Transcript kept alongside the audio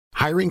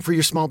Hiring for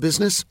your small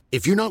business?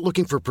 If you're not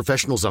looking for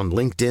professionals on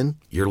LinkedIn,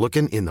 you're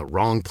looking in the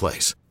wrong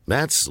place.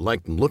 That's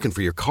like looking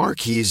for your car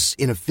keys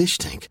in a fish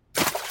tank.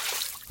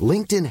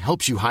 LinkedIn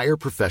helps you hire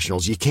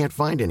professionals you can't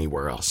find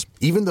anywhere else,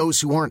 even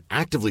those who aren't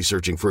actively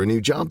searching for a new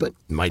job but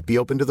might be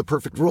open to the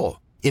perfect role.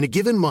 In a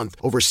given month,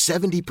 over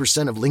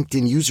 70% of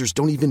LinkedIn users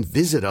don't even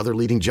visit other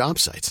leading job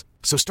sites.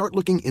 So start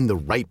looking in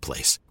the right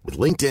place. With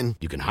LinkedIn,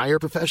 you can hire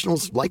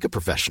professionals like a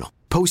professional.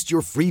 Post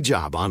your free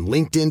job on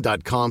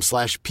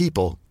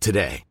linkedin.com/people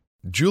today.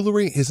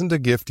 Jewelry isn't a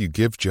gift you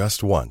give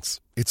just once.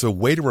 It's a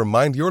way to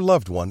remind your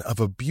loved one of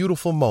a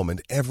beautiful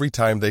moment every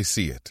time they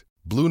see it.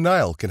 Blue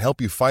Nile can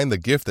help you find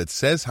the gift that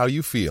says how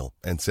you feel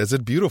and says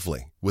it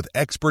beautifully, with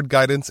expert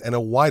guidance and a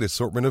wide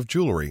assortment of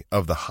jewelry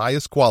of the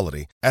highest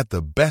quality at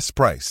the best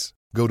price.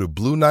 Go to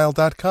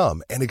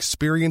BlueNile.com and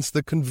experience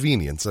the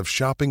convenience of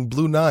shopping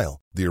Blue Nile,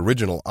 the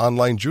original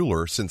online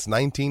jeweler since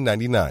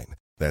 1999.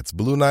 That's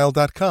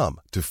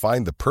BlueNile.com to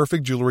find the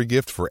perfect jewelry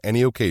gift for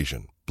any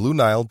occasion.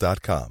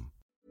 BlueNile.com.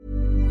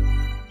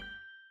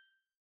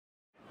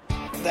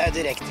 Det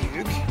direkte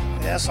ljug.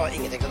 Jeg sa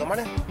ingenting til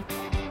dommerne.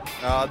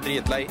 Ja,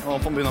 dritlei.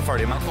 Og får begynne å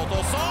følge med.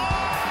 Også!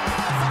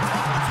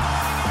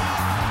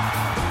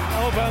 Jeg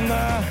håper en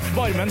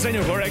varmen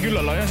sender for det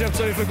Gullaland har kjøpt,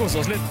 så vi får kose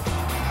oss litt.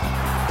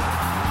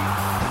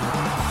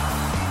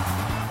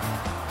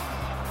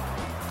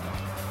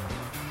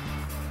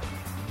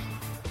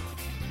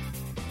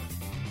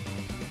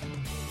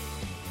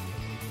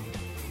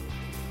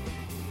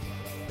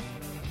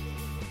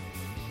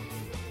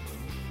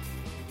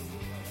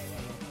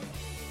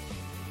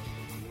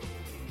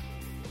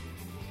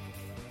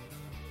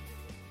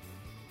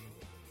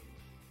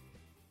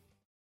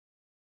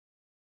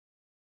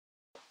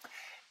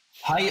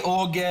 Hei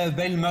og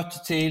vel møtt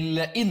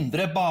til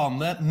Indre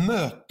Bane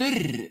Møter,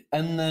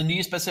 en ny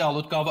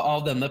spesialutgave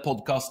av denne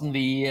podcasten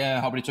vi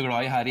har blitt så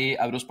glad i her i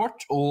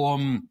Eurosport.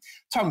 Og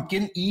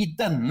tanken i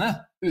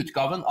denne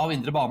utgaven av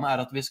Indre Bane er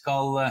at vi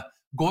skal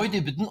gå i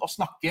dybden og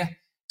snakke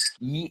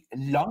i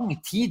lang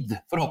tid,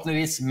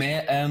 forhåpentligvis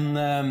med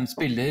en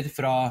spiller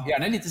fra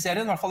gjerne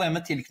Eliteserien, I hvert fall en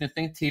med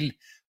tilknytning til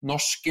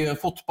norsk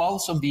fotball,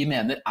 som vi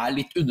mener er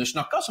litt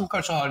undersnakket, som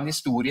kanskje har en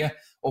historie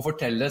å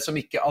fortelle som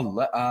ikke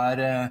alle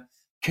er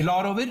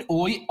klar over.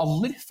 Og I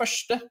aller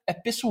første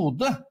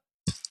episode,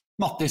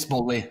 Mattis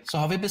Bolli,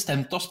 så har vi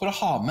bestemt oss for å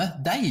ha med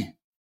deg.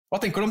 Hva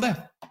tenker du om det?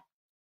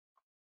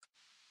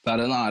 Det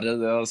en ære,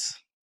 det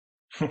altså.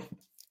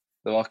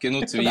 Det var ikke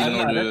noe tvil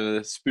når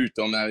du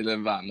spurte om jeg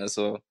ville være med,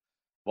 så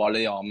var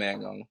det ja med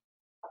en gang.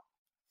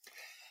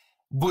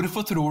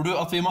 Hvorfor tror du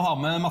at vi må ha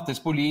med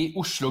Mattis Bolli,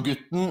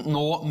 Oslo-gutten,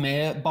 nå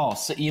med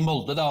base I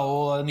Molde da,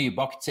 og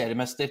nybakt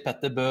seriemester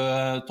Petter Bø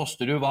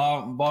Tosterud?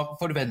 Hva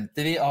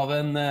forventer vi av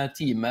en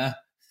time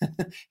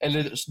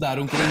eller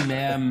der omkring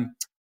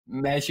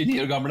med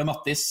 29 år gamle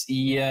Mattis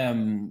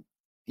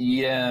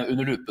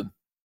under lupen?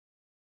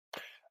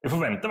 Vi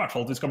forventer I hvert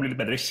fall at vi skal bli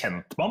litt bedre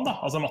kjent med han da.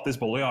 Altså Mattis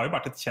Bolli har jo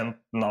vært et kjent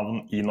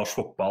navn I norsk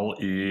fotball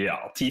I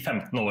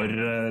 10-15 år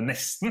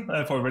nesten,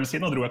 får vi vel si.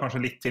 Nå dro jeg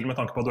kanskje litt til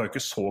med tanke på at du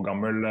ikke så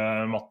gammel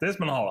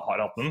Mattis, men har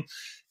hatt en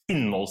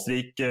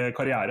innholdsrik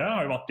karriere,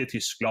 har jo vært I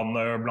Tyskland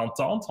blant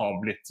annet,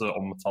 har blitt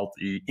omtalt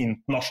I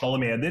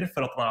internasjonale medier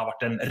for at han har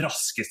vært den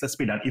raskeste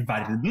spilleren I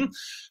verden.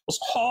 Og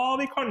så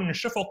har vi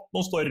kanskje fått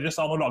noen stories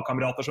av noen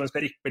lagkamerater som vi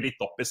skal rippe litt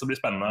opp I, så det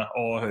blir spennende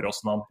å høre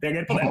hvordan han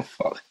reagerer på det.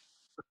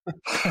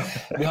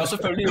 Vi har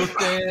selvfølgelig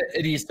gjort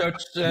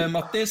research,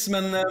 Mattis,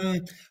 men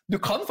du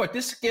kan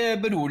faktisk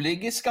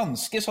beroliges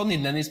ganske sånn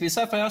innledningsvis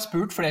her, for jeg har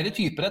spurt flere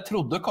typer jeg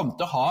trodde kom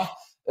til å ha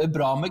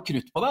bra med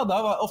krutt på det, og da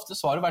har ofte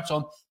svaret vært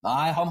sånn,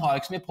 nei, han har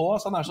ikke så mye på,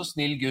 så han så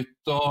snill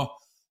gutt,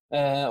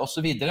 og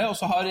så videre. Og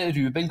så har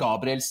Ruben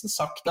Gabrielsen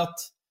sagt at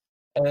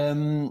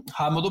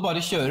her må du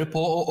bare kjøre på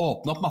og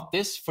åpne opp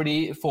Mattis,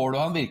 fordi får du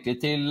han virkelig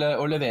til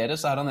å levere,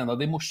 så han en av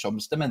de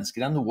morsomste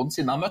menneskene jeg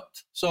noensinne har møtt.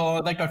 Så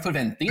det klart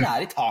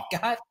forventningene I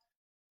taket her.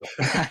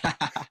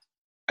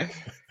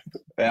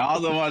 Ja,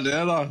 det var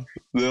det da.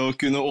 Det å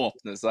kunne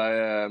åpne seg,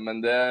 men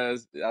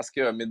jeg skal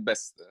gjøre mitt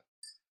beste.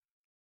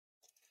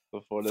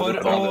 For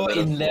å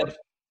innlede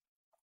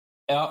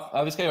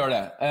ja, vi skal gjøre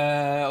det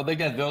og det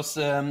gleder vi oss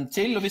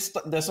til og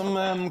det som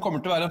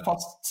kommer til å være en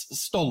fast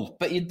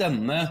stolpe I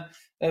denne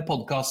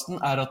podcasten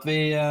at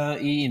vi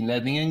I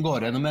innledningen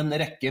går gjennom en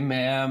rekke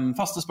med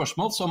faste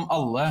spørsmål som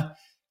alle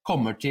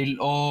kommer til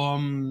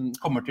å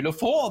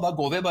få, og da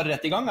går vi bare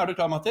rett I gang. Du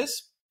klar,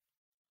 Mattis?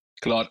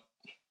 Klar.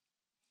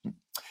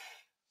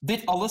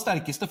 Ditt aller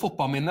sterkeste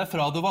fotballminne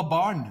fra du var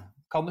barn,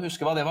 kan du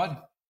huske hva det var?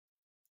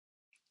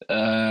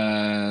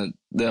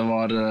 Det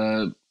var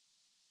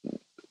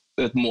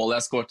et mål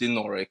jeg skåret I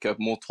Norway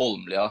Cup mot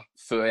Holmlia.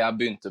 Før jeg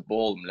begynte på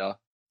Holmlia,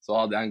 så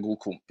hadde jeg en god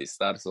kompis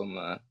der, så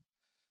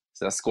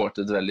jeg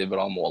skåret et veldig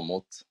bra mål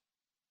mot.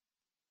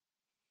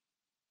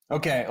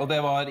 Ok, og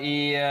det var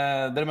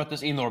dere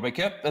møttes I Norway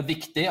Cup, et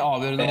viktig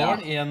avgjørende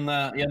mål I en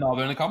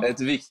avgjørende kamp?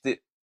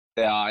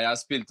 Ja,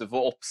 jeg spilte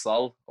for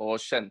Oppsal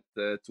og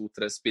kjente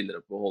 2-3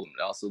 spillere på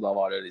Holmlia, så da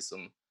var det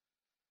liksom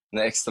en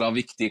ekstra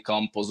viktig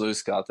kamp, og så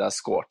husker jeg at jeg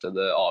skårte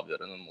det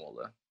avgjørende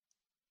målet.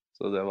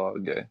 Så det var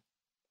gøy.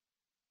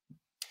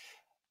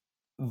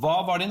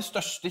 Hva var din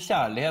største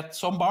kjærlighet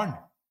som barn?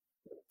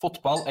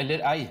 Fotball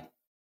eller ei?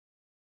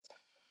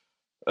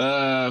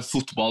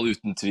 Fotball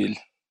uten tvil.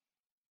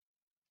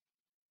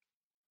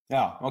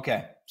 Ja, ok.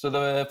 Så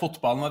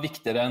fotballen var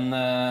viktigere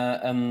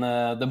enn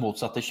det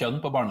motsatte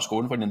kjønn på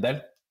barneskolen for din del?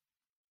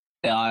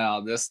 Ja,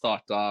 det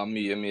startet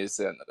mye, mye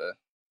senere.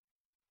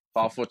 Det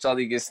har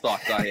fortsatt ikke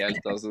startet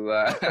helt, altså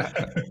det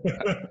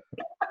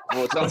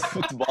fortsatt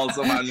fotball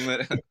som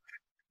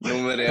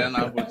nummer én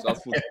fortsatt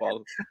fotball.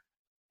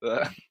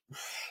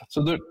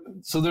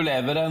 Så du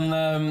lever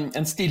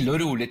en stille og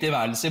rolig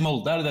tilværelse i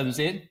Molde, det du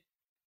sier?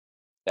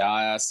 Ja,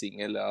 jeg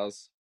single,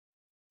 altså.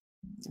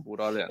 Bor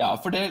alene. Ja,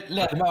 for det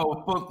leder meg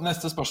opp på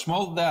neste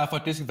spørsmål. Det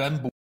faktisk,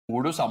 hvem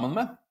bor du sammen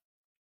med?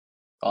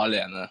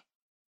 Alene.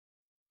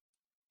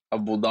 Jeg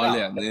har bodd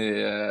alene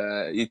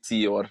i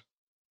 10 år.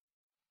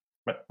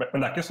 Men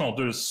det ikke sånn at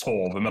du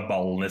sover med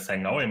ballen i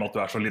senga, og i og med at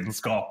du så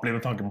lidenskapelig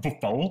med tanke på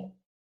fotballen?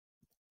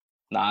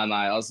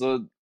 Nei,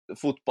 altså,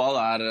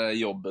 fotball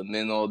jobben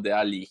min, og det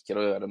jeg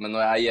liker å gjøre. Men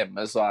når jeg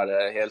hjemme, så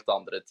det helt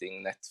andre ting.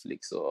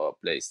 Netflix og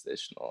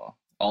PlayStation og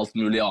alt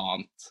mulig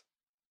annet.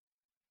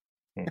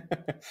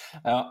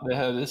 Ja, det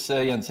høres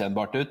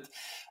gjenkjennbart ut.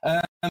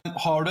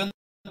 Har du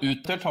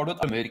et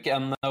drømmeyrke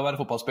enn å være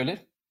fotballspiller?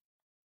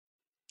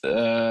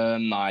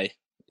 Nei.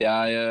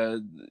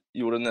 Jeg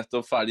gjorde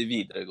nettopp ferdig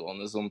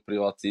videregående som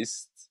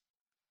privatist.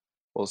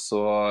 Og så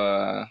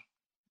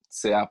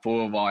ser jeg på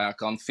hva jeg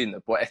kan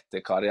finne på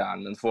etter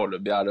karrieren, men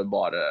foreløpig det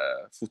bare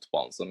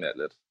fotballen som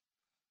gjelder.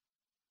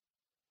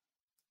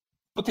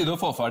 På tide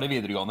å få ferdig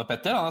videregående,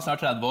 Petter. Han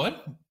snart 30 år.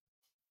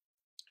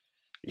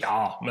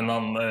 Ja, men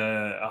han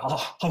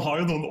har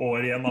jo noen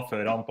år igjen da,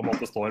 før han på en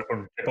måte står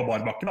ordentlig på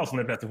bar bakken, som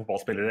de fleste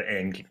fotballspillere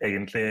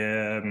egentlig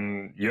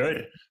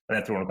gjør. Men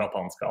jeg tror nok at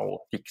han skal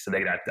fikse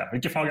det greit. Ja.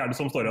 Hvilke fag det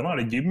som står igjen?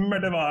 Det gym,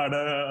 eller hva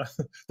det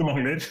du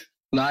mangler?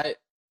 Nei,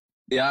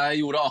 jeg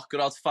gjorde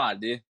akkurat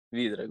ferdig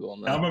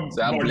videregående, ja, men,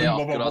 så jeg ble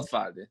akkurat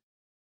ferdig.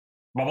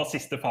 Hva var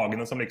siste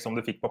fagene som liksom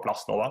du fikk på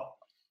plass nå da?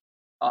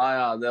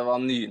 Ja, det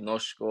var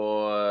nynorsk og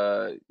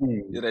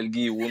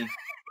religion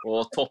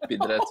og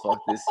toppidrett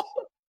faktisk.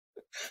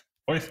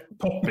 Oi,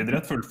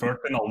 toppidrett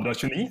fullført en alder av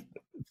 29?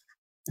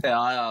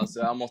 Ja,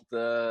 så jeg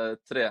måtte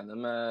trene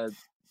med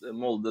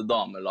Molde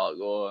damelag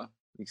og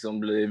liksom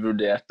bli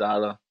vurdert der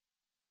da.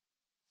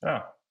 Ja.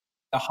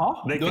 Jaha,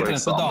 du har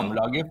trent på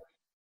damelaget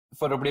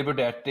for å bli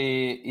vurdert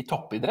i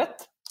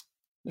toppidrett?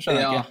 Det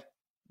skjønner jeg ikke.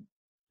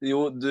 Jo,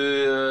 du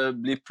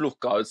blir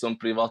plukket ut som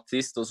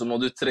privatist, og så må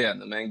du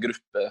trene med en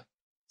gruppe.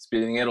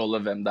 Spiller ingen rolle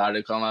hvem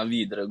det kan være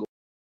videregående,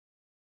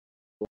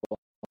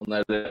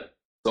 eller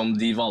som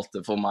de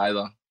valgte for meg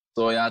da.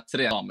 Så jeg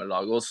trenet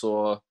damelaget, og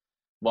så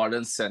var det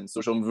en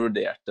sensor som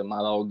vurderte meg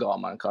da, og ga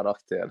meg en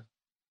karakter.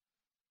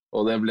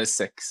 Og det ble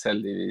 6,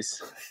 heldigvis.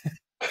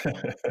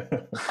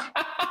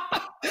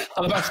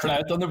 Hadde det vært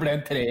flaut om det ble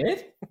en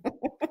 3-er?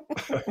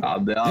 Ja,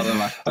 det hadde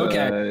vært... Ok,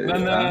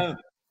 men da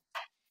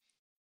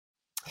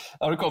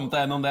har du kommet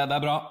deg gjennom det, det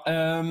bra.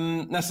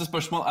 Neste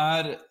spørsmål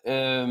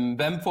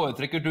hvem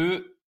foretrekker du,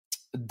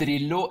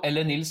 Drillo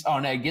eller Nils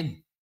Arne Eggen?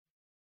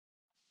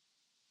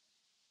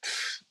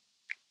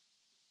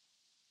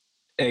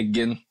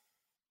 Eggen.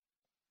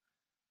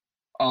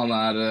 Han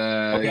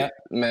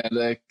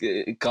mer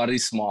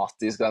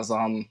karismatisk, altså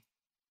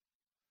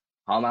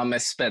han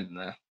mest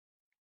spennende.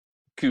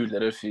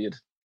 Kulere fyr.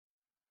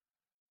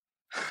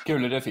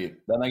 Kulere fyr,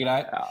 den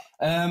grei. Ja.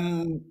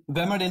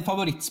 Hvem din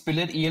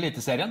favorittspiller i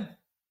Eliteserien?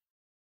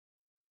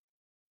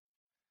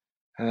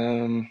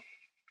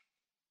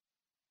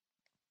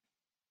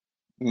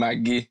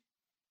 Maggie.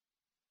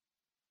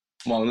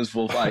 Magnus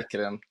Wolff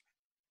Eikrem.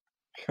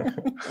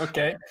 Ok.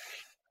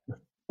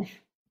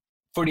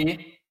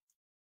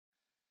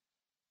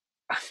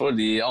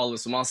 Fordi alle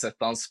som har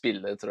sett han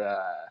spille, tror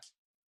jeg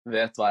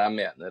vet hva jeg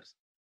mener.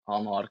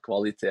 Han har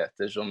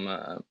kvaliteter som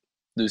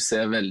du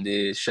ser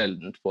veldig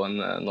sjeldent på en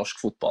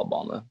norsk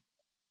fotballbane.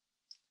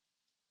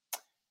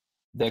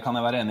 Det kan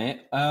jeg være enig i.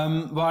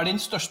 Hva din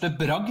største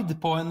bragd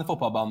på en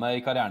fotballbane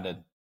i karrieren din?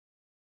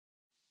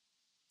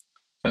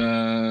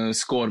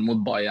 Skår mot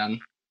Bayern.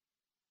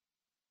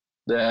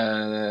 Det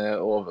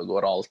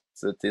overgår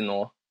alt til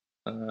nå.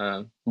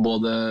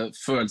 Både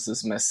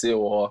følelsesmessig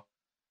og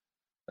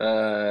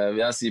vil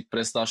jeg si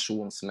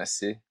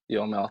prestasjonsmessig, i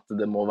og med at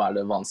det må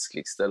være det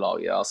vanskeligste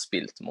laget jeg har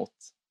spilt mot.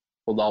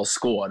 Og da å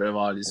skåre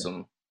var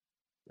liksom,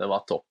 det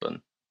var toppen.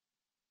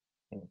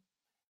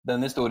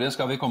 Den historien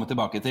skal vi komme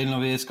tilbake til når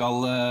vi skal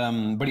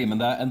bli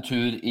med deg en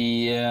tur i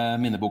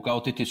minneboka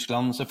og til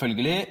Tyskland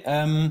selvfølgelig.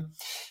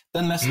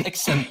 Den mest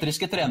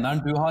eksentriske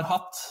treneren du har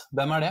hatt,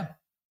 hvem det?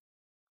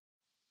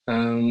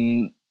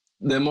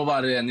 Det må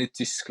være en i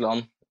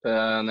Tyskland.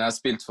 Når jeg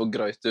spilte for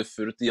Greuther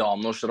Fürth,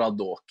 János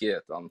Radoki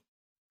heter han,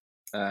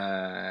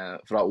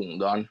 fra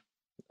Ungarn.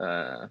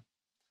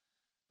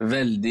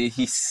 Veldig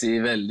hissig,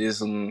 veldig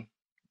sånn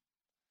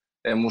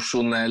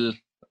emosjonell,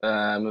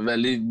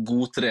 veldig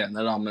god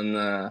trener da, men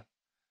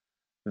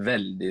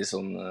veldig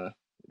sånn,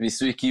 hvis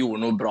du ikke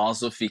gjorde noe bra,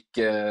 så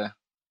fikk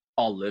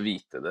alle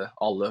vite det,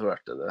 alle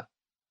hørte det.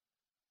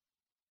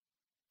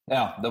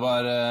 Ja, det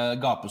var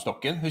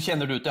gapestokken. Hur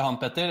kjenner du til han,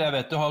 Petter? Jeg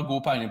vet du har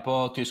god peiling på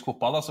tysk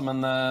fotball, altså,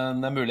 men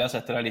det er mulig jeg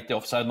setter deg litt i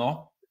offside nå.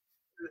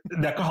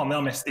 Det er ikke han jeg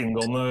har mest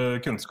inngående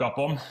kunnskap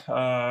om.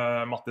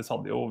 Mattis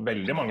hadde jo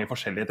veldig mange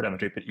forskjellige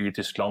trenertyper i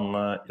Tyskland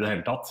i det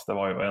hele tatt. Det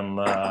var jo en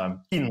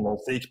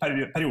innholdsrik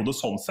periode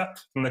sånn sett,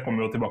 men det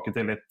kommer vi jo tilbake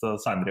til litt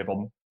senere i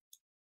podden.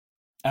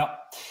 Ja.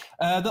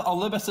 Den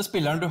aller beste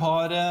spilleren du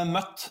har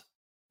møtt,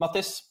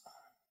 Mattis?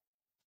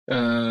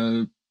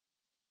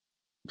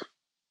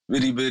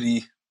 Ribéry.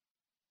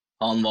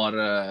 Han var,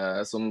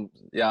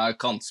 jeg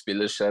er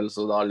kantspiller selv,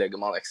 så da legger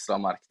man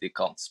ekstra merke til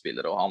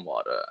kantspillere, og han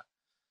var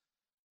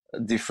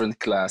different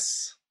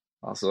class.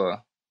 Altså,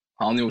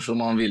 han gjorde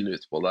som han ville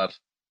ut på der.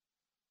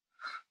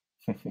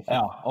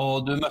 Ja,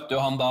 og du møtte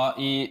jo han da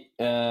i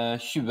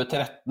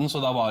 2013, så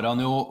da var han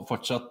jo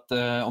fortsatt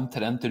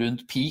omtrent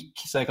rundt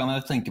peak, så jeg kan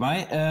tenke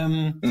meg.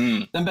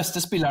 Den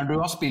beste spilleren du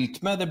har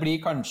spilt med, det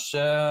blir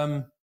kanskje...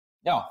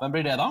 Ja, hvem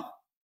blir det da?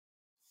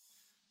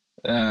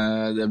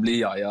 Det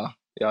blir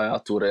Yaya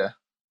Touré.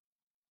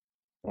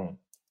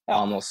 Ja,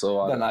 han også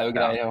var... Den er jo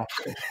grei, ja.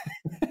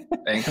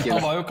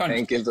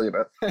 Enkelt og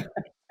greit.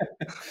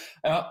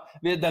 Ja,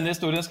 den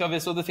historien skal vi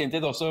så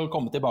definitivt også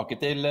komme tilbake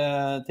til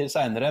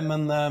senere,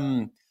 men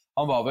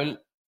han var vel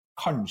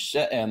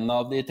kanskje en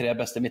av de 3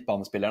 beste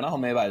midtbanespillerne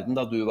han med i verden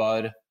da du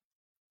var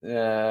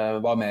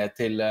med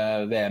til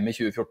VM i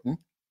 2014.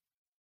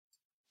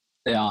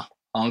 Ja,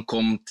 han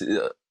kom til...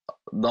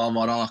 Da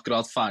var han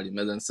akkurat ferdig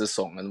med den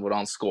sesongen hvor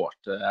han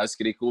skårte. Jeg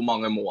husker ikke hvor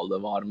mange mål det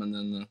var, men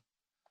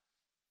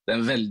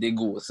den veldig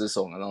gode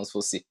sesongen hans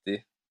for City,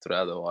 tror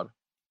jeg det var.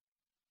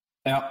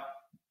 Ja,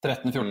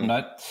 13-14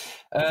 der.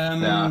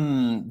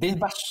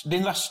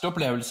 Din verste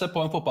opplevelse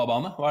på en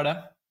fotballbane, hva det?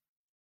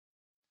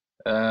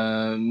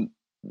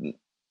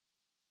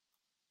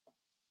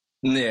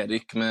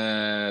 Nedrykk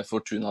med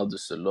Fortuna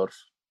Düsseldorf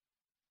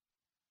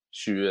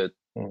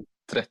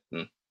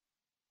 2013.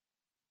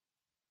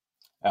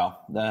 Ja,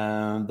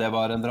 det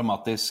var en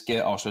dramatisk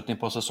avslutning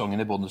på sesongen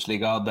i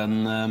Bundesliga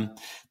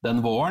den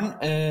våren.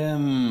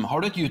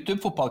 Har du et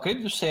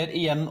YouTube-fotballklipp du ser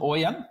igjen og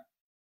igjen?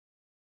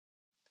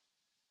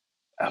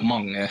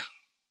 Mange.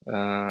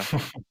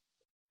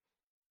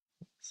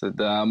 Så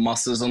det er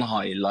masse sånne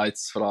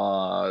highlights fra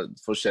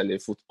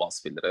forskjellige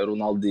fotballspillere.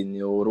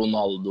 Ronaldinho,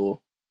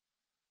 Ronaldo.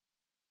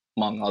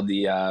 Mange av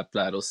de jeg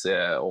pleier å se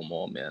om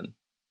og om igjen.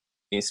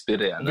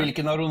 Inspirerende.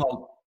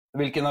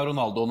 Hvilken av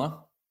Ronaldoene?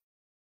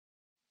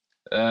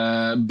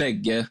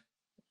 Begge.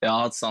 Jeg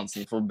har hatt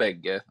sansen for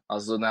begge.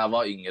 Altså, når jeg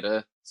var yngre,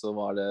 så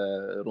var det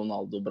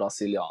Ronaldo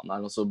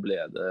brasilianeren, og så ble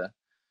det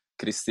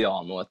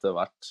Cristiano etter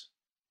hvert.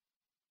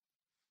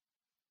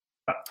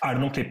 Er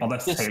det noen klipp av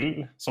deg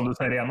selv som du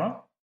ser igjen av?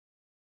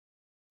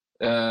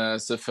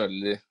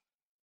 Selvfølgelig.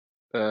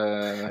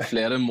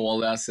 Flere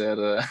mål jeg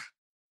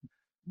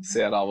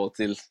ser av og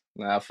til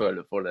når jeg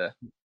føler for det.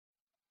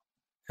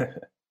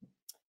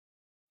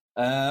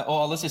 Og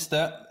aller siste,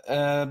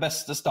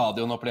 beste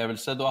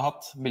stadionopplevelse du har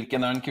hatt.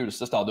 Hvilken er den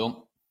kuleste stadion?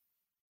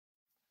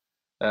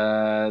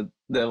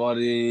 Det var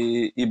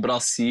i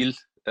Brasil,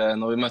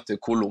 når vi møtte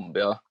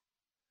Colombia.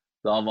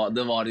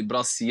 Det var i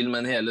Brasil,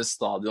 men hele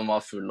stadion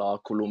var full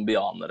av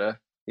kolumbianere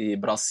i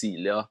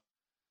Brasilia.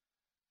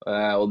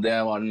 Og det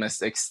var den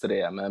mest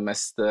ekstreme,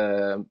 mest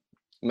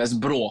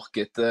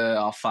bråkete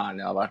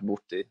affæren jeg har vært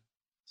borti.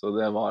 Så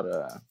det var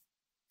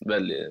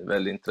veldig,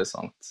 veldig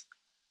interessant.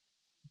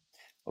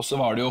 Og så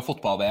var det jo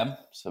fotball-VM,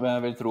 som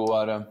jeg vil tro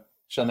var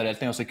generelt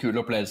en ganske kul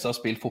opplevelse å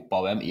spille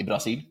fotball-VM i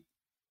Brasil.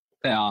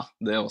 Ja,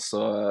 det også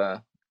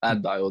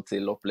adda jo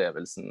til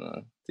opplevelsen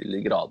til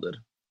de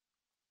grader.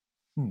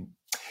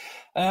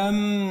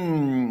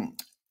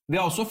 Vi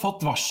har også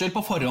fått varsel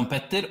på forhånd,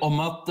 Petter, om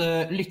at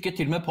lykke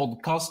til med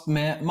podcast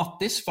med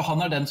Mattis, for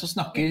han er den som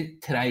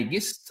snakker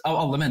treigest av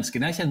alle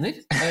menneskene jeg kjenner.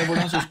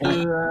 Hvordan synes du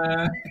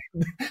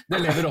det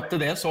lever opp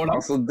til det så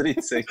langt? Altså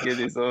drittsekker,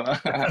 liksom.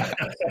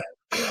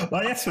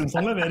 Nei, jeg synes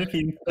han leverer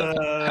fint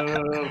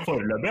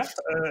foreløpig.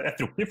 Jeg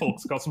tror ikke folk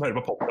som hører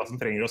på podcasten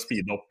trenger å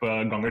speede opp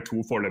ganger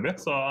 2 foreløpig,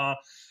 så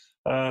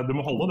du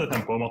må holde det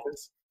tempoet,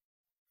 Mattis.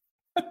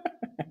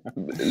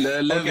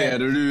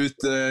 Leverer du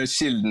ut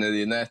kildene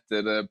dine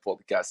etter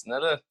podcasten,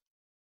 eller?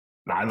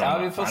 Nei, ja,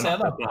 vi får se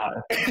da.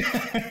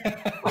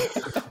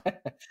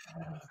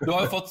 Du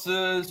har jo fått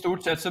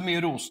stort sett så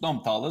mye rosende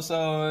omtale,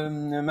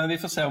 men vi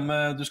får se om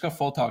du skal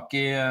få tak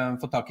i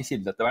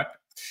kildet etter hvert.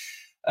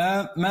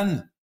 Men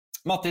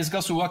Mattis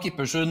Gasoa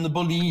Kippersund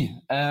Bolli,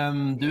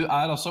 du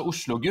er altså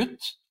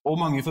Oslo-gutt, og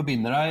mange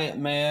forbinder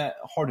deg med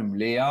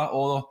Holmlia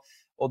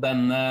og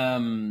den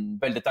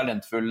veldig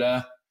talentfulle.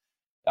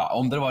 Ja,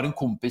 om dere var en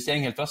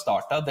kompisgjeng helt fra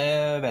starten,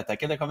 det vet jeg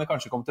ikke, det kan vi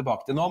kanskje komme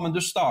tilbake til nå, men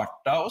du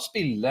startet å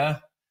spille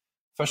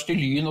først i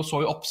Lyn og så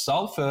i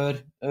Oppsal før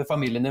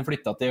familien din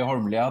flyttet til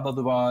Holmlia da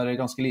du var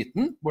ganske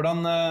liten.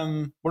 Hvordan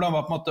var på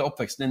en måte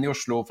oppveksten din i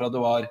Oslo fra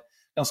du var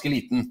ganske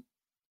liten?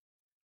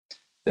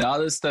 Ja,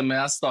 det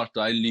stemmer. Jeg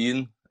startet i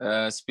Lyn,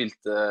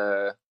 spilte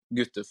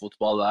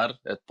guttefotball der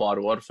et par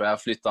år før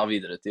jeg flyttet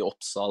videre til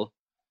Oppsal.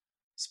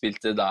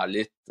 spilte der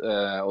litt.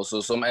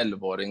 Også som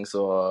 11-åring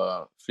så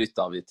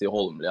flyttet vi til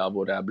Holmlia,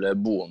 hvor jeg ble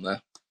boende,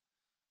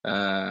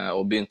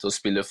 og begynte å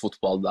spille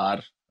fotball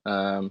der.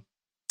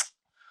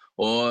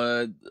 Og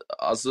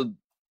altså,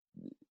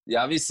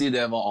 jeg vil si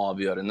det var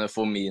avgjørende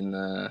for min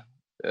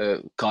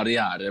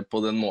karriere på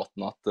den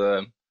måten at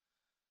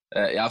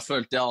jeg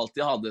følte jeg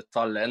alltid hadde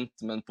talent,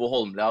 men på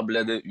Holmlia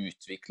ble det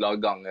utviklet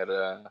ganger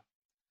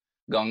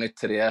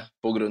 3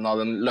 på grunn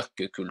av den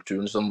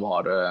løkkekulturen som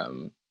var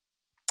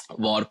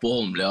på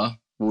Holmlia,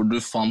 hvor du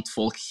fant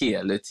folk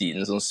hele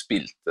tiden som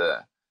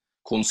spilte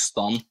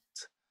konstant,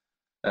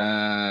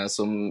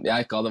 som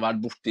jeg ikke hadde vært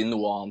borte i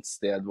noe annet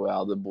sted hvor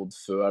jeg hadde bodd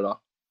før da.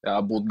 Jeg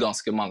har bodd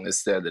ganske mange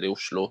steder i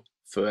Oslo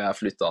før jeg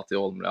flyttet til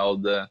Holmlia,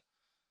 og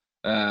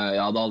jeg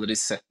hadde aldri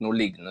sett noe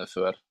lignende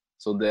før.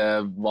 Så det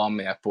var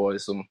med på å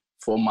liksom,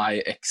 få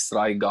meg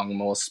ekstra i gang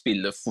med å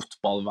spille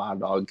fotball hver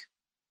dag.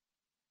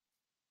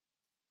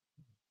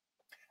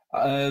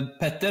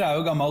 Petter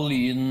jo gammel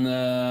Lyn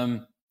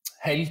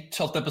helt,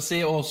 holdt jeg på å si,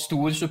 og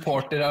stor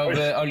supporter av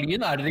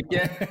Lyn.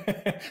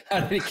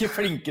 Dere ikke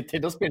flinke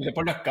til å spille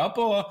på Løkka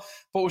på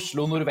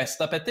Oslo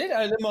Nordvest da, Petter?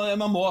 Eller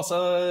man må altså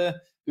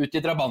ut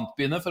i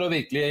drabantbyene for å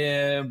virkelig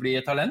bli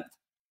et talent?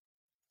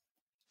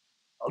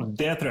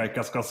 Det tror jeg ikke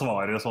jeg skal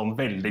svare sånn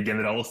veldig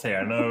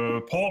generaliserende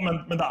på,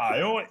 men det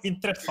jo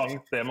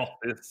interessant det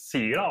Matti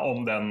sier da,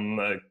 om den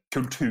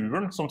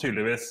kulturen som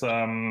tydeligvis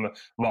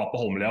var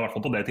på Holmlia, i hvert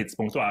fall på det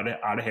tidspunktet, og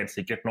det helt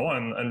sikkert nå,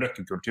 en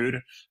løkkekultur,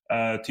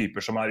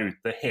 typer som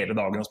ute hele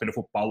dagen og spiller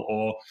fotball,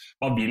 og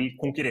man vil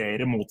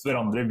konkurrere mot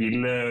hverandre,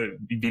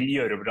 vil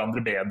gjøre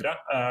hverandre bedre,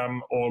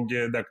 og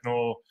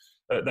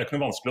det ikke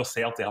noe vanskelig å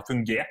se at det har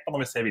fungert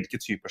når vi ser hvilke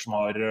typer som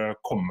har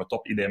kommet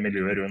opp i det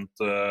miljøet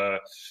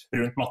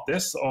rundt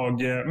Mattis.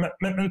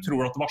 Men du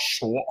tror at det var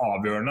så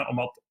avgjørende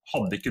om at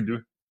hadde ikke du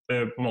på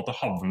en måte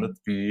havnet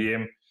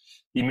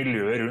i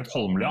miljøet rundt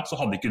Holmlia,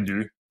 så hadde ikke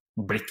du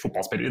blitt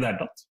fotballspiller i det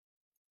hele tatt?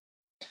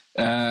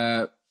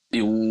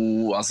 Jo,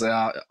 altså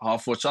jeg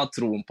har fortsatt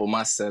troen på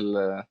meg selv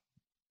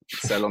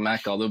om jeg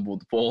ikke hadde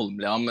bodd på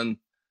Holmlia, men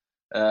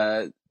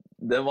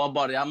det var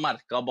bare, jeg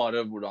merket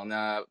bare hvordan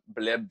jeg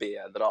ble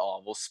bedre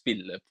av å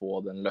spille på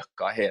den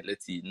Løkka hele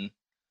tiden.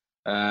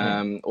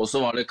 Og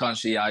så var det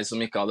kanskje jeg som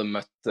ikke hadde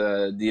møtt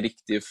de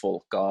riktige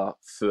folka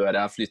før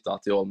jeg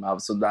flyttet til Holmlia.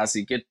 Så det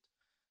sikkert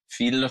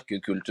fin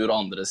løkkekultur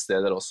andre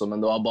steder også,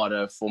 men det var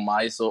bare for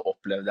meg så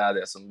opplevde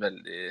jeg det som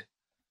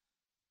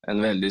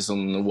en veldig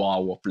sånn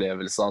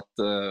wow-opplevelse, at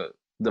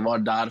det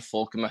var der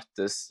folk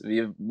møttes.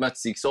 Vi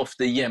møttes ikke så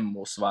ofte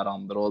hjemme hos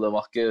hverandre, og det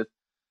var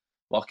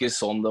ikke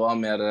sånn, det var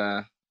mer...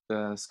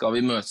 Skal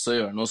vi møtes og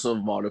gjøre noe, så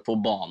var det på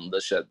banen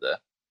det skjedde.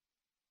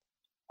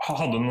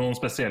 Hadde du noen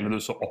spesielle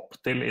du så opp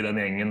til i den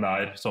gjengen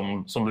der,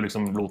 som du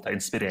liksom lot deg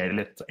inspirere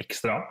litt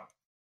ekstra?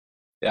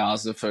 Ja,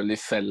 selvfølgelig.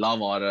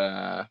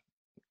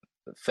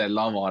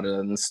 Fella var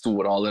den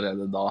store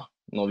allerede da,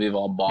 når vi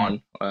var barn.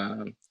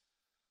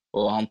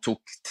 Og han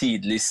tok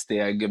tidlig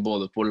steg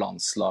både på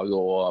landslaget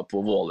og på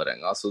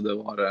Vålerenga, så det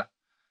var...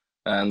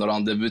 Når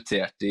han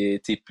debuterte i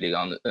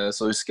Tippeligaen,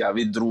 så husker jeg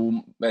vi dro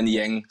med en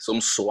gjeng som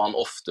så han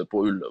ofte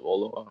på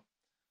Ullevål, og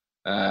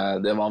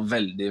det var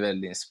veldig,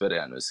 veldig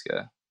inspirerende, husker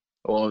jeg.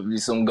 Og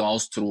liksom ga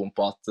oss troen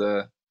på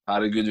at,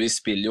 herregud, vi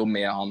spiller jo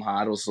med han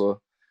her, og så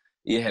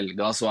i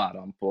helga så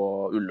han på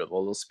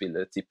Ullevål og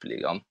spiller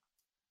Tippeligaen.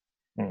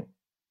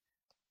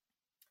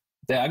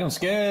 Det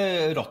ganske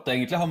rått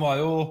egentlig. Han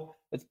var jo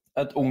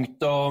et ungt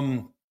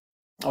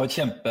og et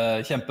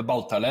kjempe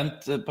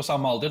balltalent på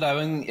samme alder. Det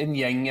jo en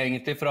gjeng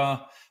egentlig fra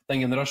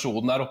den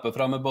generasjonen der oppe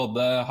fra med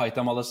både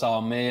Haitham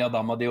Alesami,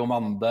 Adama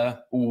Diomande,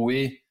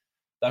 OI,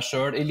 der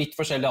selv, i litt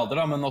forskjellig alder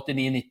da, men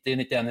 89,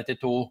 90, 91,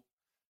 92,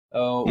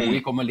 og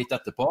OI kommer litt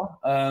etterpå.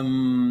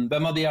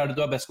 Hvem av de det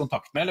du har best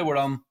kontakt med, eller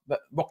hvordan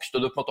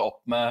vokste du på en måte opp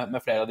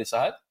med flere av disse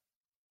her?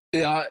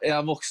 Ja,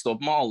 jeg vokste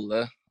opp med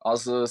alle.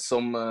 Altså,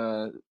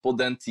 på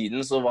den tiden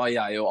så var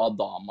jeg og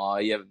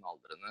Adama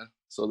jevnaldrende,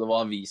 så det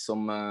var vi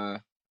som...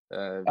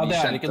 ja, det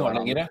det ikke nå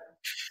lenger.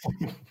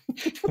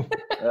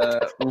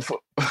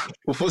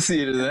 Hvorfor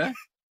sier du det?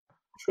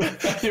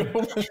 Jo,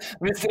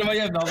 hvis dere var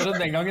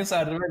jevnaldrende den gangen,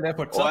 så dere vel det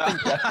fortsatt,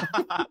 tenker jeg.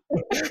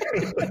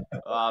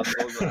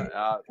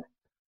 Ja.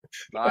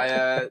 Nei,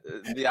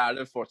 vi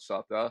det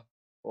fortsatt, ja.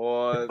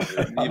 Og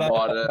vi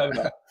var...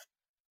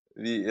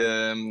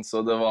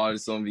 så det var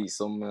liksom vi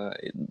som...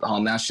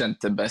 Han jeg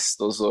kjente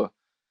best, og så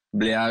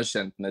ble jeg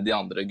kjent med de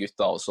andre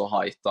gutta også.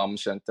 Haitham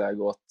kjente jeg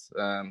godt,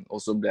 og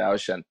så ble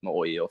jeg kjent med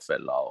Oi og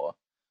Fella og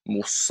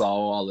Mossa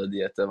og alle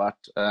de etter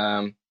hvert.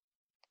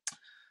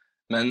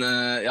 Men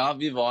ja,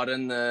 vi var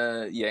en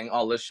gjeng,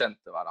 alle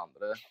kjente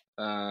hverandre,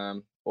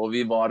 og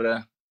vi var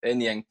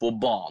en gjeng på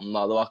banen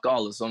da. Det var ikke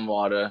alle som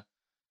var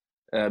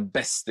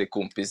beste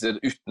kompiser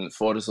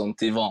utenfor sånn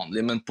til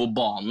vanlig, men på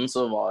banen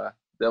så var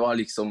det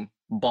liksom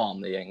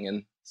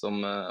banegjengen som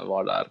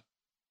var der.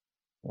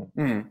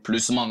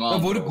 Pluss mange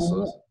andre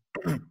også.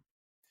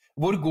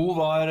 Hvor god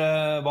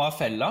var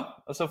Fella?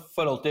 Altså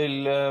forhold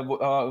til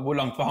hvor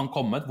langt var han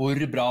kommet? Hvor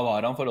bra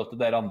var han forhold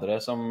til dere andre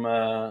som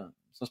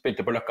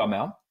spilte på Løkka med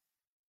han?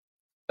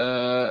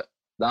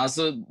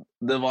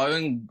 Det var jo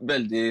en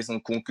veldig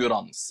sånn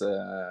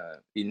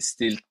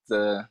konkurranseinnstilt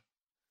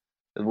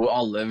hvor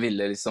alle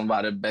ville liksom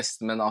være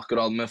best, men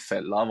akkurat med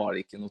Fella var det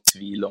ikke noe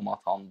tvil om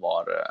at han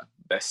var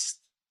best.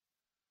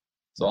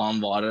 Så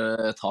han var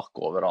et hakk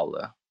over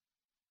alle.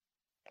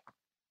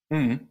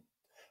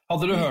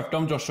 Hadde du hørt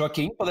om Joshua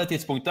King på det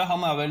tidspunktet?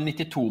 Han vel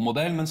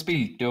 92-modell, men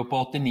spilte jo på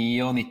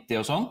 89 og 90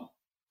 og sånn.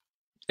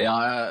 Ja,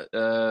 jeg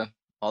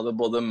hadde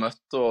både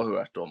møtt og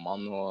hørt om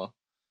han, og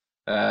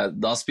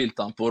da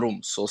spilte han på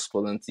Romsås på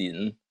den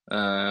tiden.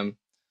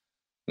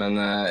 Men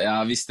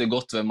jeg visste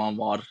godt hvem han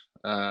var.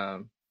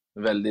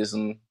 Veldig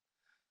sånn...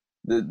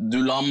 Du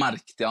la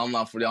merke til han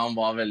da, fordi han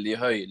var veldig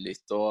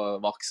høylytt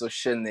og var ikke så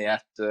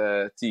genert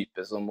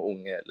type som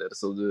unge heller,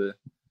 så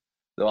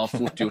det var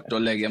fort gjort å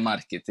legge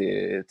merke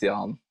til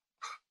han.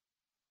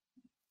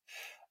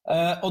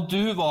 Og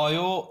du var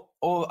jo,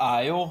 og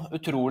jo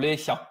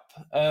utrolig kjapp.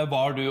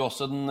 Var du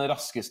også den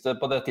raskeste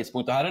på det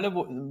tidspunktet her, eller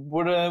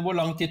hvor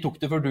lang tid tok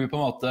det før du på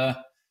en måte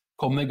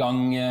kom i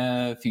gang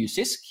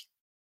fysisk?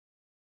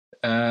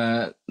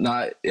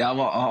 Nei, jeg har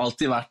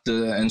alltid vært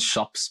en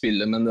kjapp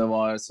spiller, men det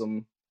var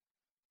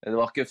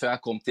ikke før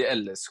jeg kom til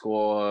LSK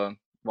og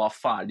var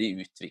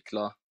ferdig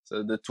utviklet.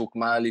 Så det tok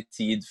meg litt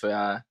tid før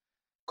jeg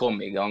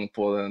kom i gang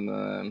på den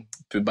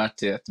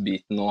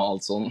pubertetbiten og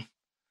alt sånt.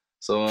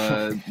 Så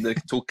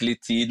det tok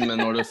litt tid,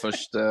 men når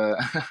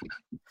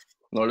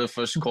det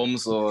først kom,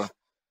 så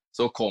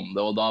kom det,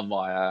 og da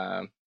var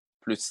jeg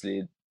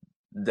plutselig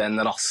den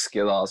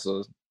raske da,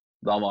 så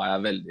da var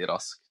jeg veldig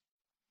rask.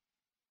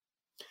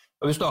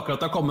 Og hvis du akkurat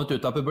har kommet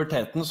ut av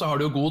puberteten, så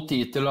har du jo god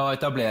tid til å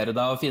etablere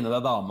deg og finne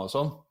deg dame og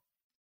sånn.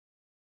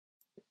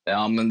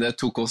 Ja, men det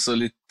tok også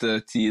litt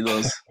tid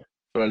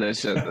før det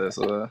skjedde,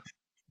 så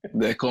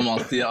det kom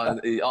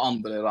alltid i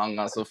andre rang,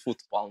 altså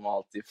fotballen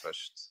var alltid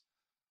først.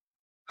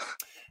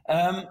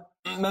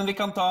 Men vi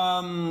kan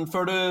ta,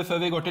 før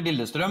vi går til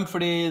Lillestrøm,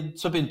 fordi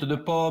så begynte du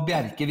på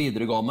Bjerke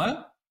videregående,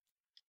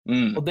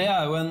 og det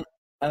jo en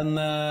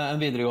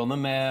videregående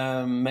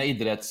med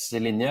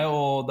idrettslinje,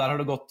 og der har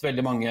det gått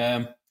veldig mange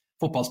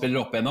fotballspillere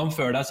opp igjennom.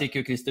 Før deg så gikk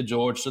jo Christer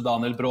George,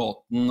 Daniel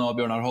Bråten og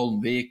Bjørnar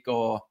Holmvik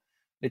og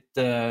litt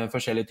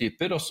forskjellige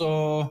typer, og så,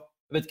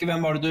 jeg vet ikke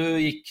hvem var det du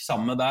gikk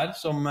sammen med der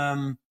som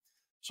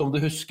du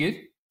husker?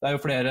 Det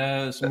jo flere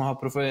som har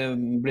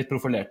blitt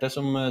profilerte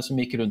som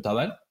gikk rundt deg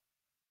der.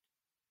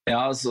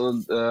 Ja, så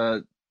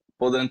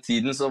på den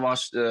tiden så var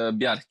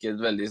Bjerke et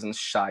veldig sånn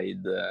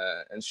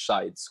en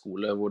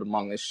Skeid-skole hvor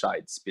mange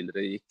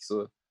Skeid-spillere gikk,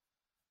 så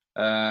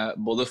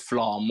både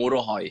Flamor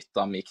og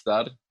Haitam gikk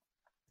der.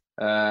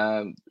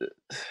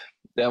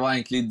 Det var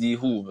egentlig de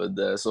hoved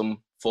som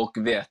folk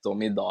vet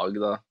om i dag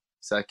da,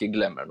 så jeg ikke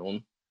glemmer noen.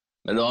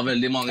 Men det var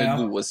veldig mange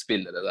gode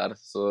spillere der,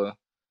 så,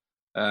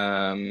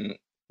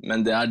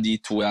 men det de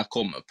to jeg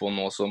kommer på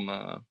nå som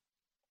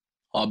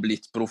har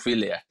blitt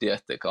profilert i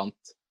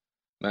etterkant.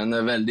 Men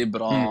veldig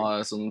bra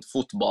sånn,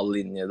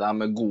 fotballlinje der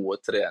med gode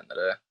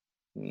trenere.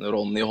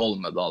 Ronny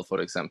Holmedal for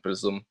eksempel,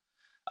 som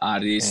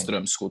i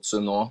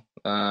Strømsgodset nå.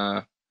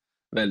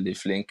 Veldig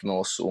flink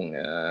med oss unge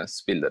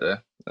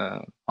spillere.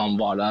 Han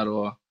var der,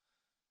 og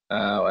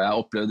jeg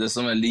opplevde det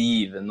som veldig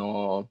givende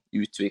og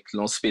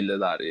utviklende å spille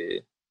der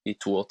i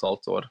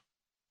 2,5 år.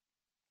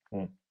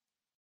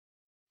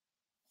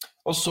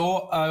 Og så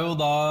jo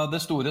da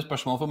det store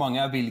spørsmålet for mange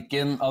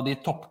hvilken av de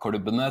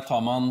toppklubbene tar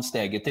man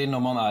steget til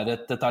når man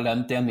et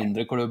talent i en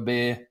mindre klubb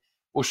i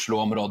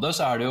Oslo-området,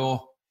 så det jo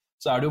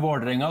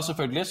Vålerenga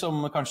selvfølgelig,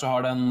 som kanskje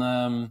har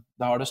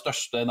det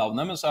største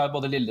navnet, men så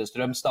både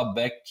Lillestrøm,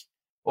 Stabæk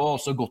og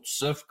også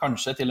Godset,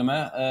 kanskje til og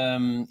med,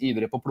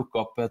 ivrig på å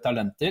plukke opp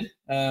talenter.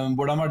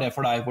 Hvordan var det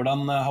for deg?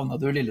 Hvordan havnet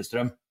du i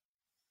Lillestrøm?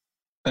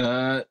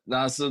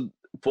 Altså,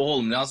 på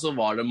Holmlia så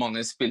var det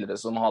mange spillere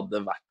som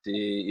hadde vært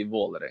i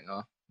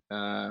Vålerenga.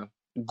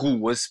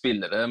 Gode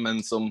spillere, men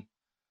som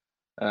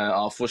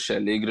av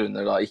forskjellige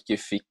grunner da ikke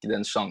fikk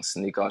den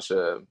sjansen de kanskje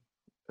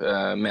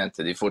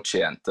mente de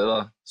fortjente,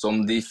 da,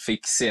 som de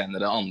fikk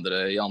senere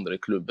i andre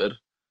klubber.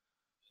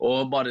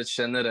 Og bare et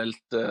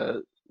generelt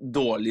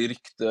dårlig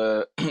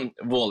rykte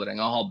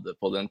Vålerenga hadde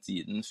på den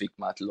tiden fikk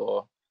meg til å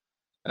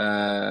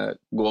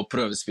gå og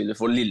prøvespille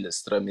for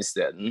Lillestrøm i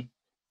stedet.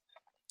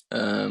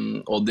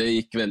 Og det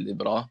gikk veldig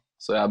bra,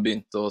 så jeg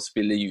begynte å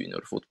spille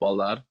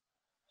juniorfotball der.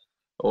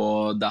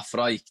 Og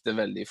derfra gikk det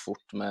veldig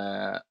fort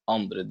med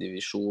andre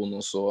divisjon,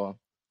 og så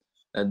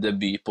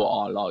debut på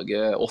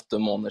A-laget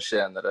 8 måneder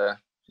senere,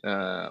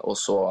 og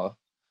så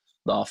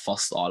da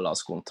fast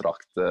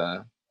A-lagskontrakt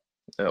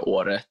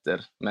året etter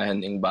med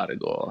Henning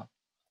Berg.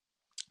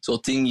 Så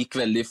ting gikk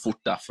veldig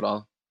fort derfra.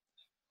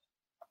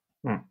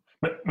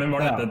 Men var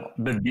dette et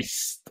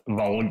bevisst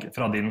valg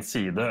fra din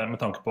side, med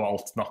tanke på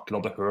alt snakket du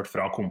hadde hørt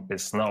fra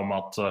kompisene om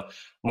at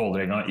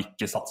Vålerenga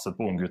ikke satset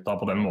på unggutta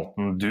på den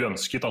måten du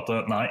ønsket,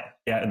 at nei,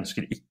 jeg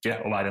ønsker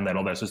ikke å være en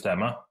del av det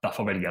systemet,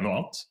 derfor velger jeg noe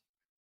annet?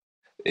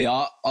 Ja,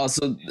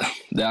 altså,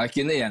 det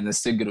ikke den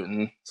eneste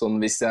grunnen.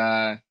 Sånn, hvis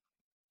jeg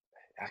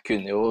jeg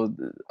kunne jo,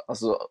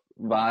 altså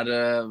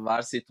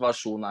hver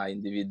situasjon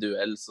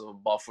individuell, så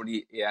bare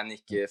fordi en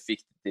ikke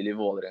fikk det til i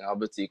Vålerenga,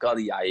 betyr ikke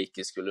at jeg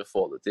ikke skulle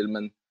få det til,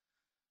 men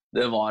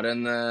det var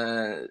en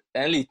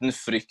liten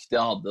frykt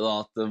jeg hadde da,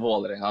 at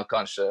Vålerenga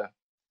kanskje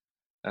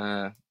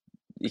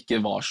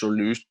ikke var så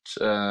lurt.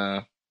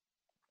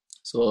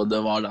 Så det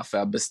var derfor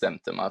jeg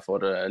bestemte meg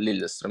for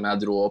Lillestrøm.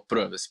 Jeg dro og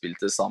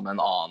prøvespilte sammen med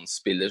en annen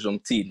spiller som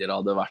tidligere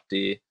hadde vært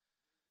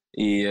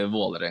i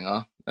Vålerenga.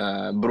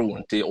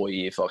 Broren til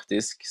Oyi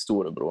faktisk,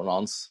 storebroren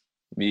hans.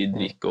 Vi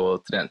gikk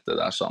og trente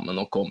der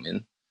sammen og kom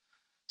inn.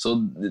 Så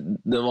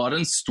det var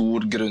en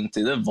stor grunn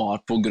til det,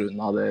 var på grunn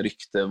av det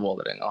ryktet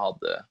Vålerenga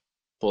hadde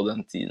på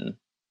den tiden.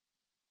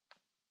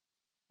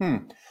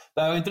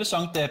 Det jo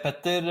interessant det,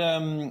 Petter.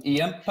 I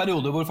en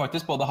periode hvor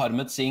faktisk både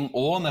Harmet Singh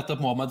og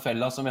nettopp Mohamed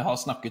Fella, som vi har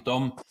snakket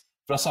om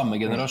fra samme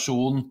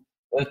generasjon,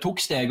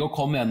 tok steg og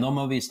kom gjennom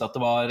og viste at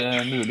det var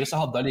mulig, så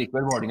hadde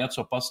allikevel Vålerenga et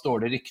såpass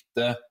dårlig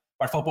rykte,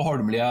 i hvert fall på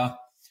Holmlia,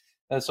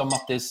 som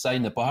Mattis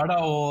inne på her.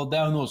 Da. Og det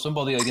jo noe som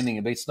både Jørgen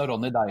Ingebrigtsen og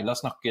Ronny Deila har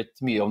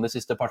snakket mye om de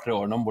siste par-tre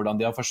årene, om hvordan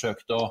de har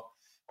forsøkt å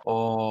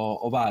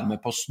være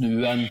med på å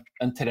snu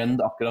en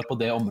trend akkurat på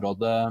det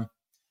området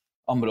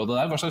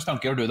der. Hva slags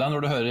tanker gjør du deg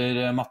når du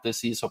hører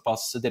Mattis si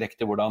såpass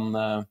direkte hvordan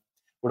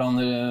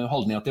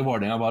holdningen til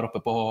Vålerenga var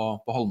oppe på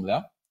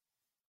Holmlia?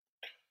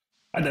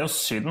 Det jo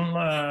synd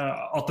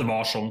at det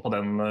var sånn på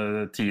den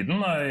tiden.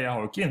 Jeg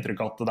har jo ikke inntrykk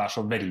av at det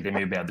så veldig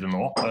mye bedre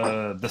nå,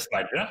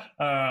 dessverre.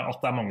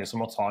 At det mange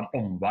som må ta en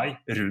omvei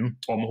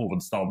rundt om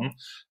hovedstaden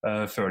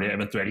før de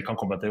eventuelt kan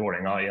komme til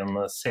Vålerenga i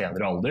en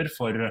senere alder.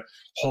 For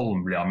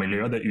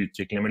Holmlia-miljøet, det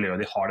utviklende miljøet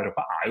de har der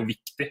oppe, jo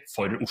viktig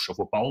for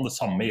Oslo-fotballen. Det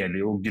samme gjelder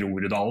jo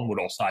Groruddalen, hvor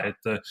det også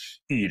et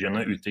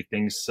yrende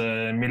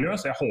utviklingsmiljø.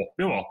 Så jeg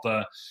håper jo at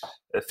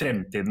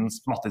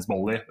fremtidens Mattis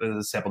Bolli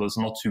ser på det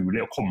som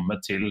naturlig å komme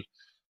til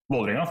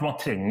Vålerenga, for man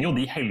trenger jo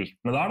de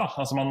heltene der da.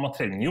 Altså man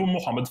trenger jo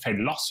Mohamed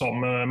Fella, som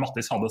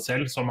Mattis hadde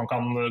selv, som man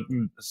kan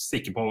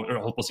stikke på,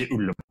 holdt på å si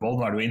Ullevål,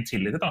 nå det jo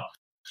Intility da.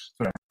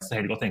 Så neste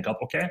helg å tenke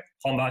at ok,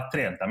 han der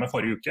trente jeg med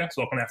forrige uke,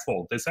 så da kan jeg få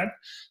det til selv.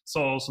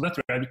 Så det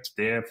tror jeg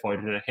viktig for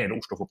hele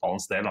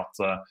Oslo-fotballens del, at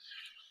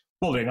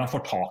Vålerenga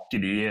får tak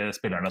i de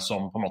spillerne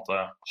som på en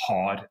måte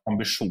har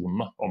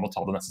ambisjonene om å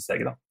ta det neste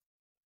steget da.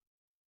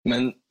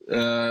 Men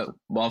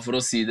bare for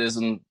å si det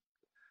sånn,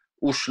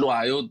 Oslo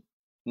jo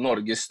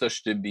Norges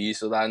største by,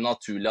 så det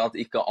naturlig at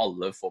ikke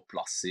alle får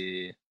plass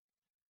i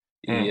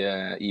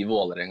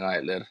Vålerenga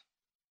heller.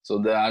 Så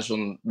det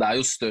sånn, det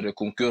jo større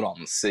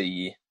konkurranse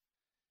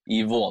i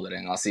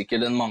Vålerenga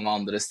sikkert enn mange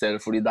andre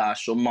steder, fordi det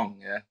så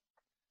mange.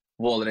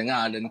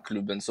 Vålerenga den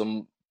klubben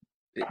som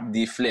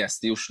de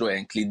fleste i Oslo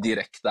egentlig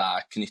direkte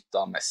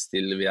knyttet mest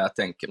til, vil jeg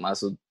tenke meg.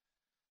 Så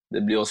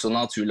det blir også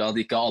naturlig at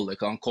ikke alle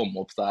kan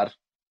komme opp der.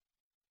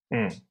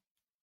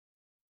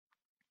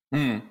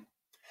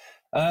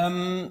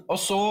 Og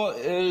så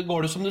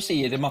går det som du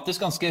sier, Mattis,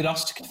 ganske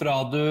raskt fra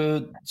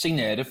du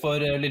signerer for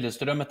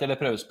Lillestrøm etter det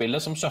prøvespillet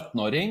som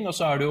 17-åring, og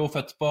så du jo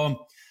født på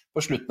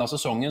slutten av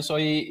sesongen,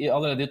 så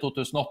allerede i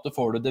 2008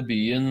 får du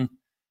debuten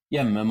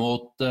hjemme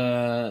mot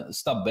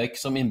Stabæk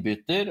som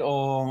innbytter,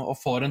 og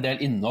får en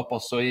del innhopp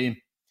også i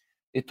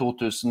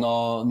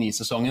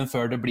 2009-sesongen,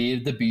 før det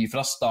blir debut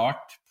fra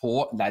start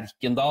på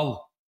Lerkendal.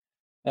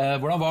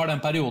 Hvordan var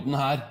den perioden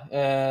her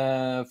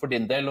for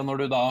din del, og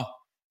når du da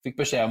fikk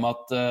beskjed om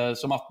at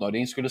som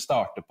 18-åring skulle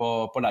starte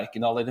på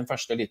Lerkendal i din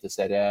første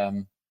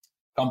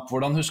eliteseriekamp?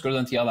 Hvordan husker du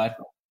den tida der?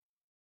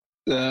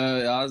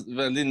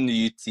 Veldig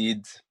ny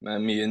tid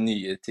med mye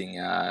nye ting.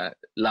 Jeg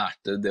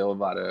lærte det å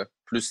være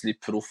plutselig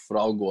proff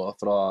fra å gå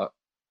fra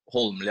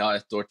Holmlia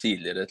et år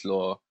tidligere til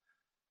å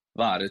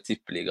være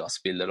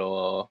tippeligaspiller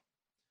og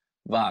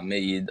være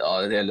med i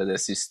hele det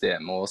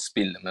systemet og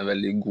spille med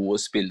veldig gode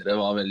spillere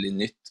var veldig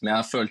nytt. Men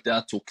jeg følte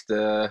jeg tok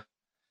det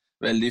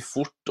veldig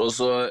fort. Og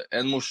så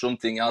en morsom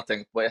ting jeg har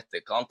tenkt på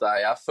etterkant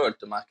jeg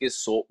følte meg ikke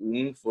så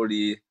ung,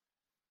 fordi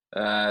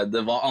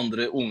det var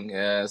andre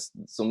unge,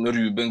 som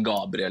Ruben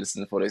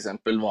Gabrielsen for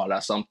eksempel, var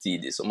der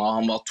samtidig som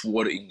han var 2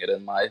 år yngre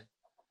enn meg.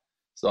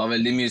 Så det var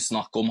veldig mye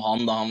snakk om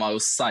han da han var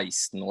jo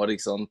 16 år,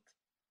 ikke sant?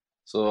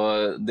 Så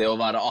det å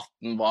være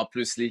 18 var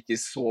plutselig ikke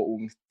så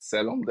ungt,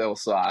 selv om det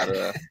også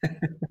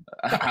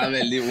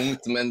veldig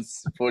ungt, men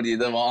fordi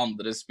det var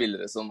andre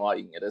spillere som var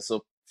yngre,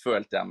 så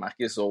følte jeg meg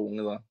ikke så ung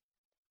da.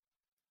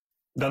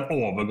 Den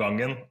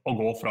overgangen å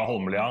gå fra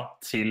Holmlia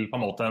til på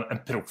en måte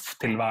en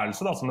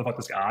profftilværelse da, som det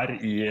faktisk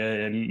i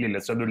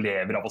Lillestrøm. Du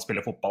lever av å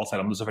spille fotball,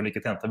 selv om du selvfølgelig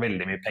ikke tjente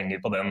veldig mye penger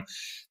på den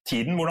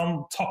tiden.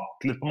 Hvordan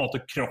taklet på en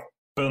måte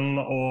kroppen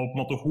og på en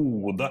måte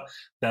hodet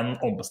den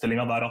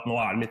omstillingen der, at nå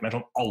det litt mer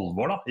sånn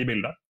alvor da, i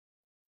bildet?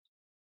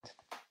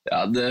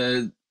 Ja, det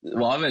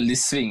var veldig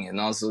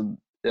svingende. Altså,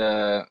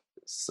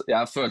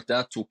 jeg følte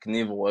jeg tok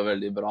nivået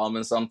veldig bra,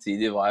 men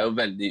samtidig var jeg jo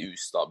veldig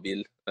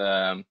ustabil.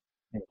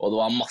 Og det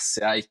var masse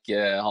jeg ikke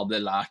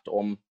hadde lært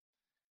om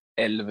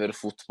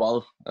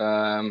elverfotball.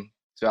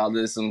 Så jeg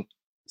hadde liksom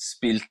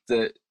spilt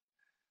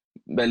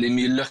veldig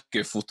mye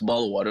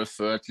løkkefotball året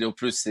før til å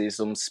plutselig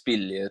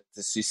spille i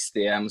et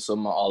system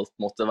som alt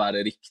måtte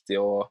være riktig,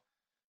 og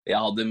jeg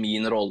hadde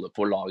min rolle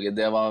på laget.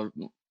 Det var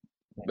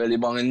veldig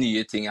mange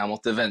nye ting jeg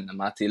måtte venne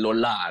meg til å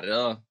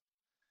lære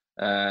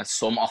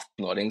som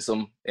 18-åring,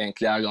 som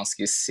egentlig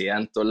ganske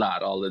sent å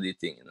lære alle de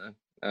tingene.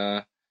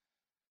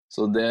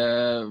 Så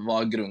det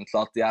var grunnen til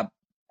at jeg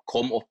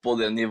kom opp på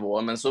det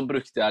nivået, men så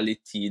brukte jeg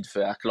litt tid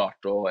før jeg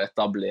klarte å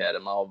etablere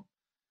meg og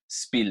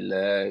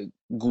spille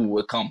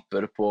gode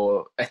kamper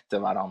etter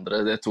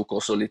hverandre. Det tok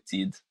også litt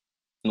tid,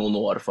 noen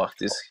år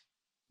faktisk.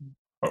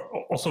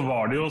 Og så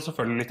var det jo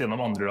selvfølgelig litt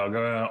innom andre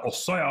laget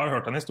også. Jeg har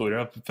hørt en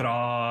historie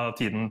fra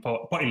tiden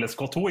på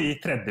LSK2 i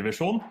 3.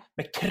 divisjon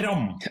med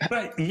krampe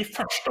i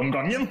første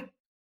omgangen.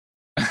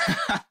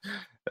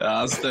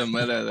 Ja,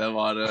 stemmer det. Det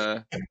var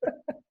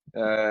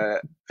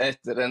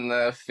etter en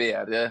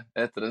ferie,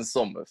 etter en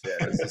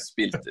sommerferie, så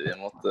spilte vi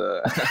mot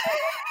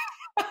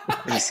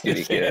jeg husker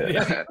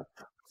ikke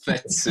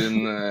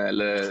Fettsund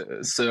eller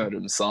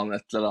Sørumsand,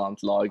 et eller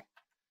annet lag.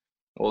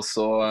 Og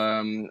så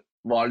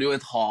var det jo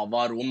et hav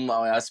av rom,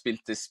 og jeg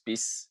spilte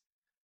spiss.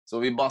 Så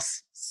vi bare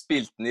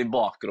spilte den i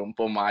bakrom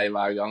på meg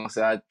hver gang, så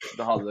jeg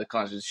hadde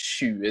kanskje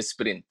 20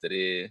 sprinter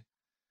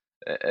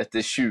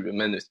etter 20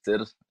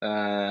 minutter.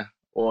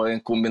 Og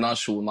en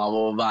kombinasjon av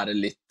å være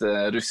litt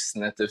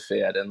rusten etter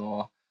ferien,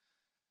 og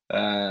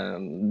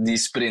de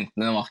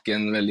sprintene var ikke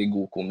en veldig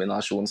god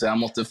kombinasjon, så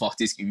jeg måtte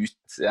faktisk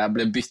ut. Jeg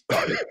ble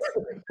byttet ut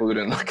på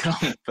grunn av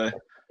krampe.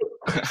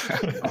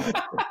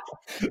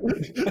 I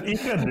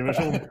 3.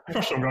 divisjon,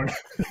 første omgang.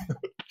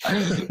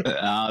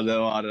 Ja, det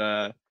var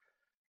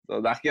så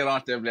det ikke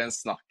rart det ble en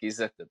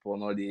snakkis etterpå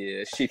når de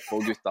Skippo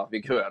og gutta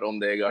fikk høre om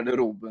det i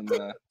garderoben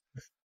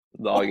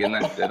dagen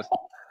etter.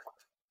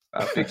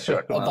 Jeg fikk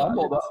kjørt meg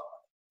litt.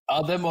 Ja,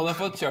 det må du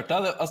få kjørt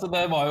deg. Altså,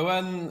 det var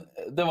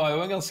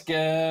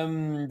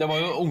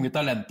jo unge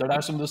talenter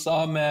der, som du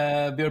sa,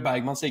 med Bjørn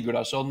Bergman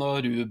Sigurdarsson og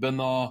Ruben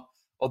og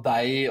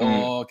deg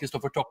og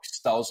Kristoffer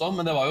Tokstad og sånn,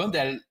 men det var jo en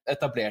del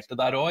etablerte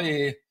der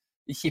også,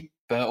 i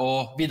Kippe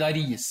og Vidar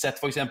Riseth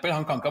for eksempel.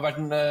 Han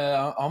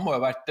må jo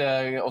ha vært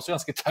også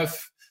ganske tøff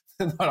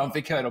når han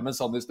fikk høre om en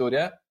sånn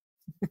historie.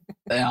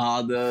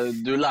 Ja,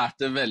 du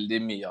lærte veldig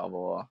mye av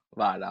å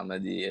være der med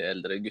de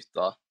eldre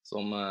gutta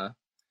som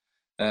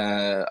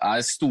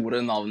store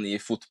navn i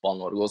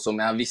fotball-Norge, og som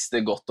jeg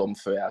visste godt om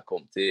før jeg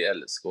kom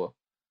til LSK.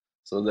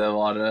 Så det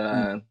var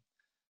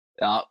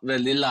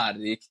veldig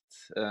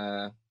lærerikt.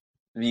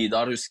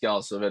 Vidar husker jeg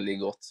også veldig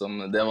godt,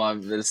 det var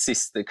vel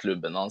siste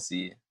klubben hans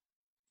i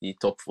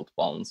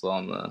toppfotballen, så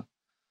han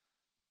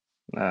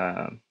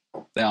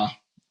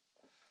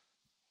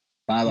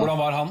Hvordan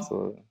var han?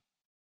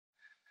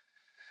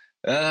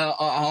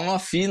 Han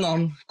var fin,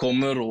 han kom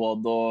med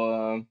råd,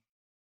 og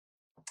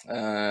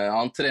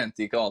han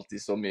trente ikke alltid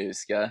så mye,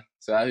 husker jeg.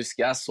 Så jeg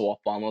husker jeg så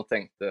på han og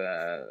tenkte,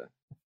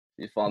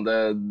 fy faen,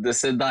 det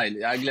ser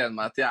deilig. Jeg gleder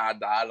meg til jeg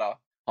der da.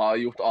 Har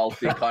gjort alt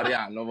i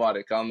karrieren og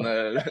bare kan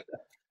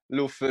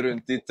luffe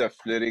rundt i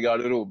tøfler i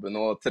garderoben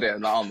og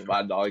trene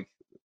annenhver dag.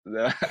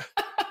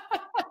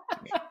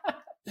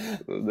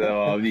 Det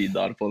var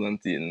Vidar på den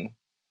tiden.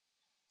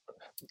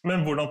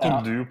 Men hvordan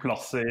tok du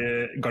plass i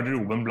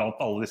garderoben blant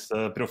alle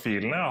disse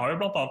profilene? Jeg har jo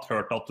blant annet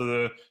hørt at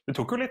du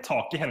tok jo litt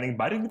tak i Henning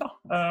Berg da,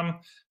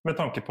 med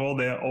tanke på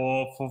det å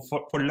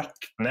få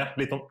lagt ned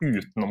litt om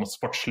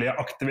utenomsportslige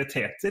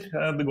aktiviteter.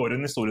 Det går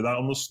en historie der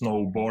om noe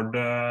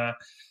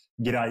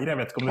snowboard-greier. Jeg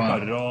vet ikke om du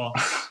klarer å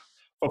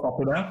få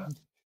fatt i det?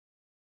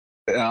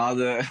 Ja,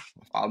 dere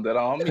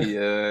har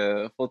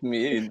fått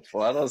mye info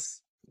her,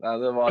 altså. Ja,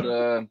 det var,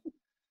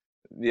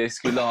 vi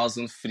skulle ha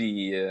sånn fri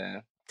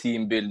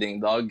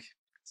teambuilding-dag,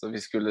 så vi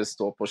skulle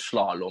stå på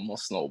slalom og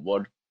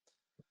snowboard.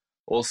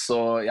 Og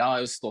så, jeg har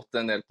jo stått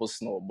en del på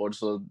snowboard,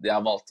 så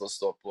jeg valgte å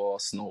stå på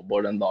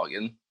snowboard den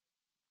dagen.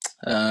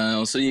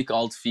 Og så gikk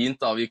alt fint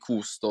da, vi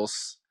koste oss,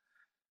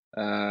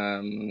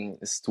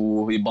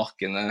 sto i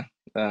bakkene.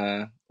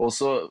 Og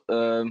så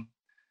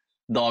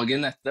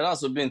dagen etter da,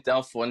 så begynte jeg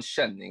å få en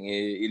kjenning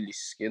i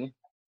lysken,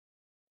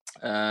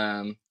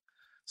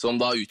 som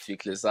da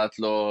utviklet seg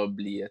til å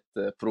bli et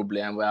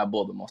problem hvor jeg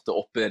både måtte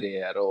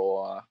operere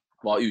og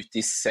var ute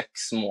i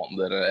 6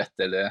 måneder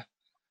etter det.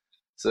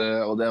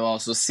 Og det var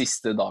altså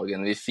siste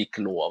dagen vi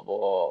fikk lov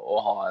å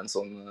ha en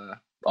sånn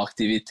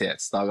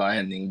aktivitetsdag av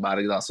Henning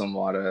Berg da, som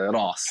var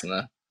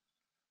rasende.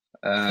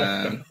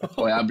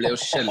 Og jeg ble jo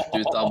skjelt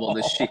ut av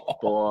både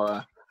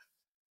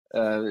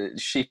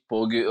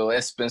Skippo og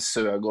Espen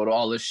Søgaard, og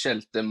alle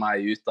skjelte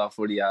meg ut da,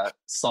 fordi jeg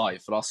sa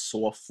ifra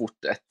så fort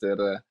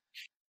etter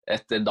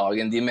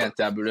dagen. De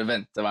mente jeg burde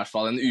vente i hvert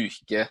fall en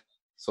uke,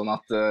 sånn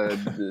at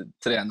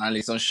treneren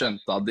liksom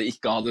skjønte at det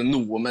ikke hadde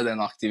noe med den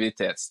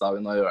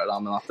aktivitetsdagen å gjøre, da,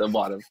 men at det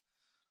bare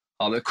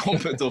hadde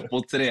kommet opp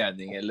på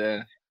trening,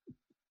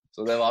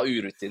 så det var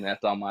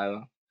urutinert av meg. Da.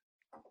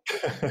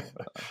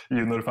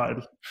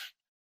 Juniorfeil.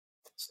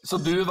 Så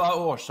du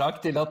var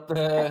årsak til at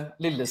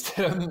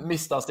Lillestrøm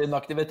mistet sin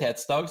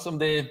aktivitetsdag, som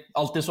de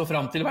alltid så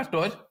frem til hvert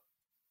år?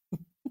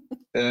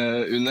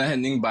 Under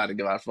Henning Berg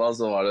i hvert fall,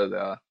 så var det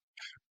det.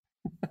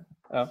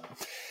 Ja.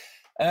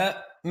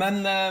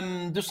 Men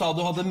du sa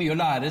du hadde mye å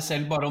lære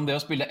selv bare om det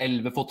å spille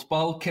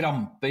 11-fotball,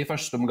 krampe i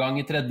første omgang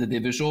i 3.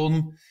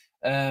 divisjon.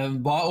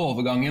 Var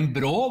overgangen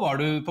brå? Var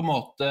du på en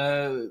måte,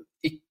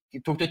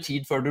 tok det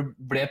tid før du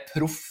ble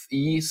proff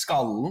i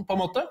skallen på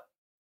en måte?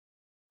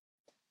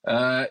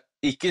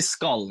 Ikke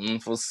skallen,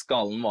 for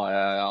skallen var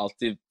jeg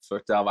alltid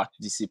følt jeg har vært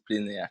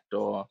disiplinert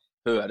og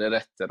hører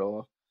etter.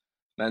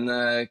 Men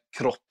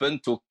kroppen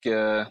tok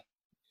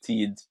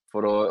tid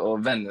for å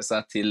venne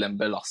seg til den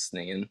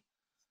belastningen.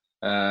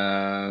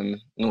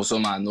 Noe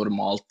som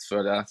normalt,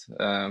 føler jeg.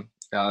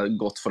 Jeg har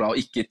gått fra å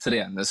ikke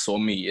trene så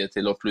mye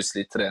til å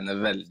plutselig trene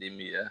veldig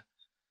mye.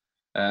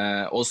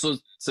 Og så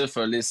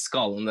selvfølgelig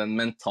skallen, den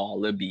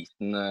mentale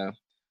biten,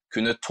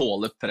 kunne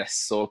tåle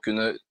press og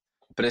kunne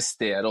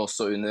prestere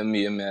også under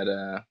mye mer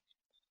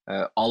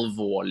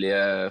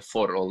alvorlige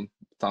forhold,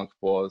 tanke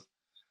på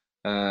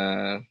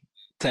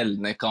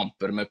tellende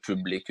kamper med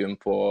publikum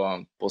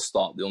på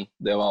stadion.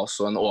 Det var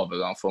også en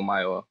overgang for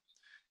meg å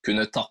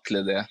kunne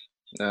takle det,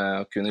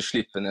 kunne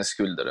slippe ned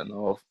skuldrene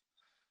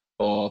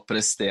og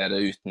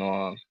prestere uten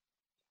å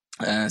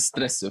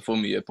stresse for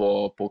mye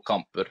på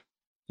kamper.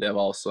 Det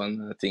var også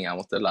en ting jeg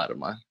måtte lære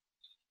meg.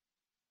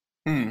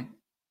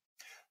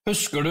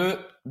 Husker du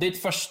ditt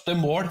første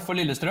mål for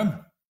Lillestrøm?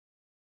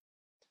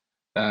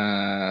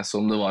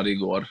 Som det var i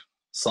går.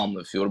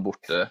 Sandefjord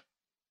borte.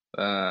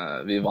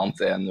 Vi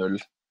vant 1-0.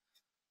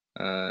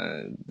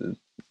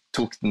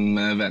 Tok den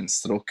med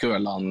venstre og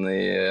køla den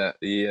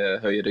i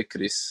høyre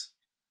kryss.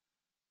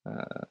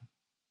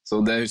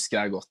 Så det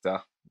husker jeg godt, ja.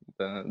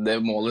 Det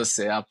målet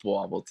ser jeg på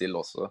av og til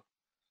også.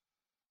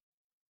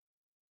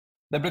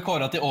 Det ble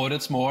kåret til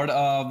årets mål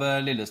av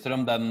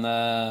Lillestrøm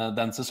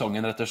den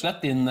sesongen, rett og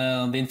slett.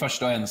 Din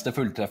første og eneste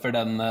fulltreffer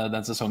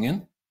den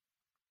sesongen.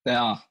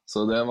 Ja,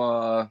 så det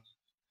var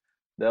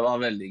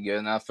veldig gøy.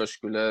 Når jeg først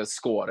skulle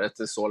skåre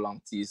etter så lang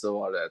tid, så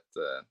var det et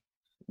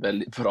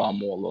veldig bra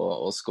mål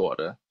å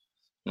skåre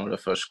når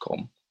det først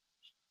kom.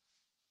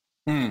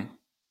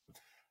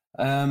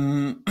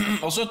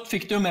 Og så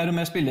fikk du jo mer og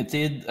mer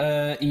spilletid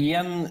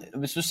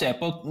hvis du ser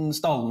på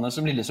stallene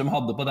som Lillestrøm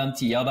hadde på den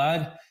tida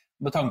der,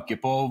 med tanke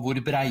på hvor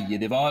breie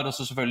de var, og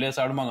så selvfølgelig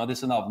så det mange av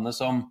disse navnene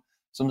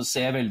som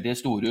ser veldig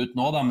store ut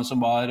nå, da, men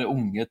som var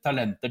unge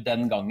talenter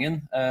den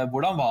gangen.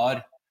 Hvordan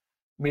var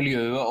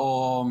miljøet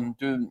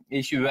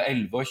i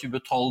 2011 og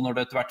 2012, når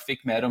du etter hvert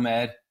fikk mer og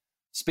mer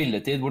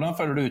spilletid? Hvordan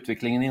føler du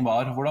utviklingen din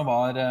var? Hvordan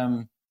var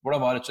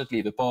rett og slett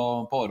livet på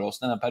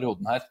Åråsen i den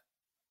perioden her?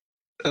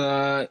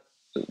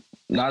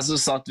 Nei, så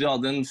satt vi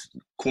hadde en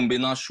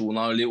kombinasjon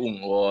av veldig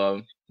unge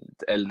og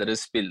eldre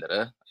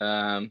spillere.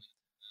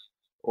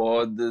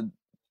 Og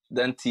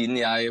den tiden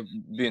jeg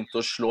begynte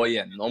å slå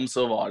igjennom,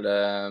 så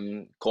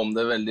kom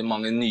det veldig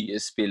mange nye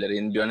spillere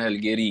inn. Bjørn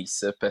Helge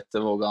Riise,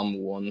 Petter Vågan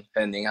Moen,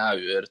 Henning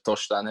Hauger,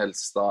 Torstein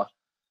Helstad.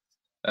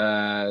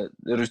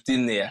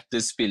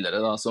 Rutinerte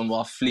spillere da, som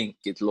var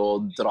flinke til å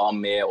dra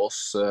med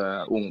oss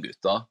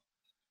unggutta.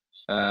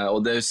 Og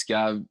det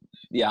husker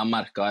jeg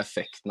merket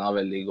effekten av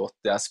veldig godt.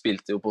 Jeg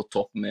spilte jo på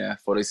topp med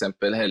for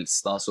eksempel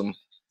Helstad, som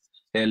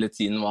hele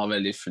tiden var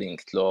veldig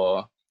flink til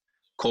å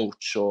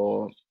coache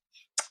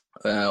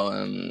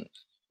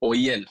og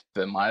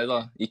hjelpe meg da.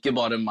 Ikke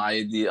bare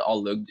meg,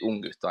 alle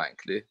unggutta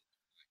egentlig.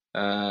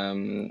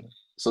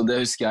 Så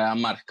det husker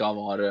jeg merket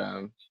var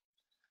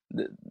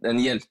en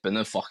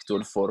hjelpende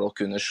faktor for å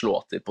kunne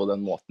slå til på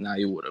den måten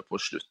jeg gjorde på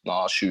slutten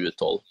av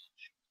 2012.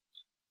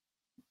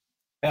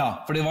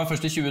 Ja, for det var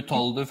først i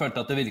 2012 du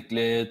følte at det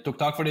virkelig tok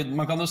tak, fordi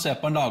man kan jo se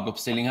på en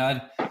lagoppstilling her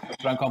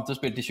fra en kamp du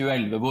spilte i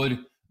 2011, hvor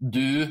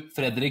du,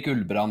 Fredrik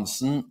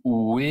Ulbrandsen,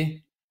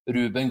 Oi,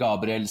 Ruben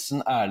Gabrielsen,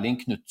 Erling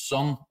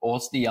Knutsson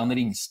og Stian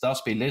Ringstad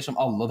spiller, som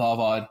alle da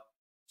var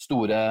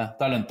store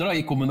talenter, da,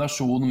 i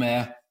kombinasjon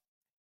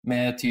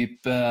med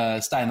typ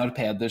Steinar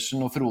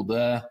Pedersen og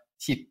Frode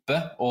Kippe,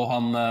 og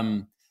han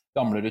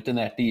gamle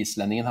rutinerte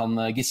islendingen,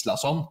 han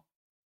Gislason.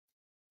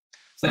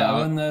 Så det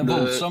jo en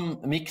voldsom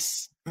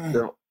mix.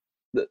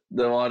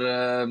 Det var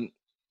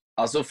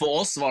altså for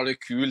oss var det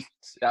kult.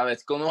 Jeg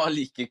vet ikke om det var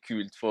like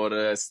kult for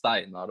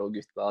Steinar og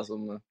gutta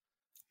som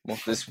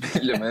måtte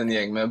spille med en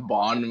gjeng med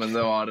barn, men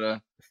det var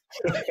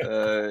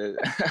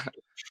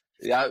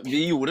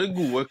vi gjorde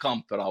gode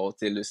kamper av og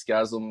til, husker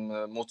jeg, som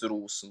mot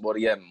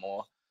Rosenborg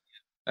hjemme,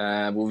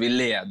 hvor vi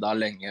ledet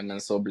lenge,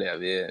 men så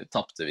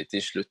tappte vi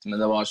til slutt.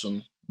 Men det var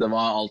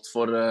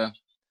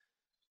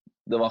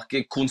det var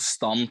ikke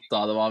konstant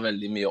da, det var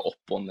veldig mye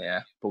opp og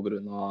ned på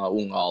grunn av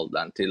unge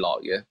alderen til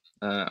laget.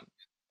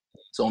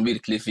 Som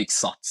virkelig fikk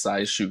satt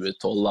seg i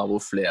 2012, da, hvor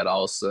flere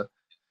av oss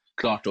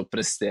klarte å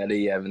prestere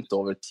jevnt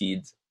over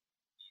tid.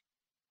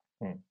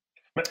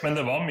 Men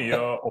det var mye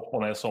opp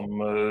og ned,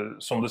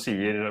 som du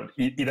sier,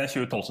 i den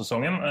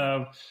 2012-sesongen.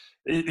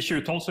 I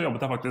 2012 så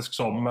jobbet jeg faktisk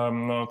som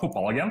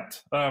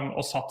fotballagent,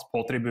 og satt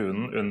på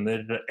tribunen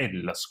under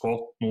LSK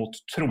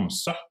mot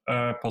Tromsø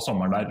på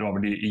sommeren der, det var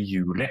vel i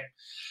juli.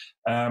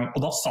 Og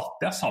da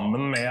satt jeg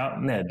sammen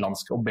med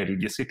nederlandske og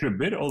belgiske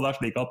klubber, og det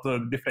slik at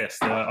de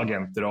fleste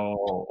agenter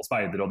og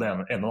speidere og det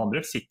ene og det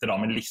andre sitter da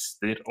med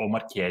lister og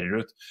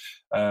markerer ut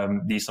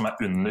de som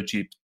under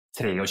typ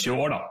 23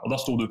 år da, og da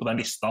sto du på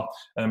den lista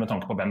med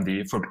tanke på hvem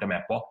de fulgte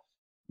med på.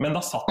 Men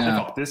da satt de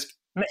faktisk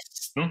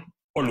nesten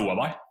og lo av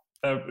deg.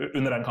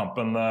 under den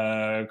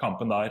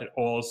kampen der,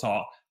 og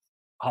sa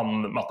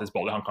Mattis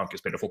Bolli, han kan ikke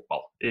spille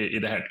fotball i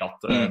det hele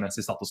tatt, mens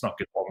de satt og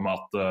snakket om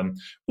at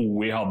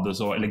OI hadde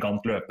så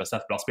elegant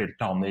løpesett, da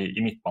spilte han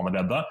i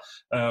midtbaneleddet,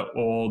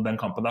 og den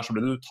kampen der så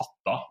ble du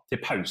tatt av til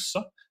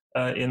pause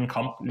i en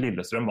kamp.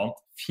 Lillestrøm vant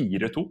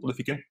 4-2, og du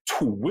fikk en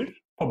toer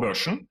på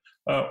børsen,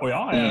 og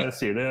ja, jeg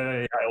sier det,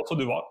 jeg også,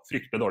 du var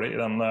fryktelig dårlig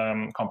i den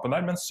kampen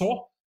der, men så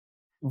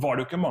var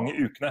det jo ikke mange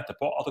ukene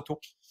etterpå at det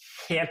tok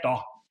helt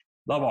av.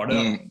 Da var det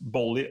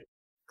Bolli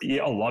i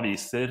alle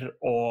aviser,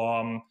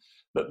 og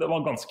det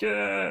var ganske,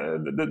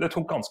 det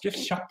tok ganske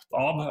kjapt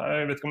av.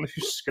 Jeg vet ikke om du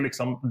husker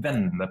liksom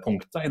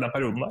vendepunktet i den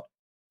perioden der?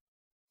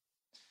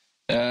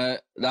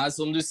 Det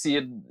som du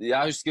sier,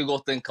 jeg husker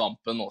godt den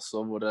kampen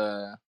også, hvor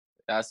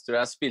jeg tror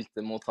jeg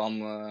spilte mot han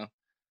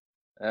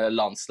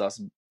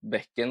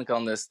landslagsbekken,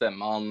 kan det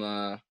stemme? Han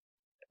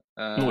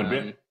Nordby?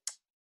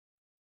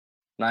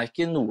 Nei,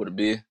 ikke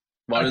Nordby.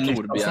 Var det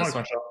Nordby?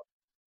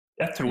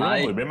 Jeg tror det var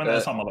Nordby, men det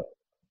er samme det.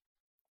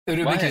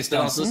 Hva heter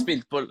han som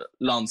spilte på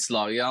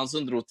landslaget? Han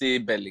som dro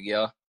til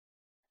Belgia.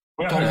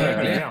 Tom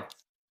Høgli.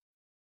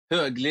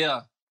 Høgli,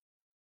 ja.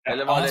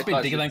 Han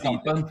spilte ikke den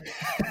kampen.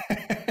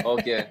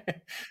 Ok,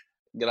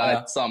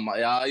 greit, samme.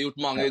 Jeg har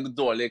gjort mange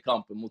dårlige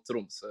kamper mot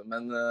Tromsø,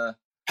 men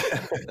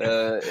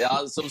ja,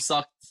 som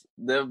sagt,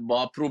 det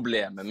var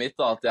problemet mitt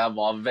da, at jeg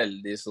var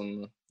veldig sånn,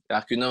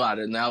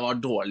 når jeg var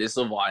dårlig,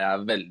 så var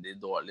jeg veldig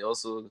dårlig, og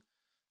så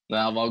når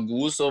jeg var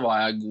god, så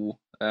var jeg god.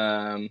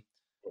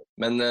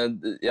 Men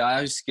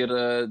jeg husker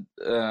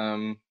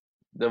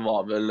det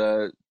var vel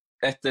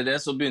etter det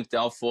så begynte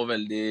jeg å få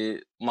veldig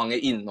mange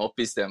innhopp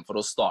i stedet for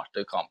å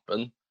starte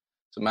kampen,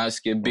 som jeg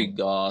husker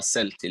bygga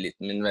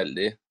selvtilliten min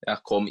veldig.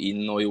 Jeg kom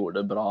inn og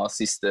gjorde det bra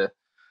siste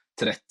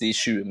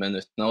 30-20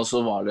 minuttene, og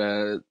så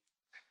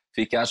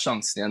fikk jeg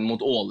sjansen igjen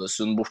mot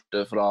Ålesund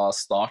borte fra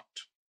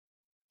start,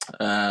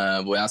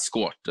 hvor jeg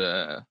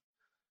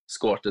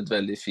skårte et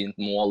veldig fint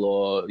mål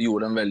og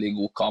gjorde en veldig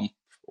god kamp.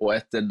 Og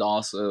etter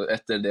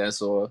det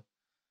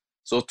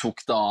så tok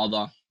det av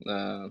da.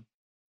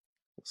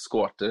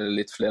 Skårte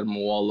litt flere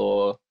mål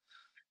og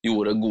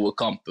gjorde gode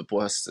kamper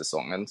på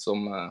høstsesongen,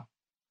 som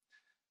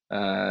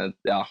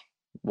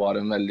var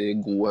en veldig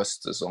god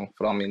høstsesong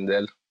fra min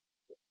del.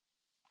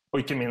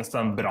 Og ikke minst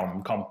den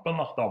brannkampen,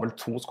 da. Det var vel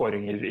 2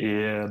 skåringer i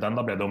den.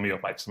 Da ble det jo mye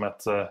oppmerksomhet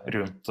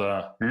rundt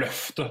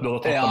løftet du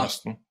hadde tatt på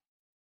høsten.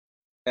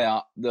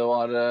 Ja, det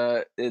var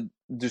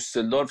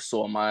Düsseldorf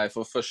så meg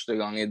for første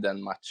gang i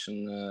den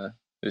matchen,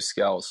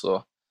 husker jeg også.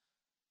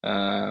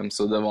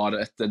 Så det var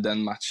etter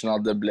den matchen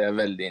at det ble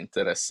veldig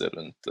interesse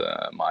rundt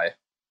meg.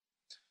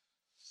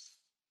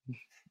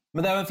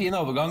 Men det er jo en fin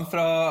overgang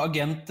fra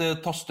agent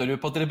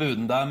Tosterud på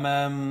tribunen der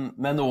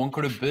med noen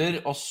klubber,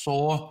 og så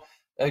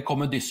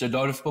kommer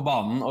Düsseldorf på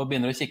banen og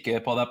begynner å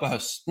kikke på deg på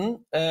høsten.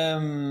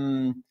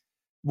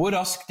 Hvor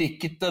raskt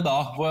gikk det da?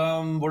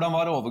 Hvordan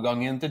var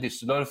overgangen til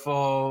Düsseldorf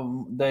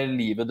og det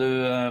livet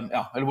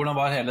eller hvordan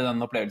var hele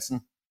den opplevelsen?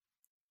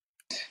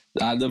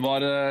 Nei, det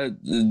var,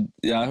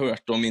 jeg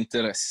hørte om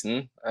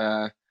interessen,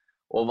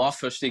 og var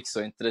først ikke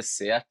så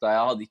interessert, da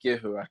jeg hadde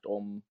ikke hørt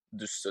om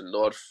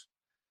Düsseldorf.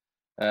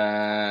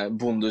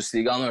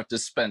 Bundesligaen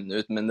hørtes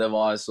spennende ut, men det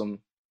var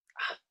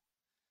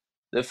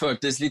det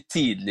føltes litt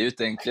tidlig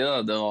ut egentlig,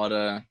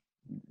 da.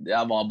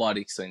 Jeg var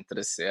bare ikke så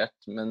interessert,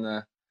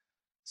 men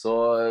så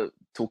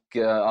tok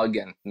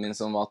agenten min,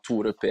 som var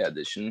Tore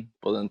Pedersen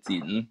på den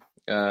tiden,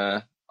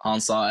 han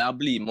sa,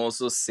 bli med, og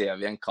så ser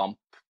vi en kamp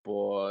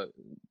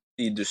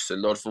i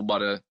Düsseldorf, og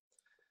bare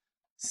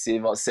se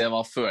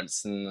hva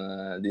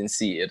følelsen din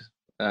sier.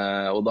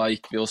 Og da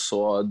gikk vi og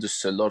så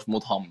Düsseldorf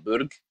mot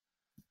Hamburg,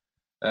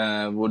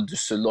 hvor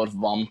Düsseldorf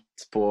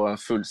vant på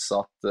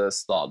fullsatt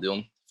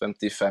stadion,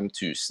 55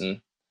 000.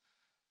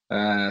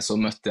 Så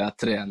møtte jeg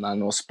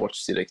treneren og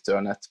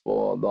sportsdirektøren etterpå,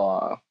 og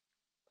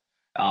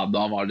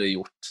da var det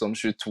gjort som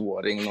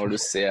 22-åring når du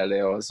ser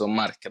det, og så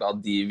merker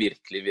at de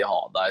virkelig vil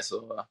ha deg, så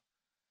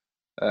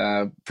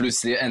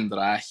plutselig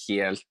endret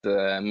jeg helt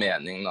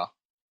mening da.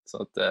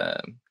 Så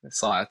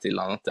sa jeg til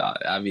han at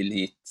jeg vil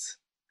hit,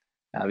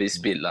 jeg vil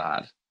spille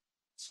her.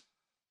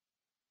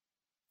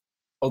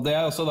 Og det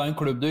er også da en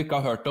klubb du ikke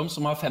har hørt om,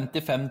 som har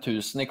 55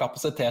 000 i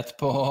kapasitet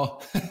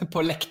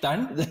på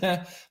lekteren.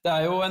 Det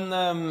er jo en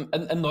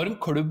enorm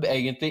klubb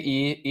egentlig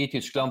i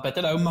Tyskland,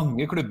 Petter. Det er jo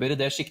mange klubber i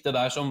det skiktet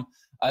der som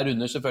er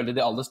under selvfølgelig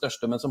de aller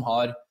største, men som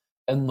har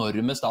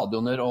enorme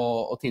stadioner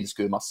og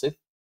tilskuermasser.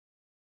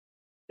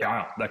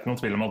 Ja, det er ikke noen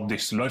tvil om at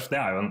Düsseldorf, det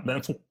er jo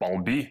en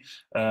fotballby.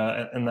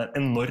 En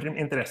enorm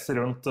interesse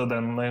rundt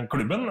den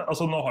klubben.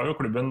 Altså, nå har jo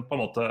klubben på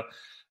en måte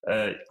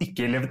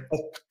ikke levd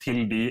opp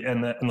til de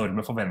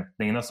enorme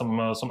forventningene som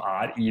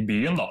er i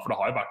byen, da. For det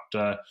har jo vært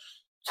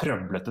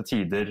trøblete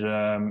tider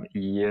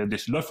i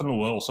Düsseldorf,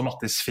 noe også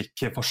Mattis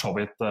fikk for så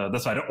vidt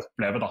dessverre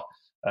oppleve, da.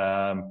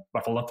 I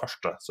hvert fall den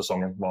første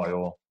sesongen var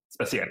jo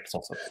spesielt,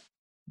 sånn sett.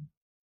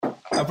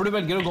 Ja, for du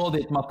velger å gå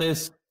dit,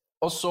 Mattis.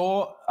 Og så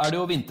er det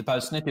jo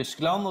vinterpausen i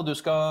Tyskland, og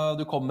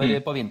du kommer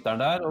på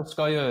vinteren der og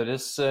skal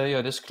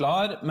gjøres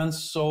klar, men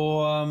så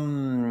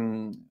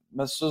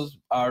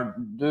er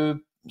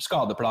du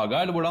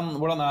skadeplaga, eller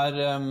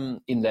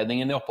hvordan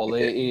innledningen i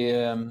oppholdet i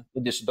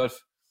Düsseldorf?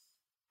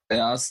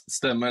 Ja,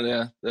 stemmer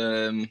det.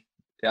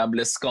 Jeg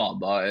ble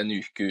skadet en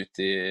uke ut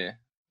i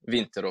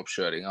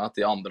vinteroppkjøringen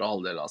til andre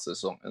halvdel av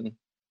sesongen.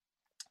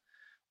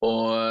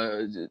 Og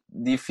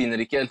de finner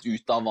ikke helt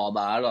ut av hva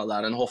det da. Det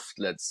en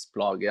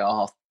hofteleddsplage jeg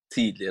har hatt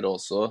tidligere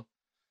også,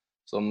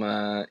 som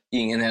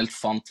ingen helt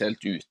fant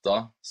helt ut av.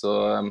 Så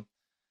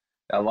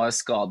jeg var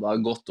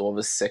skadet godt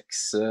over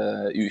 6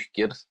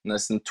 uker,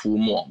 nesten 2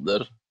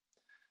 måneder.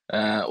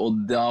 Og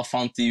da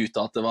fant de ut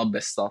at det var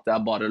best at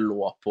jeg bare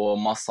lå på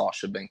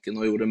massasjebenken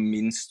og gjorde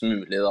minst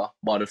mulig da,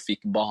 bare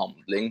fikk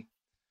behandling.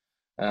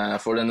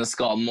 For denne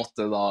skaden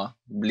måtte da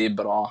bli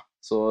bra,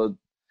 så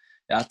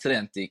jeg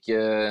trente ikke,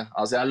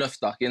 altså jeg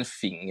løftet ikke en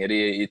finger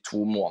i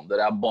 2 måneder,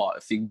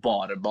 jeg fikk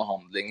bare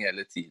behandling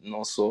hele tiden,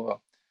 og så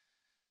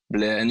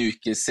ble en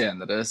uke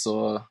senere,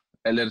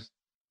 eller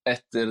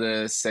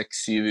etter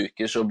 6-7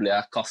 uker, så ble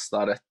jeg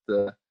kastet rett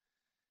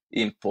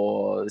inn på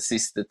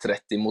siste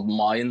 30 mot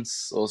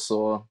Mainz, og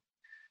så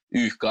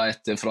uka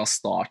etter fra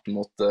start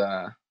mot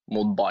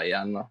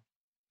Bayern. Da.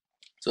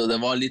 Så det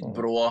var litt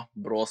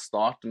brå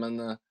start, men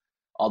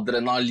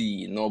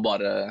adrenalin og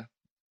bare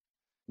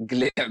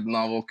gleden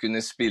av å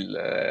kunne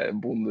spille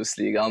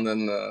Bundesligaen,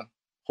 den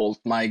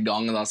holdt meg i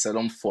gang, da, selv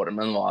om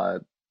formen var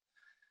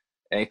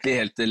egentlig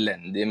helt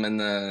elendig, men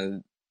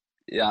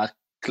jeg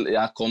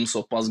kom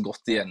såpass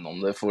godt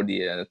igjennom det,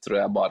 fordi jeg tror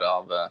jeg bare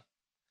av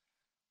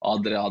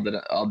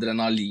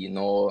adrenalin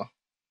og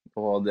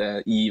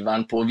det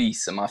iveren på å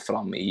vise meg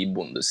frem i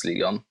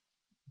Bundesligaen.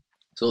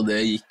 Så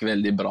det gikk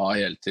veldig bra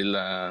helt til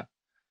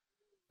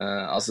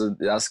altså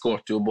jeg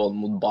skårte jo både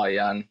mot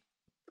Bayern,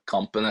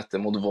 kampen etter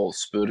mot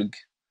Wolfsburg,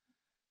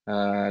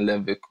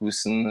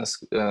 Leverkusen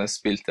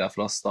spilte jeg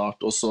fra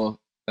start, og så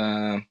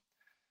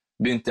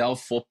begynte jeg å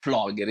få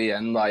plager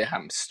igjen da, i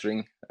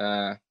hamstring,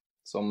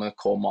 som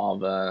kom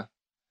av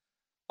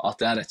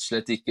at jeg rett og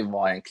slett ikke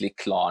var egentlig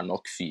klar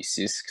nok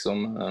fysisk, som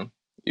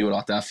gjorde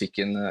at jeg fikk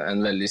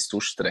en veldig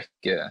stor strekk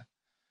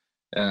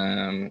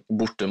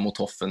borte mot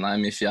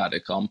Hoffenheim i 4.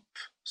 kamp,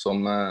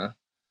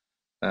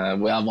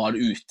 hvor jeg var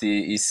ute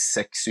i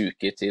 6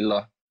 uker til,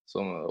 da.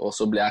 Og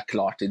så ble jeg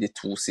klar til de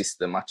 2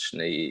 siste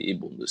matchene i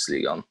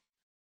Bundesligaen,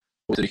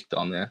 og trykte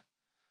han ned.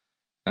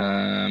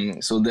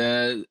 Så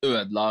det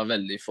ødela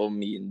veldig for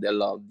min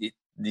del av de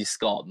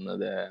skadene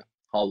det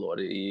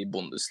halvåret i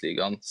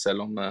Bundesligaen,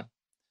 selv om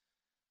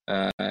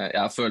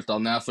jeg følte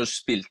at når jeg først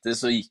spilte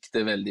så gikk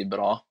det veldig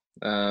bra,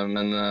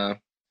 men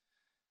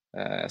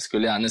jeg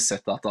skulle gjerne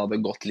sett at det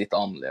hadde gått litt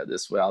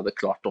annerledes, hvor jeg hadde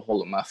klart å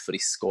holde meg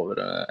frisk over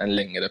en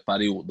lengre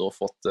periode og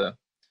fått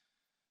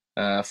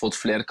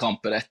flere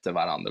kamper etter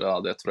hverandre.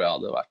 Da. Det tror jeg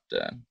hadde vært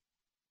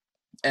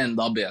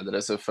enda bedre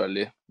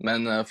selvfølgelig, men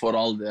for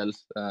all del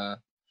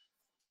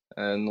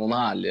noen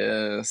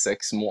herlige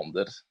 6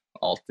 måneder,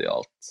 alt i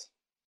alt.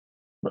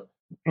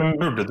 Men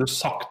burde du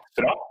sagt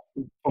fra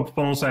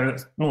på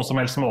noen som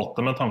helst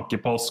måte med tanke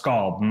på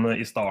skadene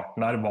i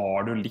starten der?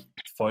 Var du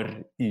litt for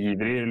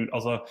ivrig?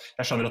 Altså,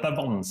 jeg skjønner at det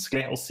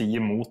vanskelig å si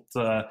imot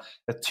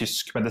et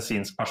tysk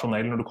medisinsk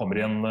personell når du kommer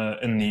i en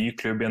ny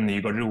klubb, i en ny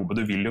garderobe.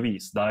 Du vil jo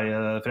vise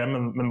deg frem,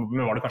 men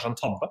var det kanskje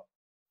en tabbe?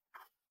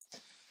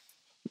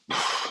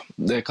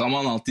 Det kan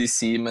man alltid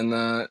si, men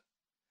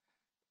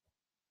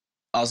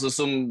altså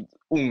som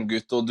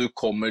unggutt og du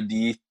kommer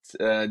dit,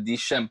 de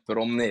kjemper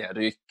om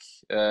nedrykk,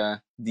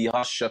 de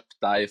har kjøpt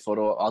deg for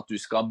at du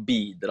skal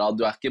bidra,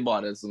 du ikke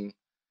bare et sånn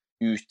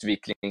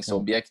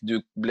utviklingsobjekt,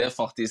 du ble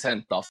faktisk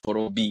hentet for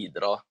å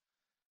bidra,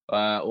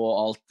 og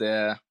alt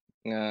det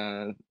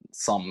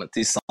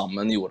til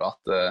sammen gjorde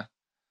at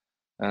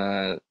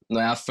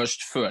når jeg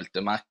først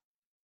følte meg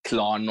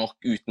klar nok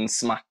uten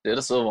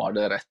smerter, så var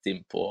det rett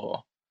inn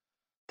på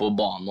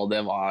banen, og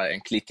det var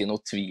egentlig ikke noe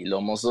tvil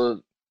om, og så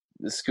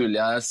skulle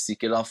jeg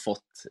sikkert ha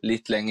fått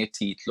litt lengre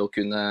tid til å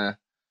kunne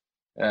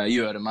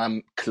gjøre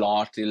meg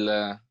klar til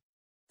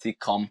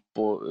kamp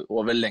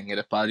over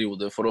lengre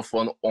perioder for å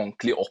få en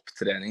ordentlig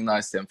opptrening da,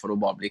 i stedet for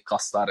å bare bli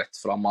kastet rett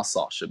fra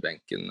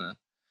massasjebenken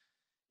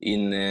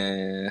inn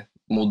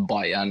mot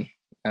Bayern.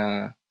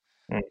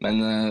 Men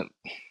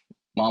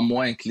man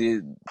må egentlig,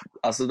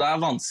 altså det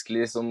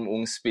vanskelig som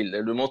ung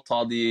spiller, du må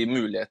ta de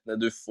mulighetene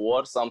du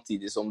får,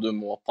 samtidig som du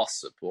må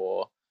passe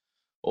på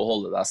å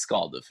holde deg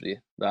skadefri.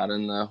 Det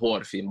en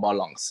hårfin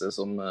balanse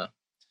som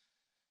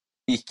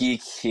ikke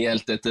gikk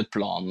helt etter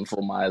planen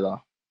for meg da,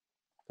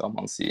 kan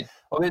man si.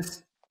 Og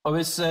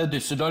hvis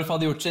Düsseldorf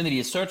hadde gjort sin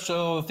research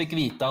og fikk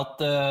vite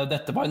at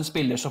dette var en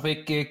spiller som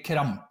fikk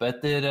krampe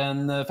etter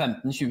en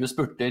 15-20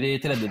 spurter i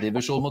 3.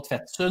 divisjon mot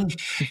Fettsund,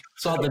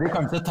 så hadde de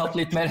kanskje tatt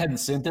litt mer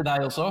hensyn til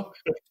deg også?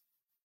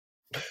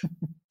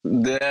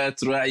 Det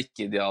tror jeg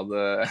ikke de hadde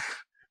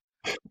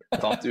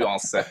tatt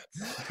uansett.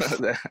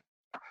 Det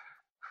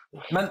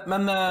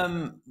Men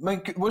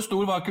hvor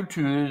stor var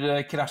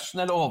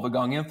kulturkrasjen eller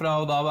overgangen fra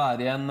å da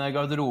være i en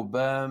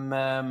garderobe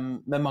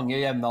med mange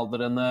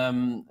jevnaldrende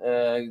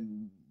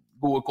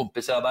gode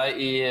kompiser av deg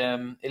i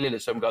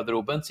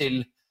Lillestrøm-garderoben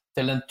til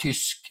en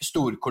tysk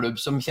storklubb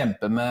som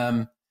kjemper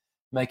med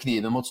med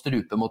kniven mot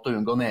strupe mot å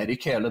unngå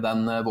nedrykk hele den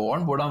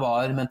våren. Hvordan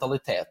var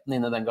mentaliteten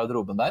inne i den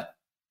garderoben der?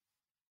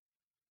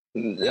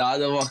 Ja,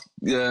 det var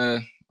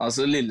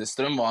altså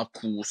Lillestrøm var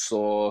kos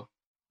og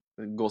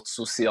godt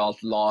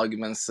sosialt lag,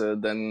 mens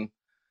den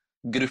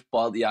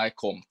gruppa jeg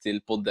kom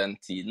til på den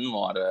tiden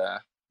var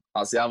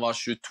altså jeg var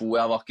 22,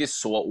 jeg var ikke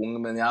så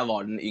ung, men jeg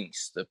var den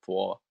yngste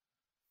på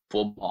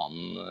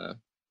banen.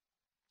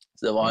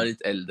 Så det var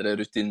litt eldre,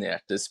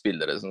 rutinerte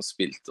spillere som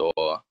spilte,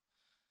 og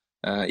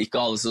ikke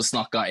alle som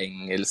snakket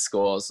engelsk,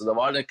 og så det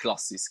var det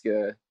klassiske,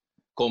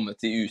 komme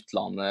til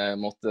utlandet,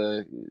 måtte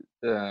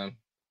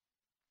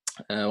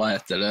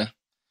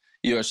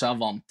gjøre seg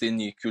vant til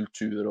ny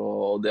kultur,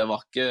 og det var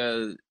ikke,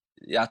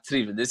 jeg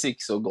trivdes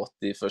ikke så godt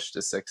de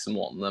første 6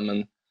 månedene,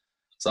 men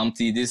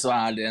samtidig så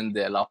det en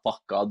del av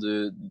pakka.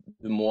 Du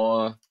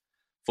må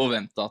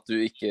forvente at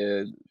du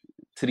ikke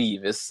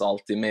trives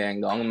alltid med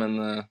en gang,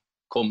 men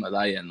komme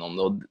deg gjennom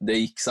det, og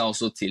det gikk seg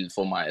også til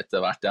for meg etter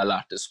hvert. Jeg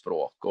lærte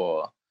språk,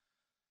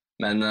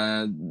 men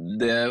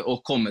det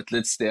å komme til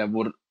et sted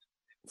hvor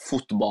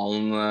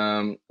fotballen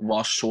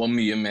var så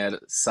mye mer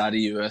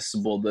seriøs,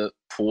 både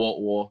på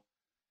og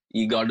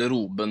i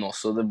garderoben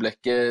også. Det ble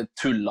ikke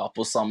tullet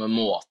på samme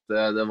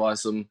måte. Det var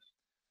som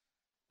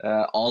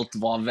alt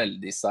var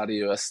veldig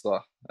seriøst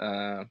da.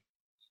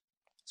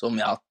 Som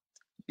jeg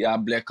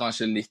ble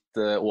kanskje litt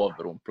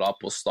overrumplet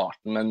på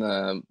starten, men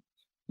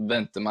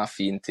ventet meg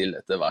fint til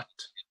etter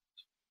hvert.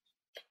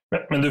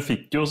 Men du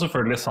fikk jo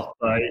selvfølgelig satt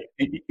deg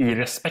i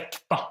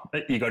respekt da,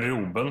 i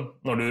garderoben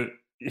når du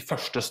i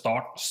første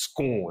start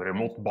skårer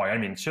mot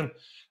Bayern München.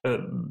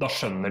 Da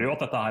skjønner du jo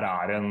at dette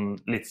her en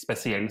litt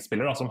spesiell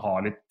spiller da, som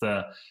har litt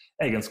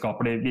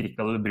egenskaper de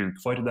virkelig hadde bruk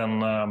for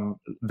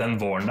den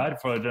våren der,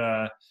 for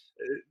da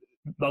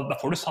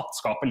får du satt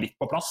skapet litt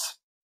på plass.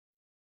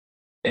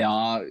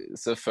 Ja,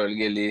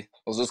 selvfølgelig.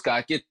 Og så skal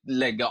jeg ikke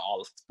legge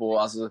alt på,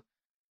 altså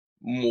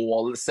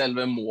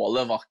selve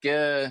målet var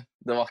ikke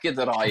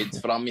et raid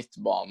fra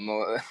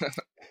midtbanen.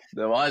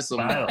 Det var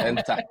som en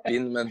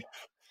tap-in,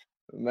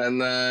 men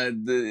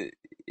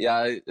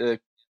jeg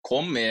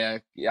kom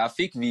med, jeg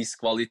fikk vist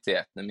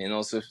kvalitetene mine,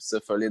 og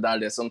selvfølgelig det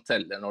det som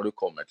teller når du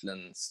kommer til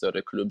en større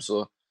klubb,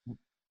 så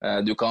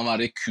du kan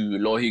være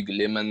kul og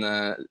hyggelig, men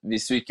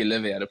hvis du ikke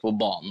leverer på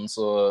banen,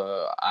 så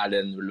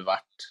det null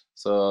verdt.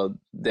 Så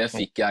det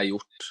fikk jeg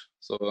gjort.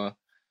 Så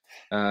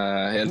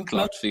helt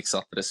klart fikk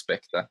satt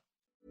respekt der.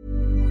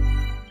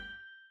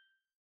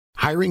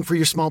 Hiring for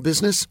your small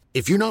business?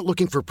 If you're not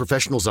looking for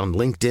professionals on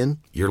LinkedIn,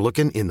 you're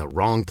looking in the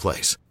wrong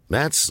place.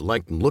 That's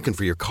like looking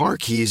for your car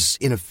keys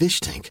in a fish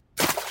tank.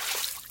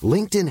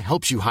 LinkedIn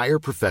helps you hire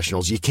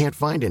professionals you can't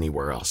find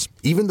anywhere else,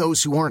 even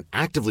those who aren't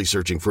actively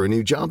searching for a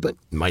new job but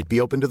might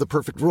be open to the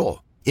perfect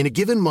role. In a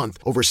given month,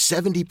 over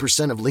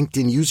 70% of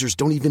LinkedIn users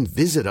don't even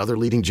visit other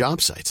leading job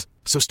sites.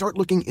 So start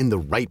looking in the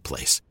right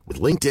place.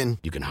 With LinkedIn,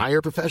 you can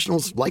hire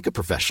professionals like a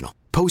professional.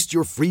 Post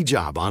your free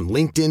job on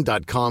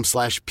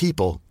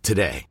linkedin.com/people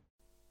today.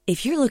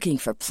 If you're looking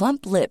for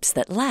plump lips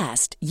that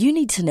last, you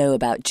need to know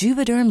about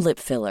Juvederm lip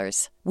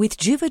fillers. With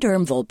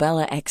Juvederm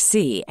Volbella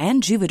XC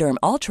and Juvederm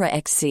Ultra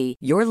XC,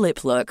 your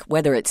lip look,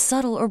 whether it's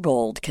subtle or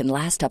bold, can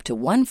last up to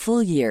 1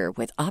 full year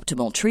with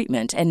optimal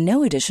treatment and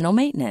no additional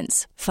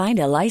maintenance. Find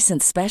a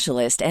licensed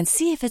specialist and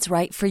see if it's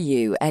right for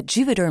you at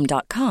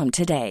Juvederm.com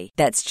today.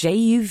 That's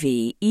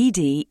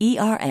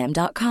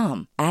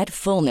JUVEDERM.com. Add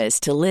fullness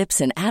to lips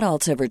in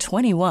adults over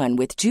 21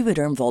 with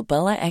Juvederm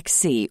Volbella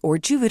XC or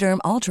Juvederm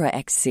Ultra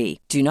XC.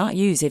 Do not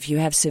use if you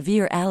have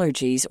severe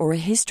allergies or a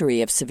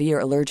history of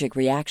severe allergic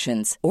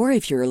reactions, or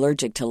if you're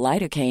allergic to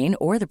lidocaine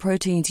or the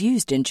proteins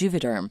used in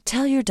Juvederm.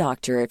 Tell your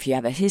doctor if you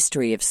have a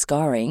history of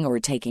scarring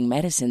or taking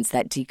medicines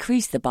that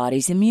decrease the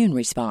body's immune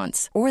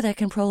response or that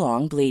can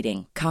prolong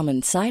bleeding.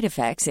 Common side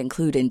effects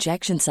include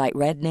injection site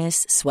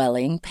redness,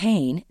 swelling,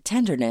 pain,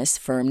 tenderness,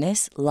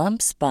 firmness,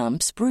 lumps,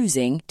 bumps,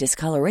 bruising,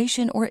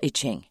 discoloration, or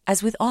itching.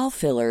 As with all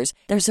fillers,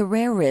 there's a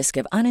rare risk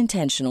of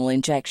unintentional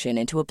injection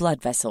into a blood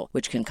vessel,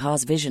 which can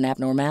cause vision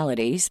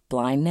abnormalities,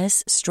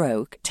 blindness,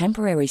 stroke,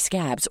 temporary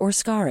scabs, or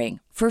scarring.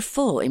 For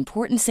full,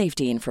 important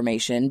safety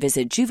information,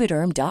 visit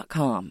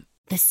Juvederm.com.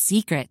 The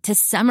secret to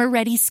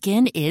summer-ready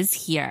skin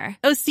is here.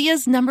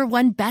 Osea's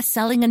 #1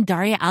 best-selling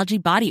Undaria Algae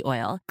Body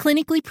Oil,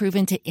 clinically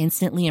proven to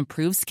instantly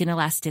improve skin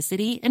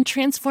elasticity and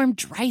transform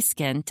dry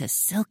skin to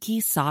silky,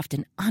 soft,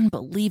 and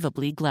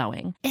unbelievably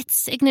glowing. Its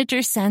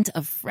signature scent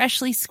of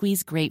freshly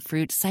squeezed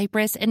grapefruit,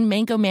 cypress, and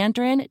mango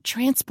mandarin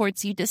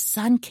transports you to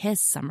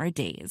sun-kissed summer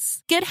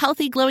days. Get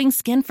healthy, glowing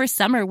skin for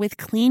summer with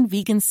clean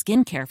vegan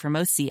skincare from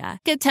Osea.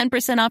 Get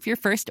 10% off your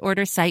first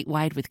order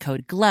site-wide with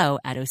code GLOW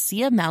at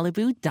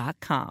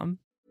OseaMalibu.com.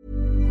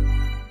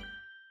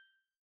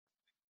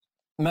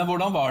 Men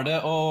hvordan var det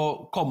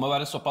å komme og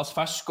være såpass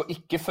fersk og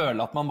ikke føle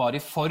at man var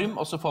i form,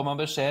 og så får man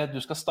beskjed du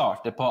skal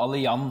starte på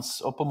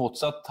Allianz, og på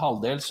motsatt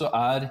halvdel så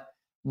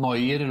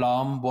Neuer,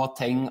 Lahm,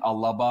 Boateng,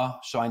 Alaba,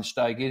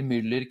 Schweinsteiger,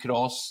 Müller,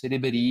 Kroos,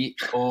 Ribéry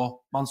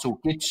og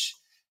Mandzukic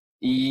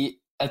i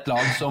et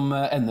lag som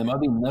ender med å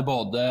vinne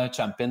både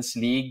Champions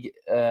League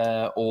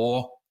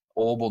og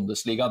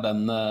Bundesliga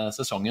den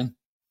sesongen?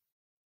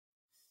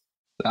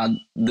 Ja,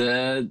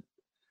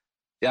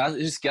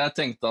 jeg husker jeg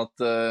tenkte at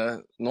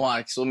nå er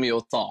det ikke så mye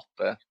å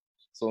tape,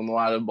 så nå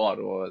er det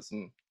bare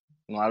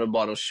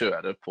å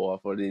kjøre på,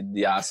 fordi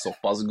de er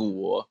såpass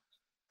gode, og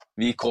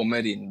vi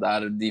kommer inn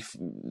der.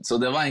 Så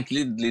det var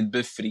egentlig litt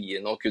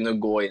befriende å kunne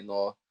gå inn,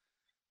 og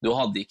du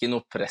hadde ikke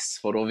noe press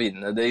for å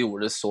vinne. Det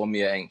gjorde det så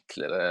mye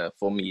enklere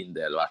for min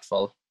del i hvert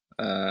fall.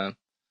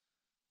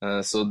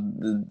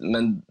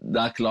 Men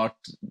det er klart,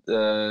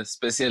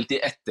 spesielt i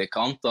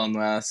etterkant da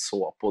når jeg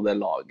så på det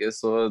laget,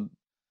 så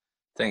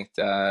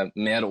tenkte jeg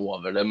mer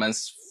over det,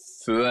 mens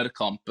før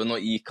kampen og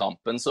i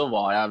kampen så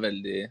var jeg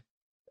veldig,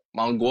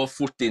 man går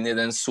fort inn i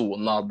den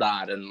zonen at det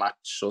er en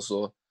match, og så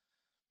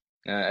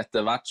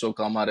etter hvert så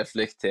kan man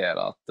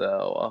reflektere at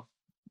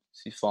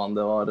fy faen,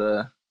 det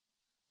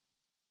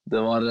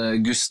var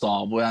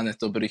Gustavo jeg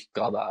nettopp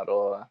rykket der,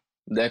 og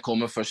det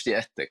kommer først i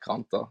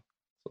etterkant da.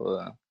 Så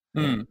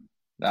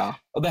ja.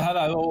 Og det her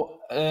er jo,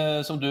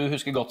 som du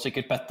husker godt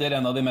sikkert, Petter,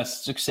 en av de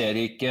mest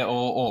suksessrike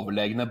og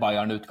overlegne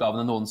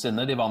Bayern-utgavene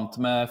noensinne. De vant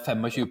med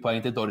 25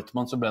 poeng til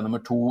Dortmund, som ble nummer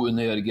 2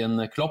 under Jørgen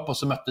Klopp, og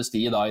så møttes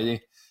de da i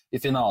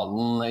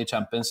finalen i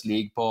Champions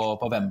League på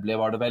Wembley,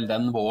 var det vel,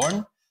 den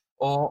våren.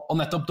 Og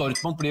nettopp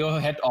Dortmund blir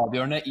jo helt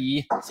avgjørende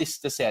i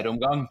siste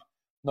serieomgang.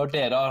 Når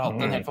dere har hatt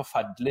en helt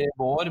forferdelig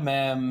vår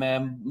med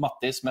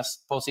Mattis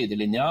mest på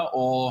sidelinja,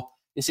 og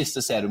i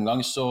siste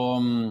serieomgang så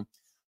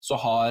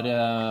har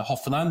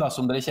Hoffenheim, da,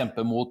 som dere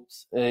kjemper mot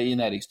i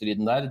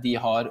nedrykksstriden der, de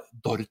har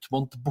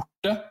Dortmund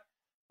borte,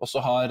 og så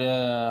har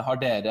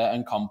dere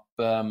en kamp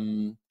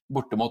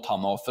borte mot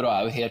Hannover, og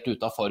er jo helt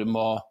ute av form,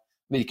 og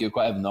virker jo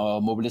ikke å evne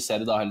å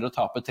mobilisere da heller, og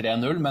taper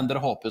 3-0, men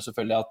dere håper jo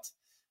selvfølgelig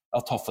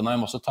at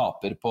Hoffenheim også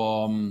taper på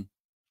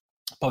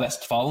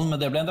Vestfalen, men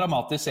det ble en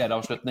dramatisk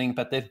serieavslutning,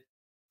 Petter.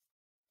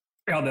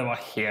 Ja, det var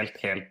helt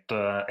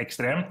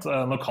ekstremt.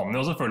 Nå kan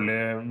jo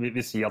selvfølgelig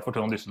vi si at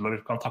Fortuna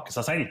Düsseldorf kan takke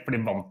seg selv, for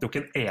de vant jo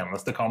ikke en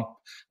eneste kamp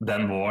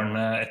den våren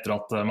etter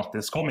at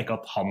Mattis kom, ikke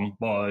at han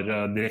var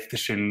direkte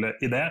skyld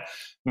i det,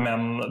 men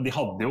de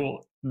hadde jo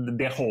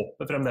det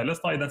håpet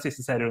fremdeles da, i den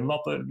siste serierunden,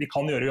 at de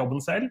kan gjøre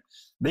jobben selv.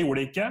 Det gjorde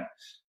de ikke,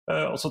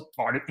 og så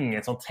var det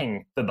ingen som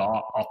tenkte da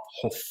at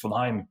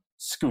Hoffenheim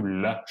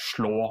skulle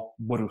slå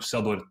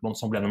Borussia Dortmund,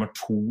 som ble nummer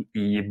 2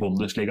 i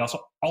Bundesliga. Så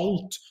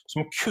alt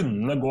som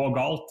kunne gå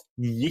galt,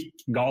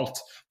 gikk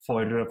galt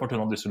for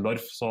Fortuna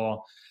Düsseldorf.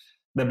 Så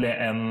det ble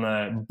en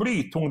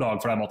blytung dag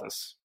for deg,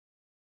 Mattis.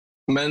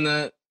 Men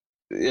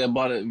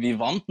vi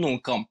vant noen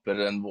kamper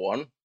den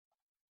våren.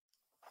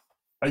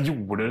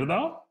 Gjorde dere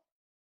det?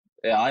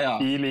 Ja.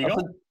 I liga?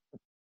 Altså,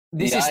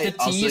 de siste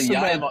 10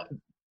 så ble...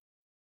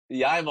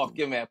 Jeg var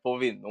ikke med på å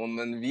vinne noen,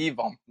 men vi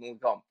vant noen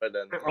kamper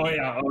den.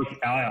 Ja,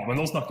 men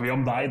nå snakker vi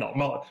om deg da.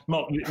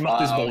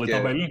 Mattis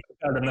Bolli-tabellen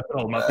er den jeg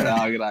forholder meg til.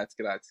 Ja, greit.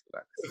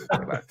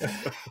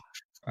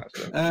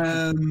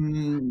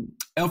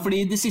 Ja, fordi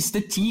de siste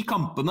 10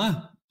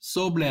 kampene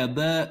så ble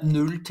det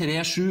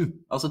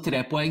 0-3-7, altså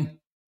 3 poeng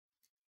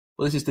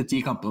på de siste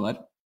 10 kampene der.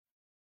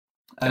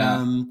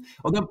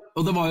 Og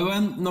det var jo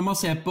når man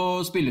ser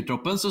på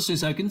spillertroppen, så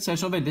synes jeg ikke den ser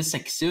så veldig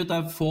sexy ut. Det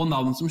er få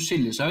navn som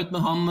skiller seg ut,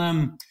 men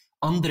han...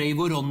 Andrei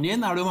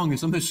Voronin er det jo mange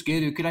som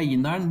husker,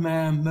 ukraineren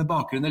med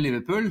bakgrunn i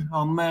Liverpool.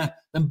 Han med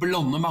den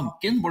blonde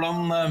manken,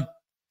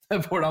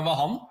 hvordan var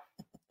han?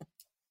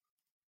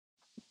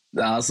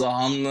 Altså,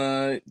 han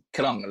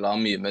kranglet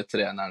mye med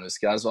treneren,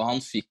 husker jeg, så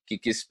han fikk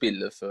ikke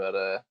spille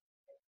før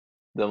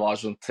det var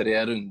sånn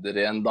 3 runder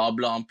igjen. Da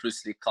ble han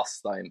plutselig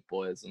kastet inn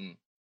på et sånn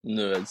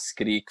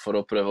nødskrik for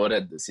å prøve å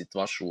redde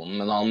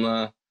situasjonen, men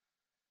han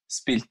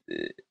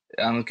spilte...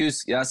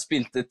 Jeg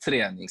spilte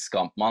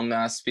treningskamp med han, men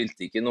jeg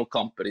spilte ikke noen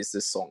kamper i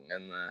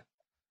sesongen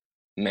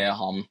med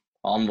han.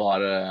 Han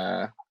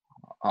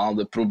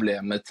hadde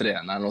problemer med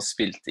treneren og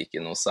spilte ikke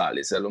noe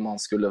særlig, selv om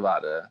han skulle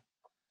være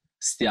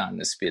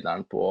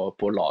stjernespilleren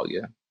på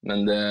laget.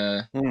 Men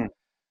det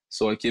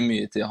så ikke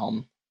mye til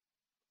han.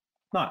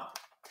 Nei.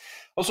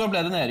 Og så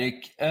ble det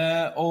nedrykk.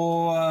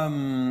 Og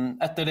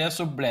etter det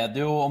så ble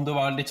det jo, om det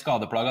var litt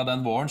skadeplaget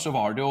den våren, så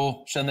var det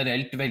jo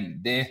generelt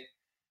veldig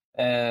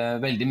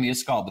mye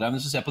skader.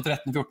 Hvis du ser på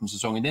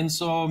 13-14-sesongen din,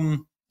 så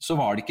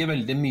var det ikke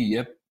veldig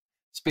mye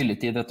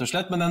spilletid, rett og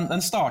slett. Men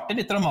den starter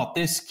litt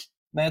dramatisk,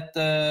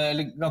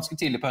 eller ganske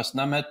tidlig på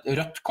høsten, med et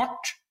rødt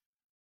kort.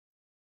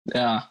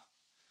 Ja.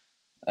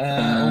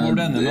 Og hvor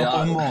det ender med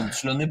på en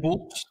månedslønn i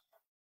bot.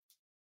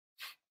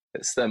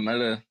 Stemmer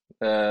det.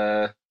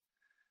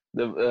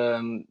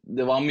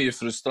 Det var mye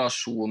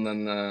frustrasjon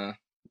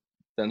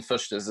den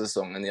første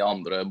sesongen i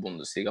andre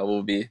Bundesliga,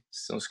 hvor vi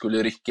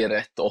skulle rykke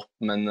rett opp,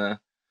 men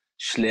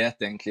slet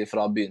egentlig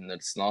fra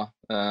begynnelsen av.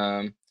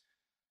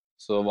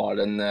 Så var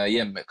det en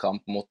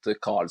hjemmekamp mot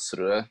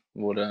Karlsruhe,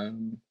 hvor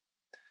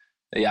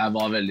jeg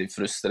var veldig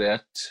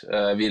frustrert.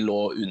 Vi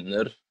lå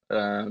under.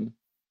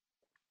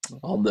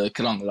 Hadde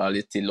kranglet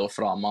litt til og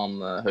fra med han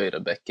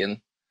høyrebekken,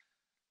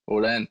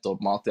 hvor det endte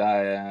opp med at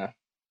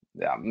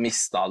jeg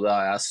mistet det,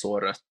 jeg så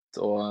rødt,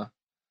 og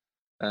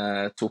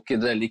tok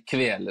et veldig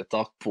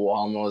kveletak på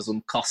han, og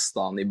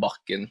kastet han i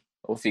bakken,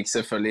 og fikk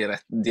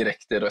selvfølgelig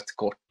direkte rødt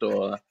kort,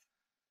 og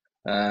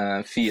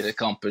 4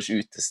 kampers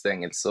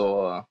utestengelse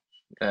og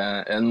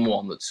en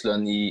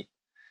månedslønn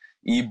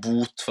i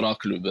bot fra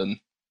klubben.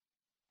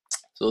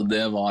 Så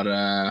det var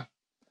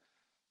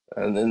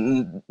en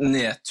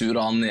nedtur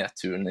av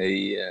nedturene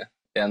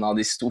en av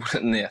de store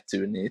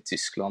nedturene i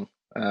Tyskland.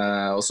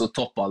 Og så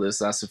toppet det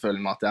seg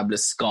selvfølgelig med at jeg ble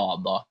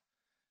skadet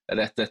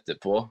rett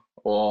etterpå,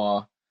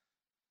 og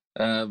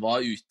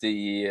var ute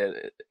i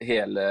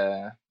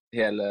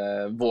hele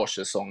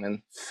vårsesongen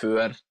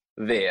før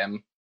VM.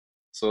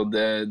 Så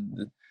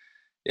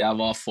jeg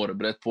var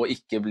forberedt på å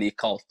ikke bli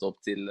kalt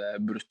opp til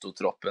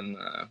bruttotroppen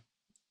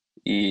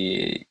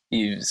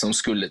som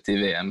skulle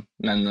til VM.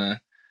 Men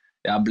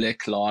jeg ble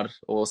klar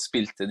og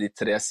spilte de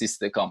 3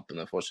 siste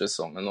kampene for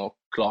sesongen, og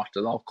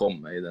klarte da å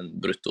komme i den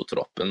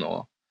bruttotroppen,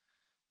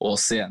 og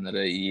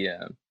senere i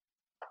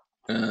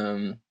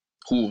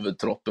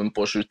hovedtroppen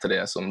på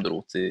 23 som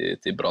dro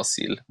til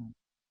Brasil.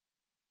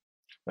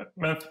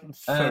 Men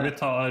før vi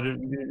tar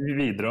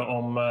videre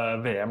om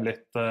VM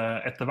litt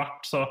etter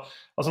hvert, så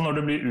altså når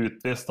du blir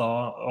utvist da,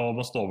 og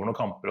må stå over noen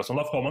kamper og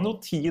sånn, da får man jo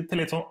tid til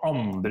litt sånn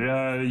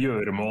andre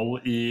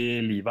gjøremål i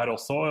livet her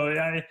også.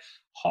 Jeg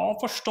har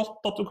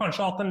forstått at du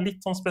kanskje har hatt en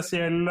litt sånn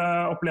spesiell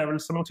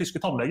opplevelse med noen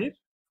tyske tannleger.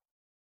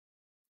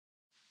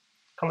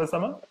 Kan det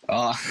stemme?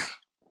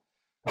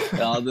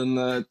 Ja,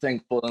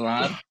 tenk på den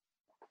her.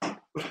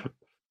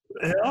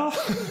 Ja.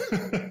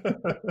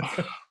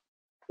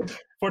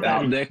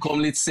 Ja, det kom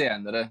litt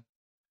senere.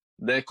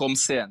 Det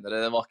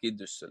var ikke i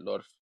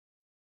Düsseldorf.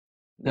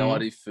 Det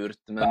var i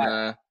Fürth,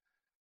 men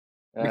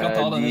vi kan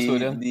ta den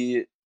historien.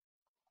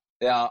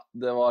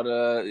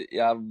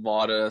 Jeg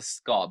var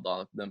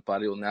skadet den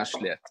perioden jeg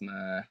slet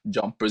med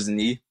jumpers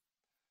knee.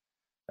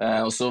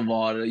 Og så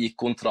gikk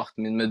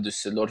kontrakten min med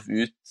Düsseldorf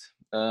ut.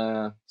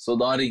 Så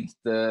da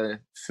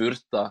ringte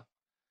Fürth da.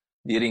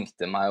 De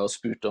ringte meg og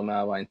spurte om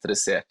jeg var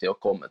interessert i å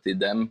komme til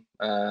dem.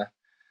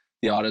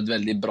 De har et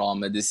veldig bra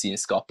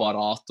medisinsk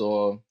apparat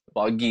og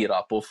var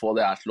gira på å få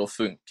det her til å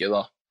funke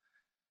da.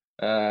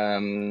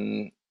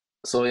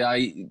 Så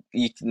jeg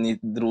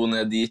dro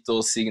ned dit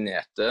og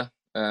signerte,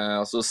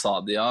 og så sa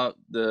de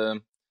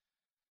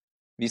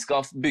vi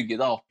skal bygge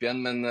deg opp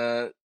igjen, men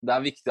det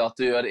er viktig at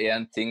du gjør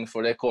en ting,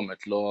 for det kommer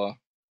til å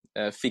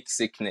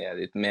fikse kneet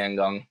ditt med en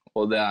gang,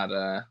 og det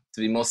at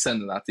vi må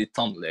sende deg til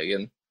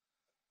tannlegen.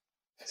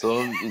 Så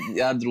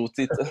jeg dro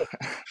til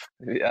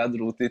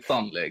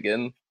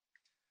tannlegen,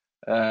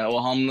 og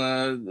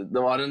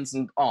det var en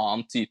sånn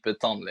annen type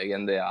tannlege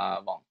enn det jeg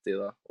er vant til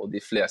da, og de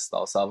fleste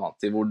av oss er vant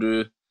til, hvor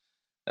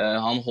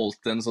han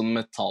holdt en sånn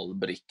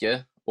metallbrikke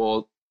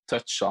og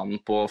touchet han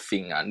på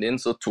fingeren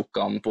din, så tok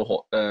han på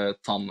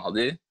tanna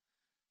di,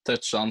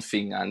 touchet han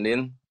fingeren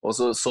din, og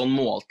sånn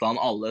målte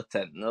han alle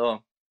tennene da.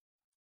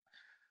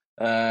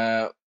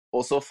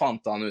 Og så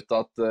fant han ut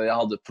at jeg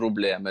hadde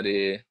problemer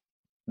i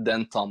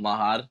den tanna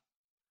her,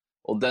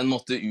 og den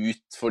måtte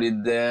ut, fordi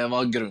det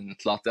var grunnen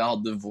til at jeg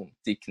hadde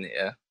vondt i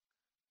kneet.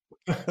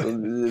 Så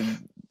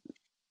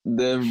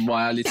det var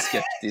jeg litt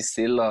skeptisk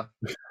til da.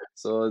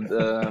 Så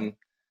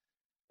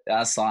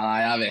jeg sa,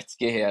 nei, jeg vet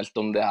ikke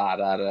helt om det her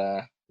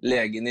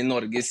legen i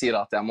Norge sier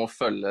at jeg må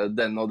følge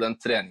den og den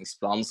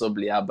treningsplanen, så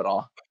blir jeg bra.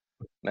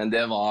 Men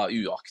det var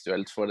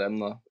uaktuelt for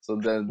dem da. Så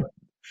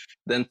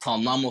den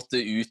tanna måtte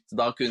ut,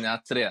 da kunne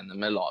jeg trene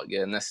med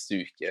laget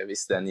neste uke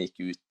hvis den gikk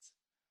ut.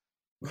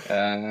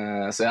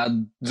 Så jeg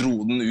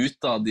dro den ut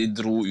da, de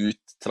dro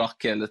ut,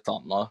 trakk hele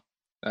tanna.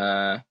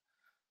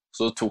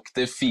 Så tok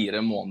det 4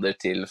 måneder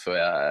til før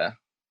jeg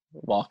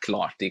var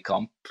klar til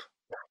kamp.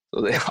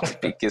 Så det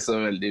hjalp ikke så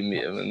veldig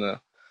mye, men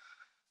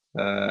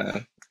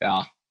ja,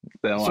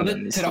 det var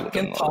den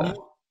historien. Så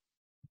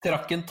det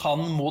trakk en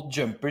tann mot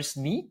jumpers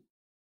knee?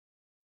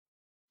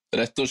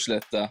 Rett og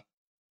slett, ja.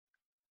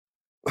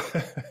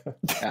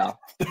 Ja.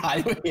 Det er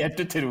jo helt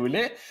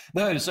utrolig.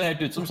 Det høres jo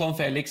helt ut som sånn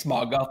Felix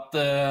Magath,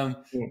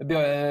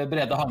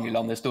 Brede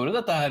Hangeland-historie,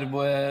 dette her,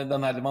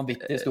 den her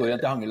vanvittige historien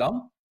til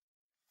Hangeland.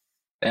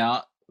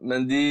 Ja,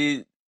 men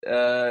det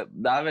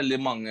er veldig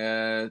mange,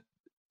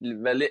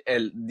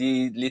 de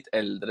litt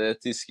eldre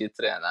tyske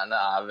trenerne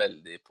er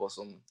veldig på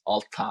sånn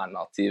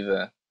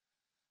alternative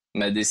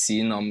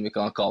medisin, om vi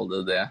kan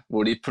kalle det,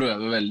 hvor de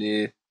prøver veldig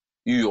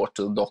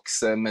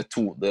uortodokse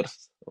metoder,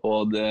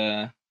 og det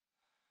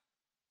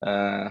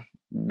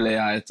ble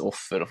jeg et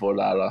offer for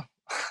der da.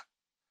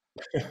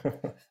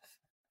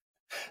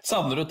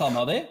 Savner du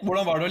tanna di?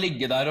 Hvordan var det å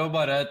ligge der og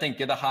bare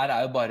tenke, det her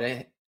er jo bare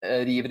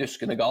riv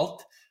ruskende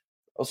galt,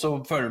 og så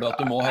føler du at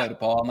du må høre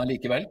på han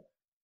allikevel?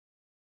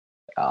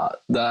 Ja,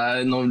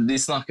 når de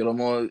snakker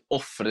om å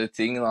offre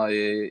ting da,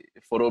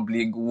 for å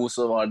bli god,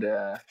 så var det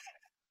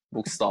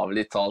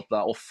bokstavelig talt,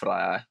 da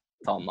offret jeg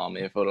tanna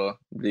mi for å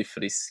bli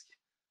frisk.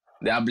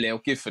 Jeg ble jo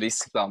ikke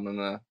frisk da,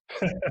 men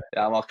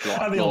jeg var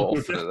klar til å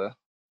offre det.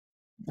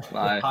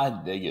 Nei.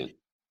 Herregud.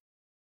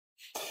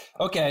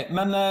 Ok,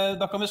 men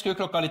da kan vi skru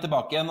klokka litt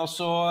tilbake igjen, og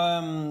så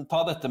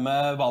ta dette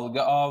med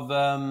valget av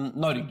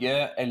Norge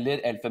eller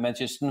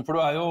Elfenbenskysten, for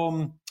du er jo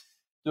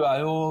Du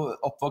jo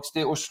oppvokst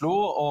I Oslo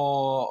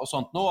og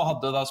sånt nå, og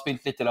hadde da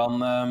spilt litt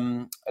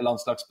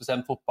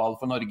landslagsbestemt fotball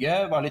for Norge,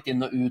 var litt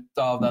inn og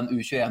ut av den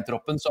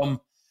U21-troppen som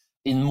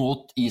inn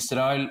mot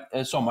Israel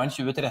sommeren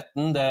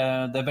 2013,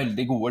 det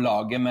veldig gode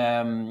laget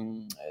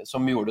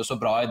som gjorde det så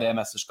bra I det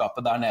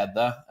mesterskapet der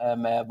nede,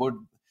 hvor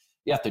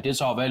I ettertid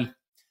så har vel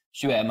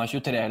 21 av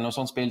 23 eller noe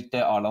sånt spilt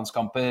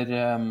A-landskamper,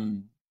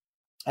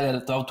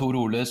 ledet av Tor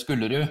Ole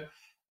Skullerud.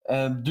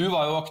 Du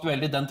var jo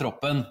aktuell I den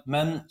troppen,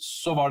 men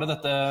så var det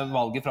dette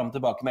valget frem og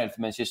tilbake med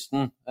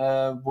Elfenbenskysten.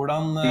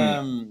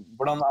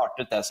 Hvordan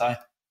artet det seg?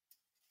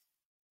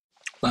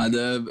 Nei,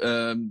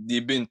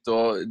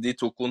 de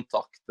tok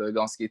kontakt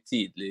ganske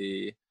tidlig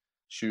I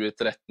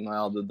 2013 når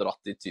jeg hadde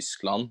dratt til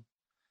Tyskland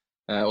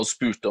og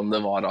spurte om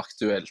det var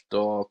aktuelt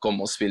å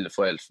komme og spille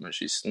for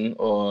Elfenbenskysten.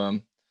 Og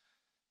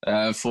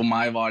for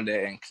meg var det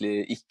egentlig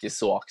ikke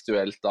så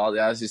aktuelt da.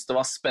 Jeg synes det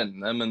var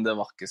spennende, men det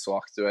var ikke så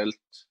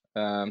aktuelt.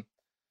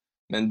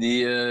 Men de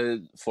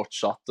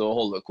fortsatte å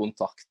holde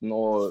kontakten,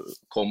 og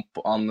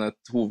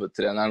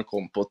hovedtreneren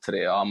kom på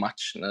 3 av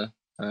matchene.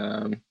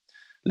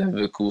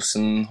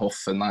 Leverkusen,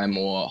 Hoffenheim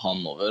og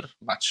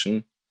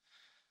Hannover-matchen.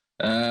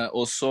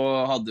 Og så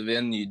hadde vi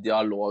en ny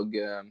dialog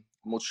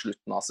mot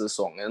slutten av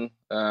sesongen.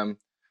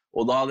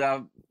 Og da hadde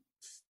jeg,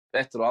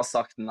 etter å ha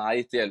sagt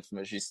nei til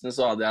Elfenbenskysten,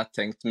 så hadde jeg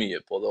tenkt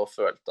mye på det og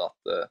følte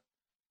at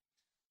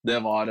det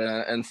var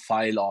en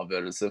feil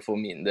avgjørelse for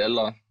min del,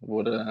 da,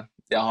 hvor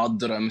jeg har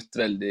drømt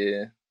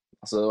veldig,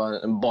 altså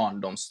en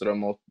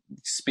barndomsdrøm å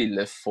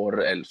spille for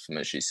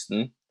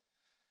Elfenbenskysten.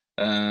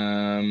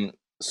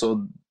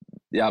 Så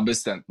jeg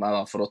bestemte meg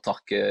da for å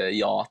takke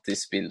ja til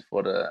spill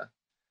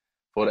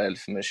for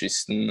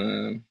Elfenbenskysten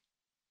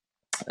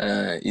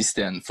I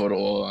stedet for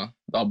å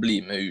da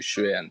bli med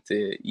U21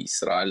 til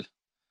Israel.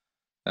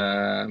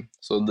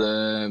 Så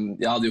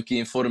jeg hadde jo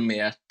ikke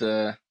informert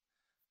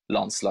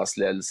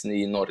landslagsledelsen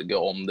I Norge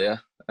om det,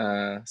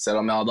 selv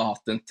om jeg hadde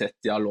hatt en tett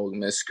dialog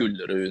med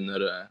Skullerud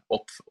under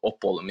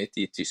oppholdet mitt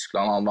I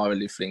Tyskland. Han var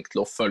veldig flink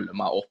til å følge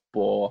meg opp,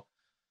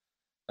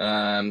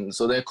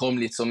 så det kom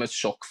litt som et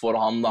sjokk for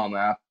han da, når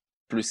jeg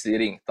plutselig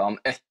ringte han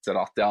etter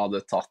at jeg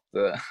hadde tatt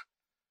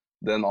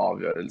den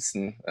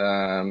avgjørelsen.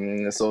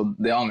 Så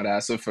det angrer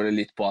jeg selvfølgelig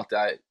litt på at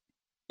jeg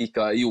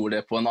ikke gjorde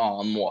det på en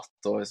annen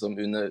måte, og liksom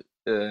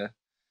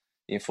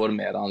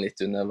informere han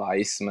litt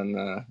underveis, men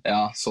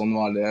ja, sånn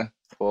var det.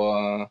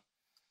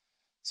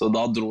 Så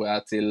da dro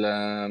jeg til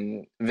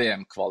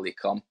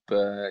VM-kvalikkamp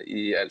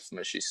I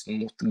Elfenbenskysten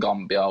mot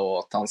Gambia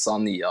og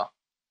Tanzania.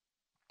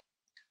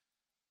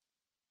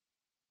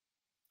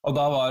 Og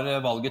da var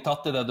valget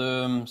tatt I det du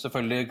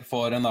selvfølgelig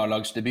får en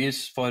A-lagsdebut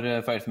for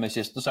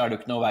Elfenbenskysten, så det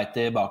jo ikke noe vei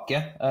tilbake.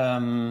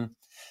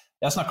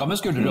 Jeg snakket med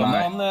Skullerud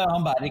om det,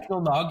 han bærer ikke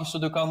noen dag, så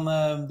du kan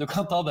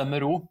ta det med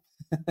ro.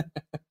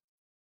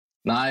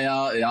 Nei,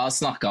 jeg har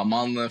snakket med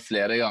han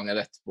flere ganger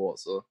etterpå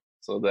også,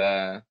 så det...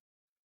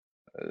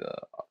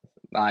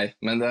 Nei,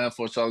 men det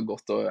fortsatt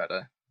godt å høre.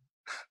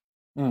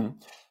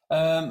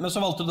 Men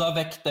så valgte du da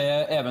vekk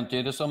det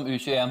eventyret som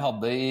U21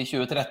 hadde I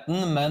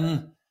 2013,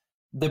 men...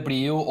 Det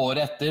blir jo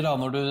året etter, da,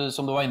 når du,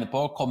 som du var inne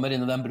på, kommer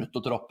inn I den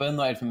bruttotroppen,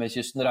 og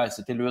Elfenbenskysten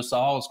reiser til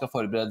USA og skal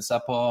forberede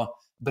seg på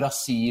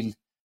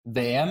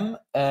Brasil-VM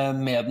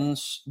med den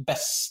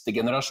beste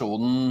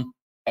generasjonen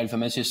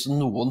Elfenbenskysten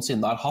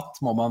noensinne har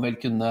hatt, må man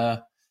vel kunne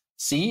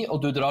si.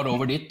 Og du drar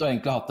over dit og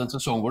egentlig har hatt en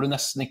sesong hvor du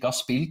nesten ikke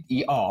har spilt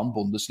I annen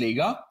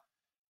Bundesliga.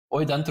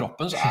 Og I den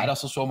troppen så det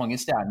altså så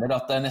mange stjerner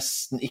at det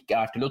nesten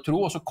ikke til å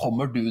tro, og så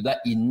kommer du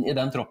deg inn I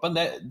den troppen.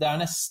 Det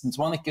nesten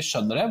som man ikke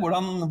skjønner det.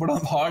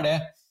 Hvordan var det?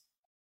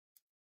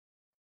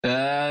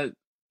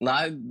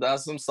 Nei, det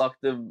som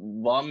sagt, det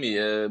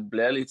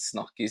ble litt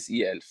snakkis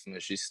I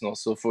Elfenbenskysten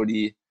også,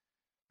 fordi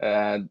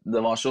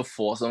det var så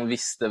få som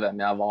visste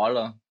hvem jeg var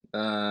da.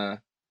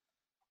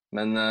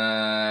 Men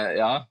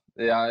ja,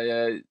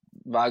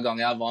 hver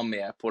gang jeg var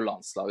med på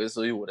landslaget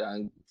så gjorde jeg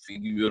en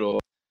figur og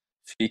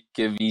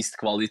fikk vist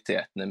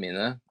kvalitetene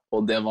mine,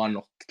 og det var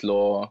nok til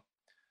å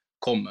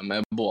komme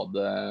med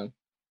både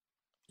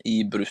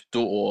I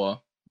brutto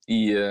og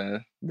I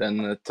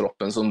den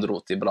troppen som dro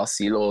til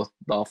Brasil, og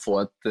da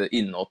få et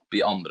innhopp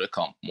I andre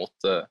kamp mot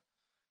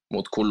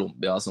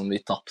Colombia som vi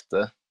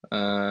tappte.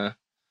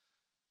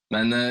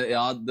 Men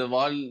ja, det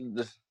var...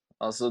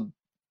 Altså,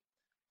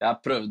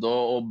 jeg prøvde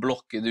å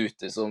blokke det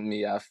ute så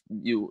mye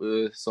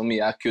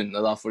jeg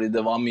kunne, da, fordi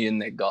det var mye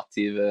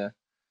negativ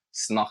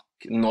snakk.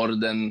 Når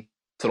den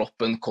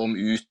troppen kom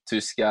ut,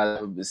 husker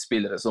jeg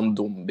spillere som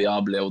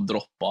Dumbia ble jo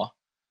droppet,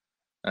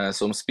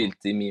 som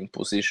spilte I min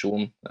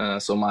posisjon,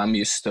 som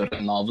mye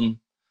større navn.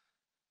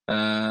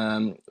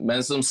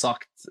 Men som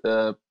sagt,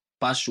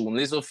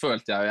 personlig så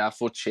følte jeg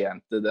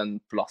fortjente den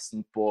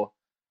plassen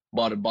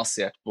bare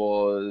basert på,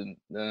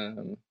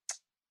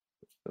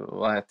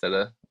 hva heter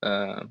det,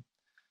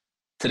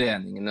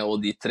 treningene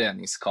og de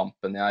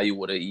treningskampene jeg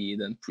gjorde I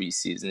den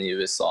preseason I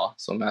USA,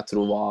 som jeg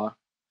tror var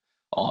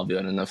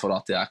avgjørende for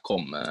at jeg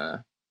kom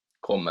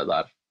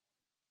der.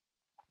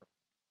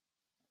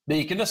 Det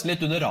gikk nesten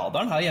litt under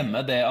radaren her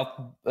hjemme, det at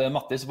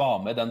Mattis var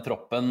med den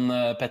troppen,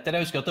 Petter.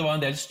 Jeg husker at det var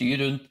en del styr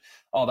rundt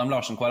Adam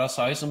Larsen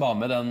Kvarasai som var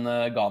med den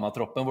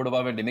Ghana-troppen, hvor det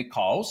var veldig mye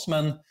kaos,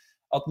 men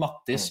at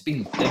Mattis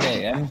spilte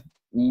VM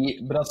i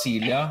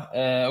Brasilia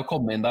og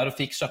kom inn der og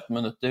fikk 17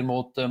 minutter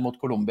mot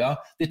Colombia.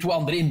 De to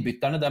andre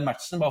innbytterne den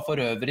matchen var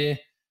for øvrig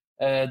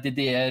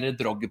Didier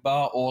Drogba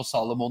og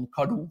Salomon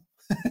Kalou.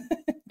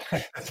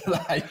 Så det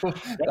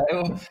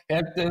jo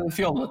helt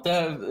fjollete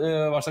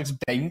hva slags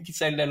benk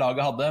selv det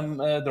laget hadde.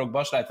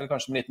 Drogba sleit vel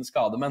kanskje med en liten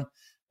skade, men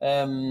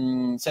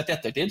sett I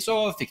ettertid så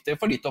fikk det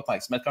for lite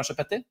oppmerksomhet kanskje,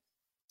 Petter?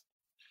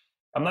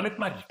 Ja, men det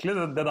litt merkelig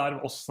det der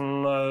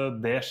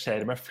hvordan det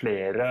skjer med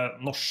flere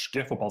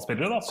norske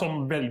fotballspillere da,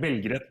 som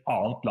velger et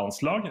annet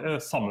landslag,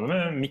 sammen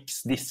med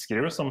Mix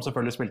Diskerud, som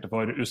selvfølgelig spilte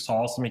for USA,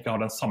 som ikke har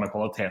den samme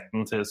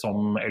kvaliteten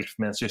som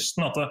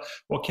Elfenbenskysten. At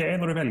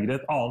ok, når du velger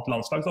et annet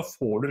landslag, så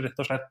får du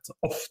rett og slett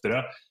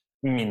oftere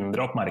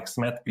mindre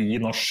oppmerksomhet I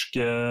norsk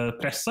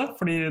presse,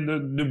 fordi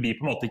du blir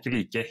på en måte ikke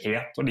like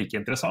het og like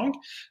interessant.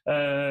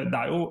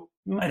 Det jo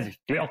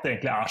merkelig at det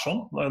egentlig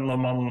sånn, når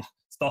man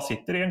da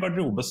sitter I en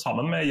garderobe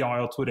sammen med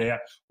Yaya Touré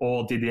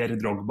og Didier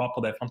Drogba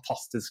på det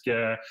fantastiske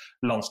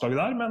landslaget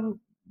der, men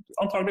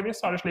antageligvis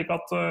det slik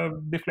at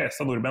de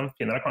fleste nordmenn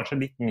finner det kanskje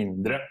litt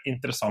mindre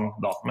interessant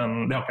da,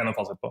 men det har ikke jeg noe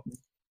fasit på.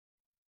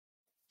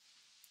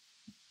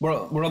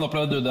 Hvordan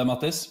opplevde du det,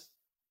 Mattis?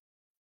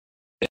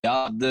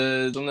 Ja,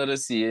 som dere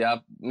sier, jeg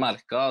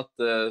merket at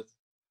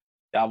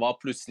jeg var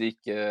plutselig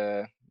ikke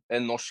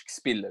en norsk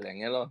spiller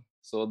lenger, da.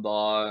 Så da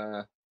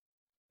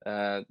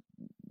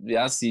vil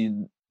jeg si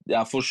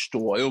jeg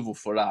forstår jo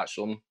hvorfor det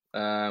sånn.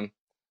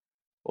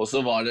 Og så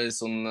var det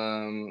sånn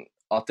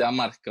at jeg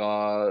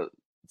merket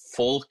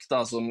folk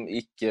da, som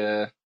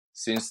ikke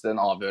syntes den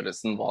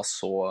avgjørelsen var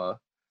så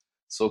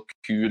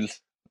kul.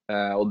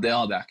 Og det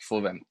hadde jeg ikke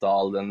forventet,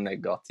 all den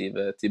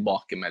negative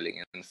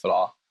tilbakemeldingen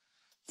fra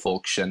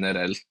folk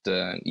generelt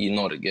I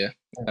Norge.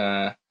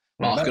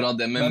 Men akkurat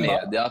det med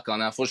media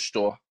kan jeg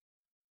forstå.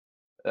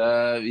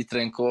 Vi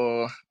trenger ikke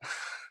å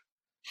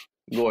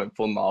gå inn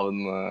på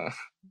navn...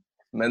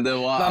 Men det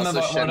var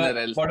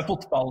generelt... Var det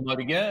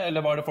fotball-Norge, eller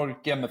var det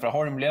folk hjemme fra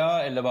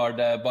Holmlia, eller var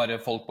det bare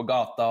folk på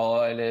gata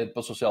eller på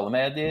sosiale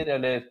medier,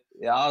 eller?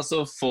 Ja,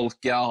 altså folk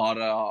jeg har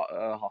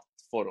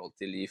hatt forhold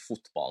til I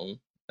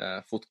fotballen,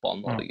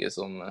 fotball-Norge,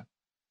 som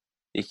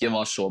ikke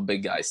var så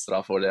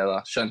begeistret for det da.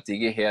 Skjønte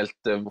ikke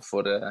helt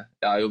hvorfor,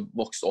 jeg jo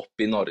vokst opp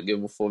I Norge,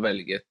 hvorfor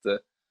velge et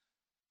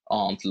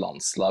annet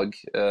landslag.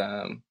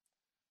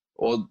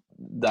 Og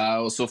det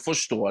også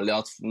forståelig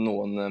at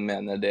noen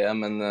mener det,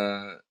 men...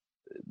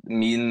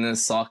 Min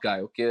sak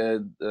jo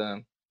ikke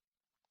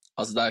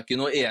altså det jo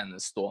ikke noe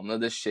enestående,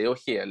 det skjer jo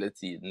hele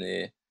tiden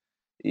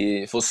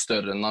for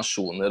større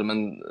nasjoner,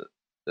 men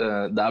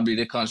der blir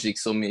det kanskje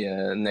ikke så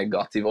mye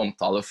negativ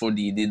omtale,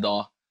 fordi de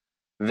da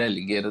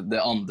velger det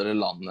andre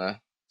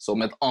landet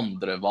som et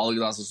andre valg,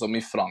 altså som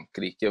I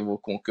Frankrike, hvor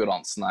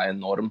konkurransen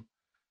enorm,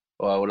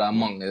 og hvor det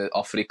mange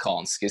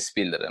afrikanske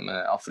spillere med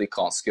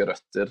afrikanske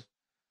røtter,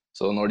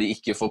 så når de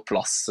ikke får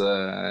plass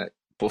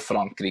på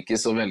Frankrike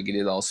så velger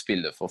de da å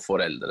spille for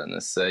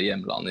foreldrenes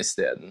hjemland I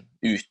stedet,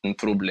 uten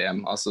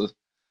problem, altså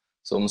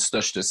som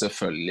største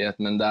selvfølgelighet,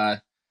 men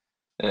det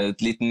et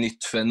litt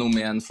nytt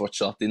fenomen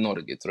fortsatt I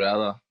Norge, tror jeg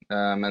da,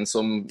 men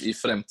som I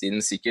fremtiden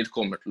sikkert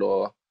kommer til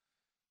å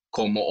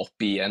komme opp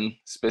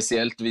igjen,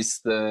 spesielt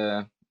hvis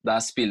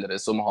det spillere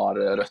som har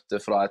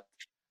røtter fra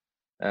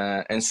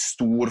en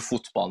stor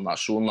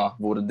fotballnasjon, da,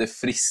 hvor det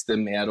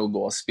frister mer å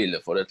gå og spille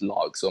for et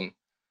lag som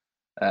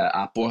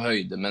på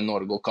høyde med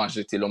Norge, og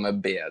kanskje til og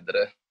med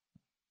bedre.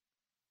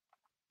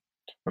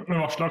 Men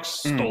hva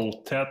slags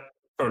stolthet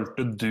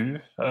følte du,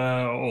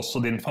 og også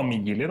din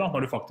familie, da,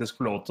 når du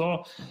faktisk får lov til å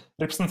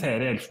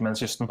representere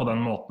Elfenbenskysten på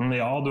den måten?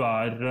 Ja, du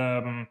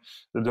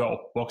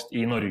oppvokst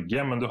I Norge,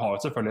 men du har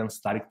jo selvfølgelig en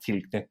sterk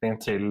tilknytning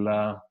til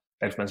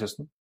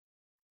Elfenbenskysten.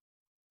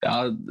 Ja,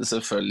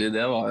 selvfølgelig.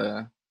 Det var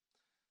et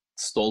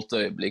stolt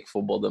øyeblikk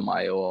for både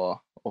meg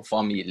og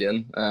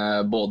familien.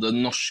 Både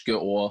norske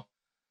og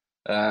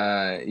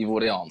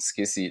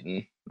ivorianske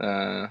siden.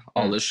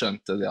 Alle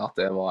skjønte det at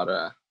det var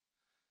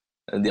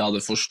de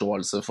hadde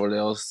forståelse for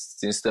det og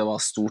syntes det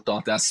var stort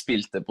at jeg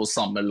spilte på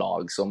samme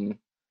lag som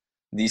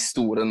de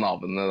store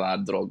navnene der,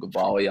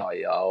 Drogba og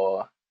Yaya,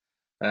 og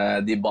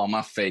de ba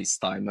meg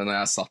FaceTime når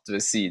jeg satt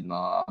ved siden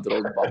av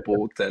Drogba på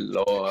hotell,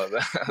 og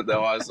det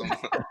var sånn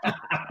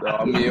det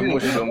var mye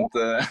morsomt.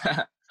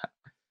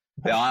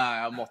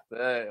 Ja, jeg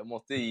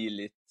måtte gi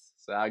litt,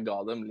 så jeg ga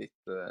dem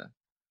litt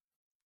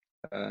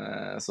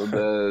så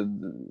det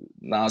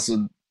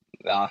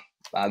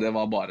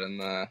var bare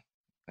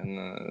en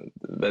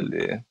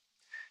veldig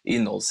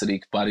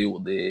innholdsrik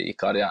periode I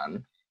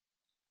karrieren.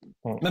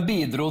 Men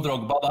bidro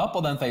Drogba da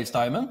på den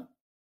FaceTimen?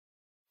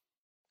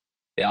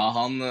 Ja,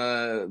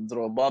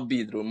 Drogba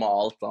bidro med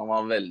alt. Han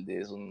var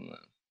veldig sånn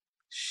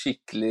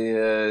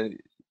skikkelig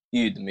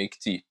ydmyk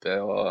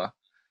type, og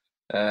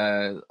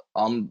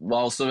han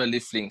var også veldig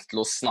flink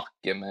til å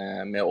snakke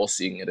med oss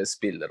yngre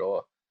spillere,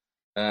 og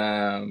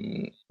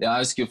jeg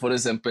husker for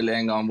eksempel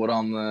en gang hvor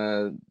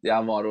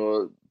jeg var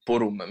og på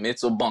rommet mitt,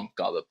 så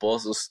banket det på,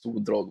 så sto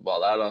Drogba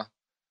der da,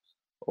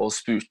 og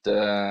spurte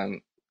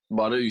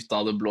bare ut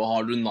av det blå,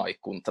 har du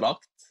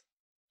Nike-kontrakt?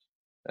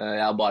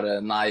 Jeg bare,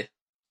 nei.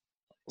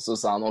 Og så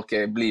sa han, ok,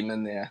 bli med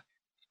ned.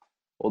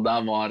 Og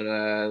der var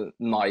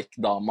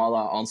Nike-dama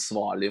da,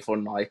 ansvarlig for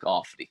Nike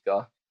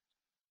Afrika.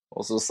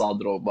 Og så sa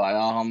Drogba,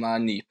 ja, han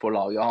ny på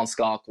laget, han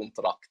skal ha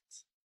kontrakt.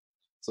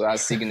 Så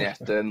jeg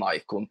signerte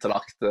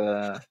Nike-kontrakt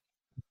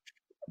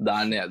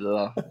der nede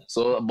da.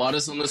 Så bare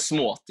sånne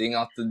småting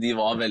at de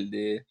var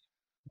veldig,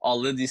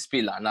 alle de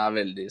spillerne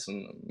veldig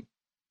sånn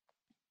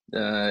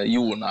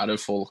jordnære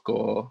folk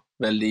og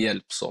veldig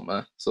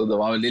hjelpsomme. Så det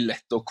var veldig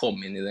lett å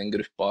komme inn i den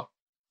gruppa.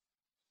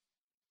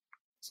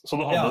 Så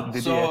du hadde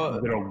Didier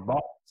Drogba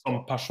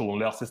som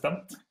personlig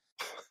assistent?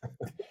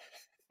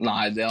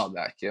 Nei, det hadde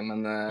jeg ikke, men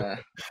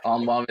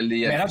han var veldig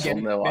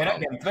hjelpsom. Mer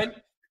agent vel?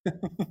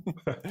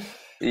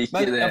 Ikke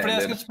men, det ja,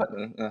 jeg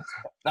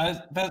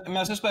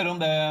skal spørre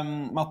om det,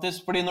 Mattis,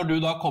 fordi når du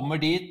da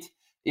kommer dit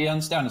i en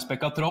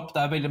stjernespekket tropp,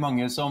 det veldig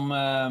mange som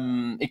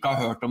ikke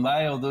har hørt om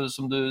deg, og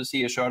som du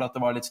sier selv at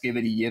det var litt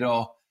skriverier,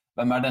 og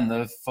hvem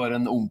denne for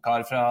en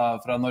ungkar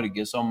fra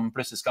Norge som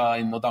plutselig skal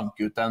inn og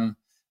danke ut en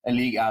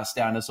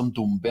liga-stjerne som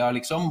Dumbia,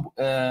 liksom.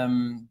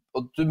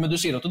 Men du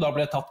sier at du da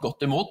ble tatt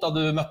godt imot da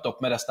du møtte opp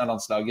med resten av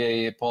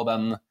landslaget på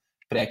den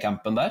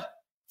pre-campen der?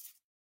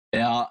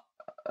 Ja,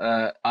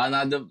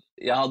 nei,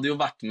 jeg hadde jo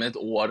vært med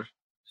et år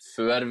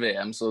før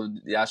VM, så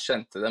jeg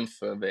kjente dem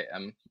før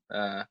VM.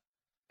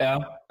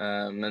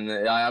 Men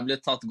ja, jeg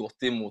ble tatt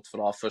godt imot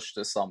fra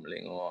første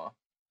samling, og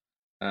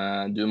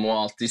du må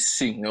alltid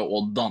synge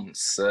og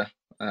danse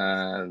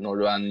når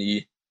du ny.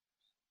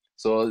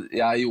 Så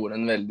jeg gjorde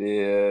en veldig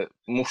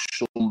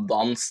morsom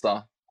dans da.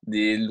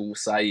 De lo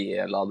seg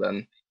ihjel av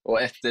den.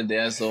 Og etter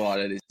det så var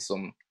det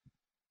liksom,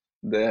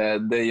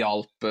 det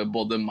hjalp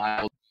både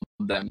meg og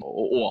dem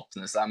å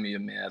åpne seg mye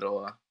mer,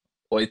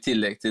 og i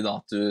tillegg til da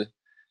at du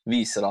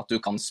viser at du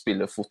kan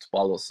spille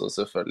fotball også,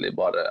 selvfølgelig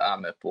bare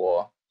med på,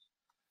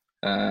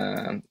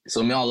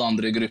 som i alle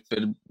andre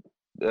grupper,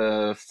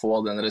 få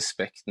den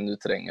respekten du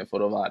trenger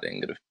for å være i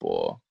en gruppe,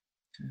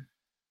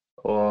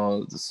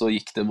 og så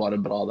gikk det bare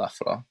bra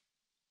derfra.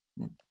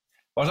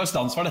 Hva slags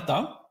dans var dette?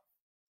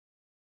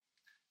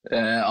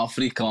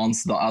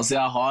 Afrikansk dans. Altså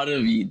jeg har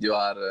video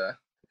her,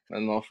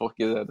 men nå får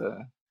ikke dere...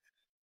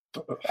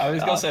 Ja, vi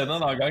skal se den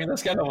en annen gang, det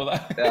skal jeg love deg.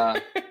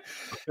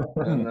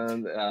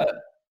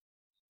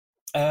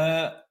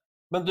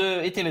 Men du,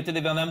 i tillegg til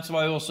det vi har nevnt, så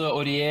var jo også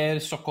Aurier,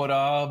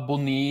 Sokora,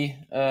 Boni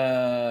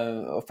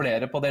og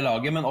flere på det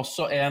laget, men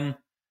også en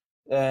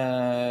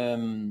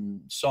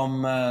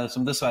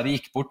som dessverre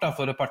gikk bort da,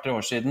 for et par-tre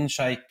år siden,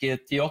 Sheikh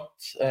Tiot.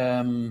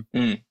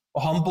 Og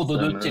han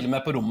bodde du til og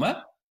med på rommet?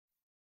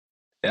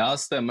 Ja,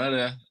 stemmer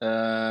det.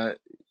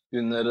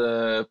 Under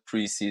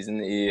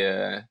preseason i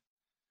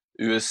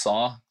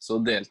USA så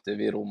delte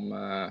vi rom.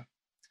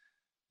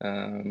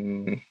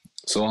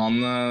 Så han,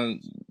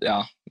 ja,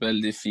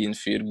 veldig fin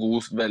fyr,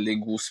 veldig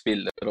god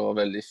spiller og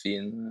veldig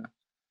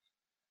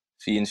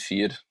fin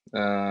fyr.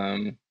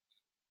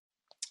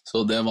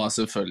 Så det var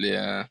selvfølgelig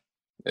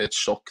et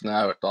sjokk når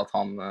jeg hørte at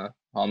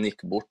han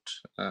gikk bort.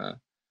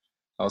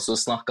 Og så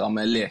snakket jeg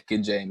med Leke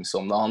James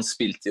om det. Han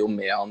spilte jo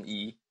med han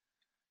i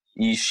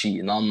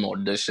Kina når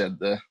det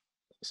skjedde.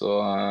 Så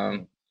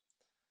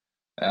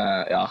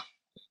ja,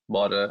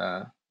 bare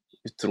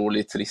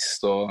utrolig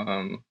trist og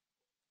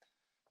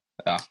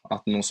ja,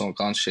 at noe sånt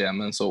kan skje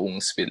med en så ung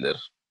spiller.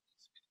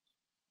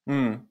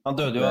 Han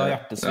døde jo av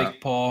hjertesvikt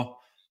på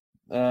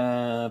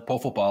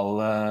fotball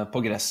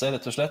på gresset,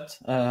 rett og slett.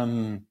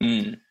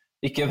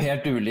 Ikke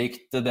helt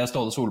ulikt det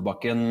Ståle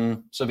Solbakken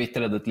så vidt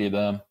reddet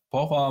livet på.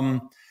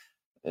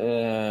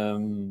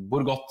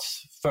 Hvor godt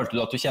følte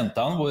du at du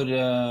kjente han?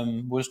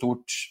 Hvor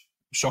stort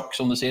sjokk,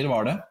 som du sier,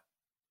 var det?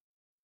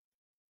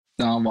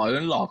 Ja, han var jo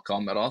en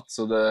lagkamerat,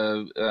 så det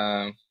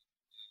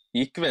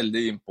gikk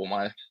veldig inn på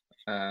meg,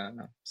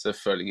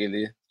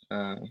 selvfølgelig.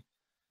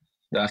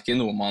 Det ikke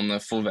noe man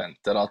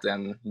forventer at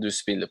en du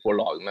spiller på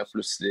lag med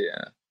plutselig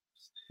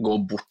går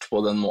bort på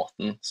den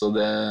måten. Så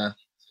det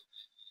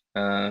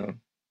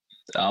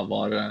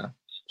var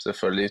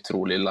selvfølgelig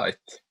utrolig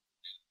leit.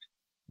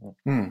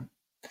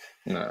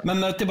 Men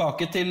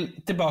tilbake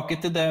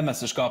til det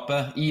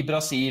mesterskapet i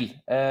Brasil.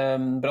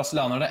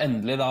 Brasilianerne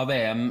endelig da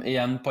VM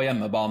igjen på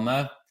hjemmebane.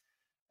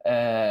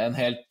 En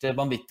helt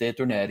vanvittig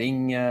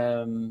turnering.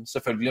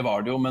 Selvfølgelig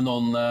var det jo med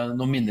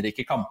noen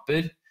minnerike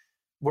kamper.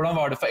 Hvordan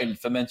var det for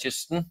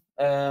Elfenbenskysten?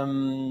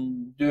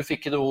 Du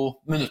fikk jo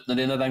minuttene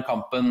dine i den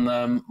kampen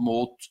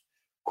mot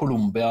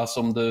Colombia,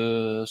 som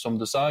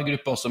du sa.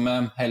 Gruppe også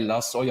med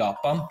Hellas og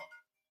Japan.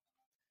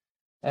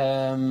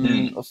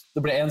 Det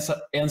ble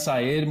en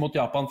seier mot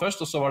Japan først,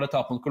 og så var det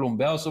tap mot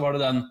Colombia, og så var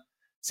det den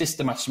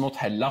siste matchen mot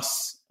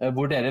Hellas,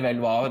 hvor dere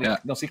vel var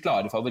ganske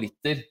klare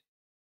favoritter.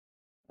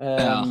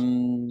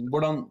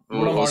 Hvordan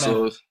var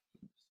det?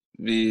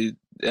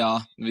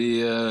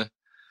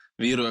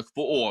 Vi røk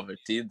på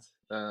overtid,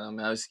 om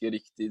jeg husker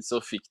riktig, så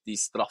fikk de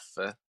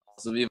straffe.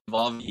 Altså, vi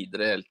var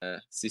videre helt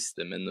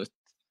siste minutt.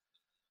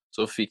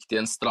 Så fikk de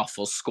en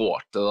straffe og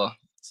skårte da.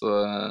 Så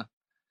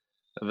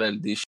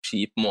veldig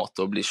kjip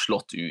måte å bli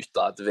slått ut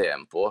av et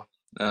VM på.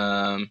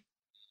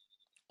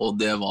 Og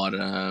det var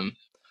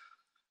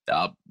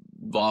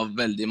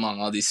veldig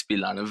mange av de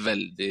spillerne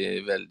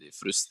veldig, veldig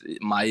frustrert,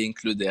 meg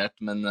inkludert,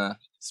 men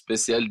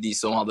spesielt de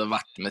som hadde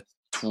vært med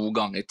 2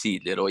 ganger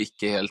tidligere og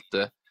ikke helt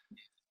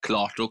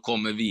klart å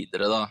komme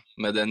videre da,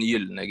 med den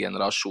gyllene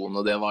generasjonen,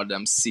 og det var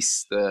deres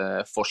siste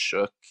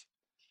forsøk.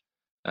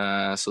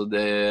 Så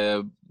det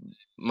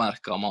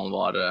merket man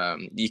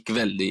gikk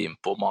veldig inn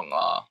på mange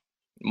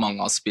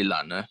av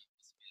spillerne.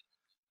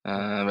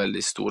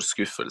 Veldig stor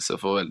skuffelse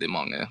for veldig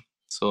mange.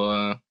 Så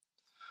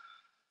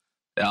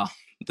ja,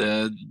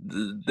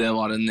 det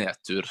var en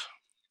nedtur.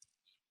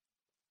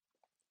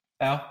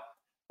 Ja.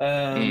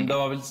 Det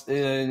var vel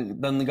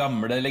den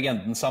gamle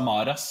legenden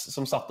Samaras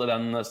som satte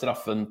den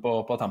straffen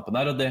på tampen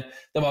her, og det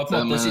var på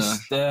en måte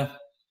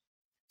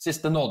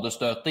siste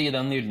nådestøtet i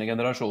den gyllene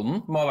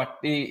generasjonen. Må ha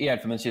vært i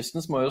Elfenbenskysten,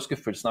 så må jo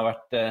skuffelsen ha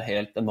vært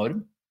helt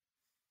enorm.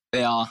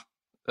 Ja,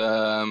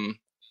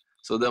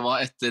 så det var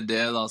etter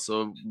det da,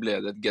 så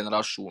ble det et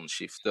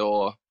generasjonsskifte,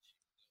 og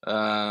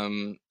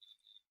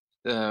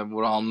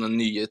hvor han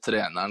nye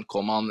treneren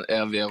kom, han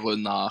Hervé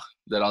Renard.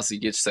 Dere har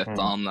sikkert sett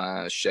han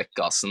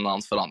Tjekkassen,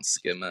 han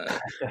franske med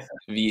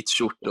hvit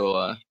skjorte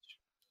og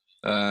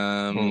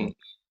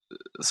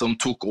som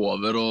tok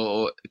over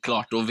og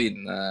klarte å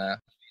vinne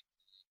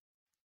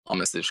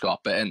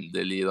mesterskapet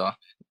endelig da,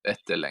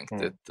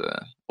 etterlengtet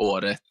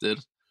året etter.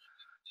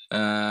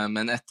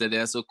 Men etter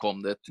det så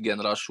kom det et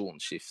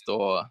generasjonsskifte,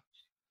 og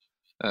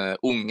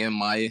unge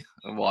meg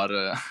var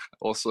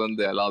også en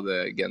del av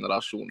det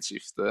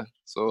generasjonsskiftet.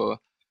 Så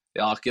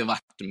jeg har ikke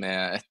vært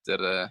med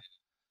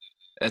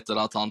etter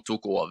at han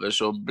tok over,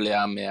 så ble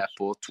jeg med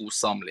på 2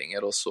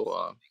 samlinger, og så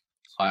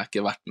har jeg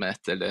ikke vært med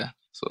etter det.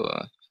 Så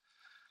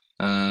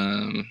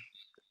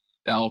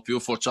jeg håper jo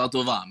fortsatt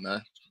å være med.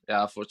 Jeg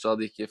er fortsatt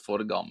ikke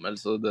for gammel,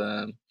 så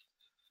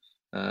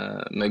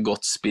med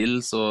godt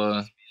spill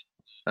så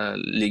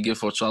ligger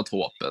fortsatt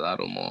håpet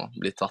der om å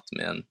bli tatt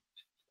med igjen.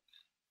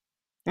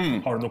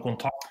 Har du noe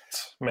kontakt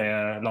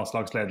med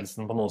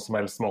landslagsledelsen på noen som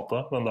helst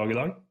måte den dag i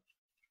dag?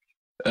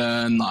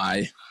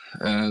 Nei,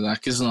 det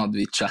ikke sånn at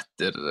vi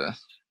chatter,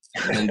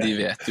 men de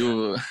vet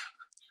jo,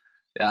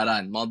 jeg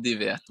regner med at de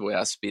vet hvor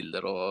jeg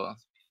spiller, og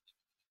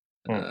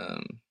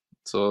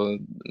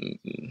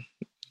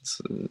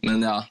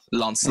men ja,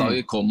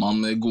 landslaget kom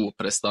man med gode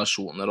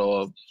prestasjoner,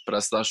 og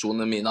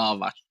prestasjonene mine har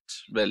vært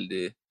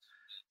veldig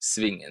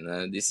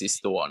svingende de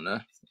siste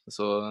årene,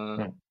 så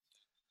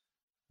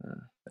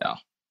ja.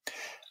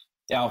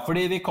 Ja,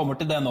 fordi vi kommer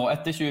til det nå.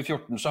 Etter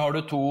 2014 så har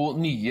du 2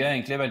 nye,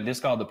 egentlig veldig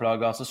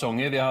skadeplaget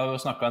sesonger. Vi har jo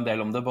snakket en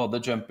del om det,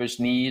 både jumpers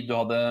knee, du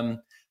hadde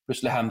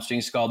plutselig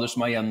hamstringskader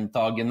som var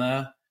gjentagende,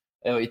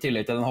 og i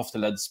tillegg til den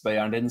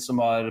hofteleddsbøyeren din som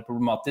var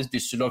problematisk.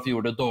 Düsseldorf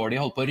gjorde det dårlig,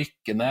 holdt på å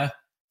rykke ned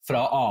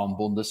fra annen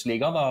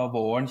Bundesliga da,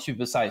 våren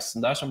 2016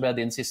 der, som ble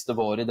din siste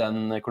vår i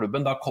den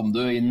klubben. Da kom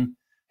du inn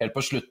helt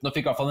på slutten og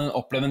fikk i hvert fall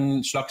oppleve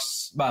en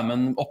slags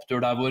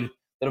opptur der hvor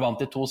dere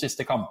vant de 2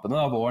 siste kampene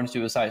da, våren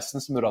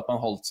 2016, som gjorde at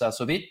man holdt seg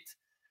så vidt.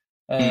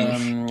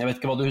 Jeg vet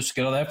ikke hva du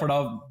husker av det, for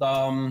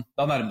da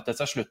nærmet det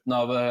seg slutten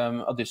av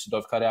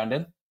Düsseldorf-karrieren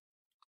din.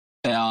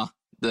 Ja,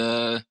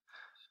 det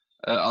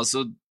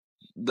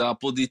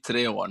på de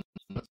 3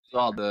 årene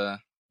så det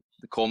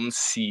kom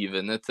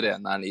 7.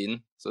 treneren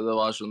inn, så det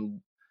var sånn,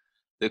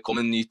 det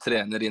kom en ny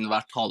trener inn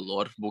hvert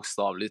halvår,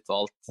 bokstavelig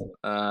talt.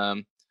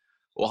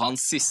 Og han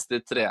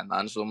siste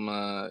treneren som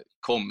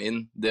kom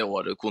inn det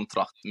året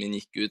kontrakten min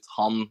gikk ut,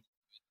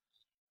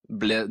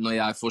 når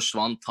jeg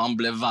forsvant, han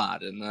ble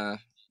værende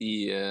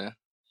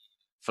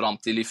frem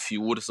til i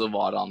fjor, så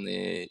var han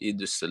i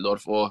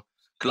Düsseldorf og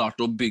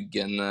klarte å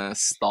bygge en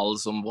stall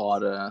som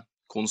var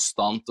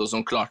konstant, og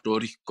som klarte å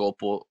rykke opp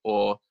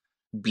og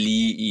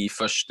bli i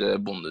første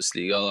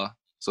Bundesliga da.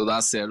 Så der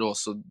ser du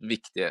også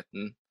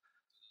viktigheten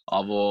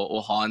av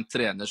å ha en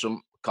trener som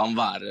kan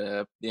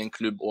være i en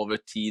klubb over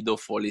tid og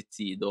få litt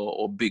tid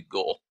og bygge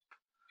opp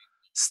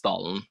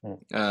stallen.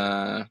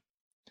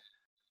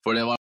 For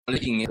det var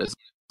ingen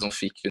som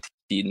fikk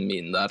tiden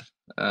min der.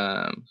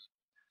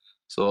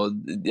 Så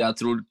jeg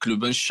tror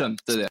klubben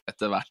skjønte det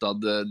etter hvert, at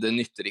det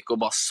nytter ikke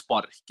å bare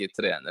sparke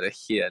trenere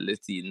hele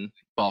tiden,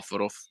 bare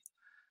for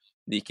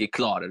de ikke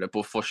klarer det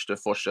på første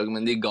forsøk,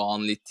 men de ga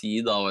han litt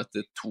tid da, og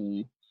etter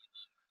 2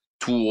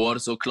 år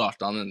så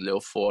klarte han endelig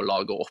å få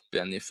laget opp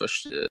igjen i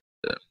første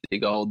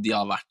liga, og de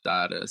har vært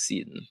der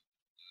siden.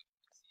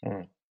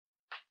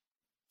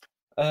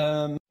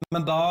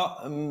 Men da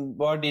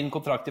var din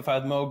kontrakt i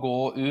ferd med å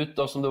gå ut,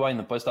 og som du var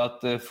inne på i sted,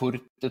 at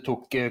Furt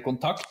tok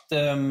kontakt. I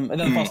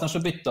denne fasen her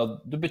så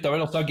byttet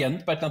vel også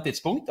agent på et eller annet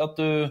tidspunkt, at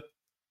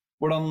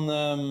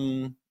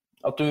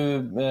du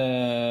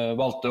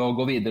valgte å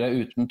gå videre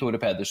uten Tore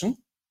Pedersen?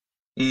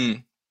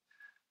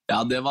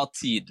 Ja, det var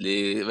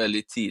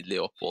veldig tidlig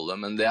i oppholdet,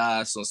 men det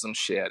sånn som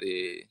skjer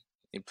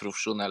i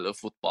profesjonelle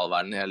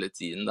fotballverden hele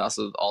tiden.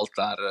 Alt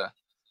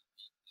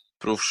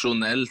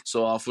profesjonelt,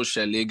 så av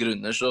forskjellige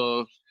grunner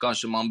så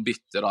kanskje man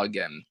bytter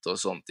agent og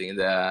sånne ting.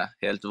 Det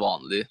helt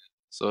vanlig.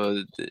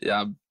 Så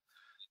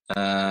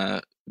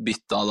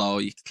bytta da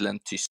og gikk til en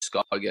tysk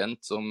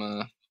agent som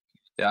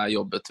jeg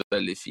jobbet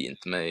veldig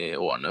fint med i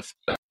årene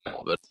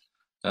fremover.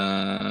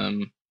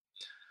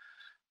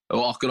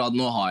 Og akkurat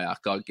nå har jeg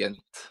ikke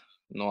agent.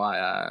 Nå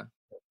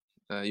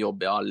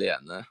jobber jeg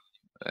alene,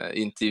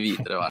 inntil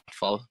videre i hvert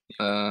fall.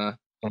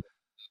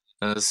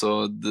 Så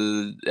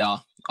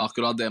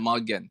akkurat det med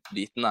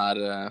agentbiten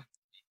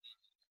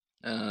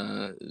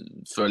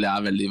føler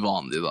jeg veldig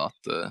vanlig da,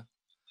 at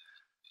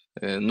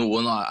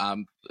noen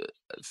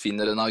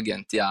finner en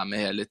agent de med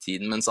hele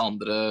tiden, mens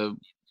andre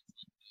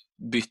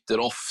bytter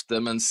ofte,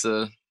 mens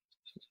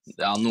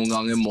noen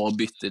ganger må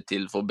bytte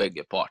til for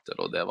begge parter,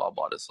 og det var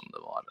bare som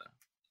det var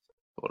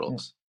for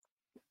oss.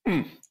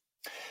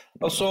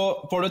 Og så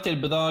får du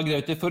tilbud av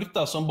Greuther Fürth,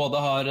 da, som både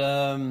har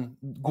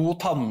god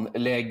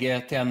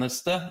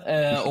tannlegetjeneste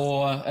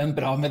og en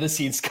bra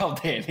medisinsk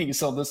avdeling,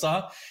 som du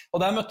sa.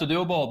 Og der møtte du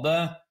jo både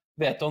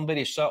Veton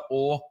Berisha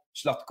og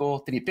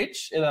Zlatko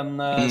Tripic i den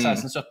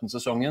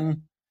 16-17-sesongen.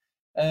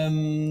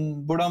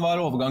 Hvordan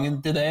var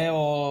overgangen til det,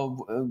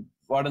 og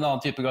var det en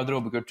annen type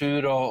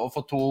garderobekultur å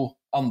få to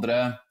andre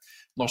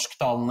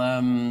norsktalende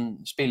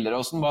spillere?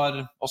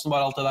 Hvordan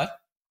var alt det der?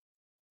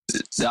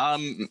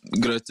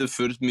 Greuther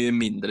Fürth, mye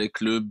mindre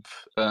klubb,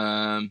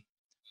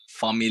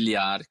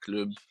 familiær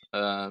klubb.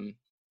 I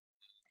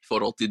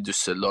forhold til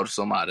Düsseldorf,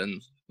 som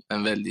en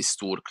veldig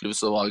stor klubb,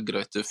 så var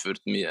Greuther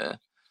Fürth mye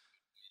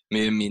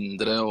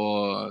mindre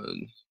og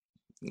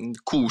en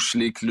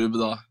koselig klubb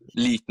da.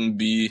 Liten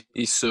by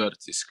i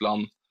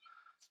Sør-Tyskland.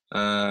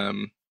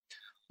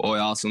 Og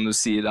ja, som du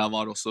sier, der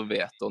var også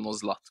Veton og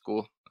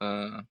Zlatko.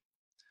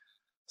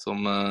 Så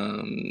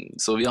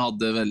vi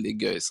hadde veldig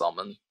gøy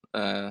sammen.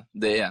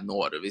 Det ene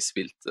året vi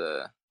spilte,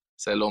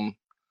 selv om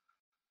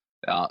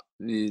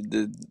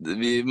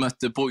vi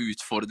møtte på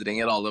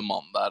utfordringer alle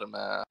mann der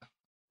med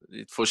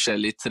litt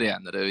forskjellige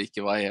trenere vi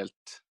ikke var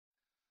helt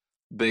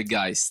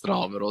begeistret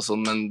over og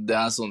sånn, men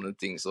det sånne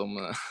ting som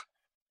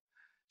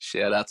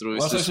skjer. Jeg tror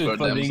hvis du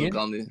spør dem, så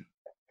kan de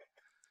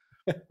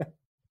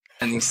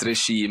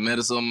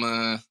treningsregimer som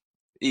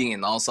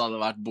ingen av oss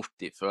hadde vært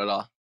borti før da,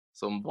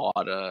 som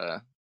var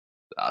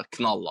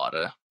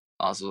knallere,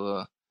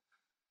 altså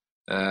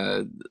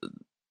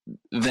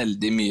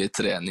veldig mye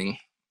trening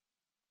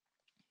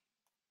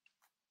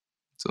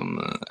som,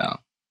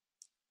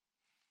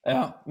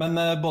 Ja, men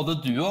både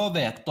du og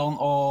Veton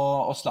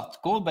og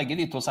Zlatko, begge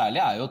de to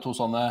særlig, jo to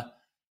sånne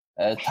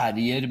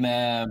terrier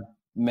med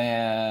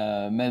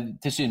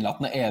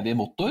tilsynelatende evig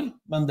motor,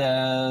 men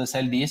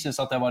selv de synes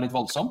at det var litt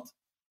voldsomt.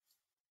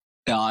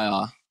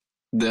 Ja,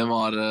 det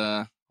var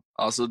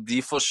altså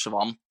de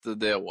forsvant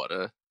det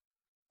året,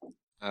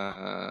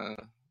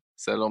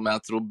 selv om jeg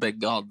tror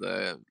begge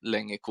hadde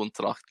lenge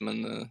kontrakt,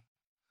 men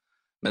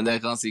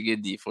det kan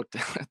sikkert de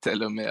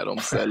fortelle mer om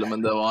selv,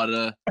 men det var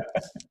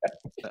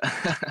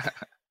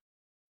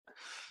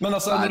Men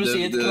altså, når du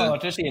sier et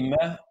klart regime,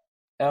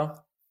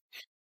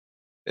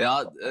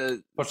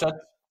 fortsett.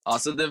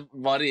 Altså det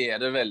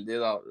varierer veldig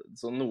da,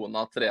 så noen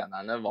av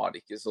trenerne var det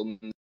ikke sånn,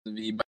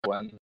 vi på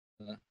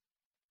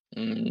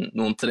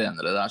noen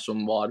trenere der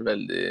som var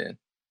veldig,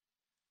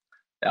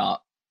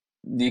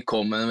 de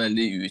kom med en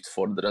veldig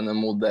utfordrende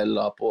modell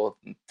da, på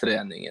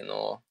treningen,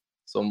 og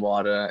som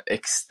var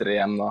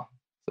ekstrem da,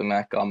 som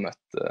jeg ikke har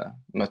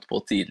møtt på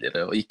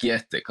tidligere, og ikke i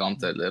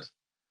etterkant heller.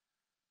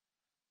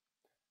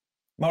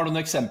 Men har du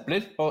noen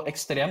eksempler på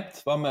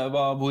ekstremt?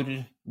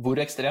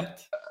 Hvor ekstremt?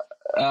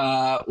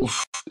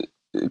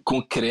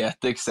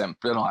 Konkrete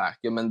eksempler har jeg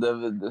ikke, men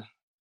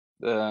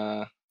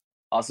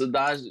altså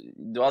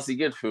du har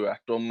sikkert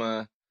hørt om,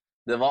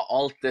 det var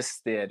alt det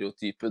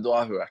stereotypet du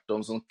har hørt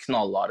om, sånn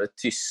knallharde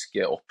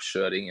tyske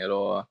oppkjøringer,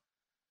 og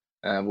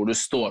hvor du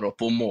står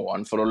opp om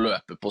morgenen for å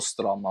løpe på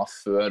stranda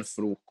før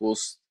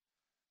frokost,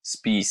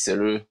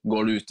 spiser du,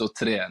 går du ut og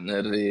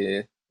trener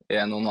i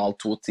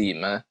 1,5-2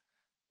 timer,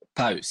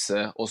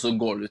 pause, og så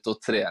går du ut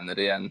og trener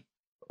igjen.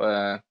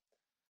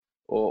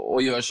 Og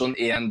gjør sånn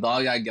en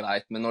dag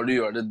greit, men når du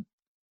gjør det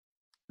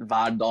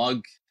hver dag,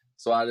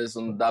 så det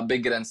sånn, det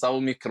begrenset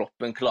hvor mye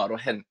kroppen klarer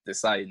å hente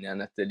seg inn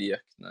igjen etter de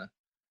øktene.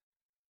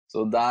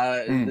 Så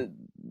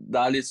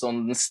det litt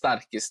sånn den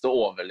sterkeste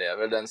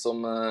overlever, den som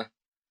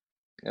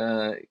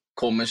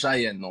kommer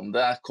seg gjennom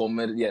det,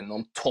 kommer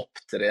gjennom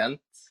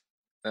topptrent,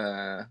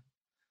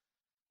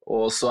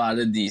 og så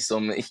det de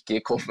som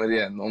ikke kommer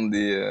gjennom,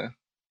 de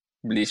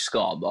blir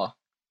skadet.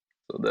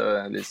 Så det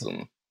litt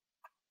sånn,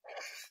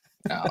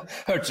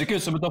 Hørtes ikke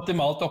ut som et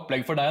optimalt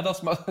opplegg for deg da,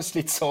 som har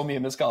slitt så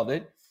mye med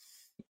skader.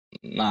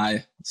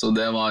 Nei, så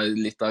det var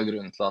litt av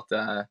grunnen til at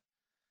jeg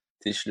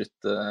til slutt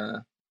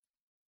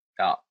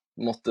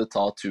måtte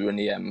ta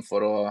turen hjem for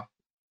å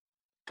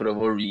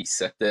prøve å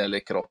resette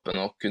hele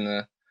kroppen og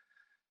kunne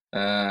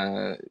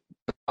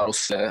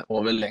se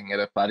over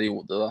lengre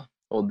periode da.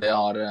 Og det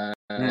har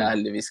jeg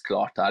heldigvis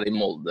klart her i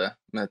Molde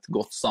med et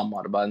godt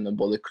samarbeid med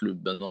både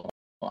klubben og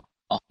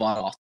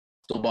apparat.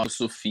 Og bare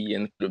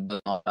Sofien klubben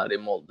har her i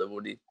Molde,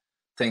 hvor de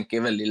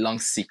tenker veldig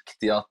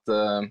langsiktig at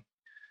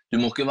du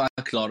må ikke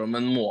være klar om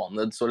en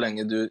måned så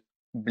lenge du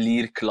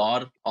blir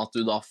klar, at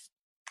du da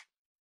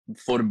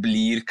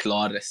forblir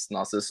klar resten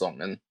av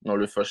sesongen når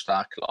du først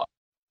klar.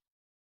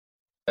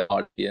 Jeg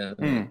har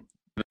en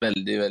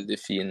veldig, veldig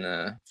fin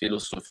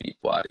filosofi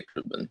på her I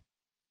klubben.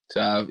 Så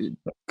jeg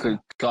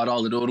klarer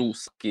aldri å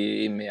rose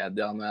I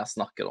media når jeg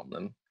snakker om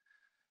dem,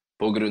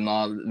 på grunn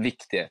av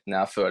viktigheten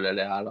jeg føler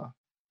det da.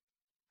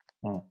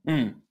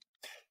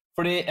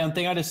 Fordi en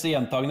ting disse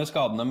gjentagende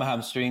skadene med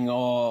hamstring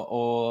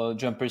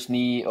og jumpers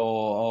knee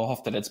og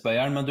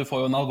hofteleddsbøyeren, men du får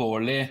jo en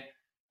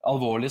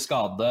alvorlig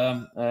skade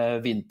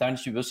vinteren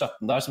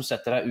 2017 der, som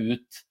setter deg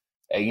ut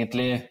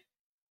egentlig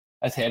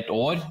et helt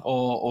år,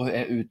 og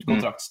ut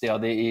kontraktstida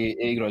di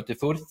I Greuther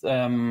Fürth.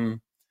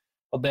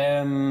 Og det,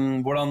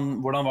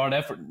 hvordan var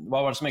det?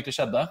 Hva var det som egentlig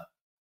skjedde?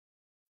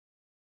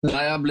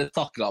 Nei, jeg ble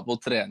taklet på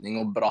trening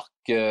og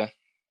brakk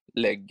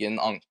leggen,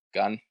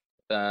 ankeren,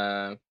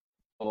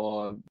 og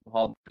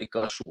hadde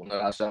applikasjoner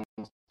her, så jeg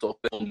måtte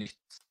opp på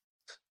nytt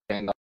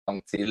en gang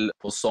til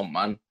på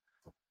sommeren.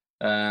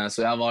 Så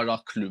jeg var da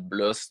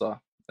klubbløs da,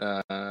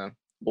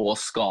 og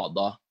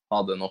skadet,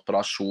 hadde en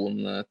operasjon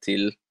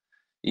til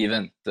I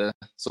vente.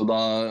 Så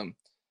da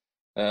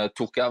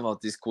tok jeg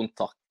faktisk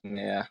kontakt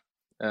med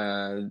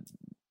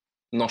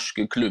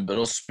norske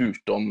klubber og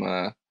spurte om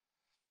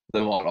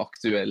det var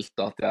aktuelt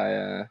at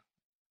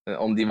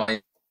om de var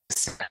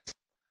interessert.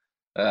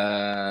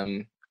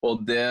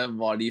 Og det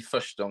var de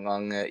første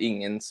omgang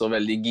ingen så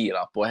veldig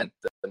gira på å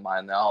hente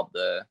meg når jeg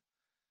hadde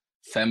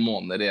 5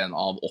 måneder igjen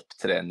av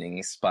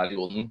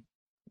opptreningsperioden.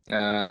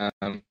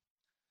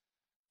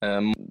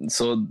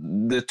 Så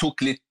det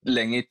tok litt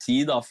lengre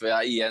tid da, før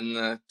jeg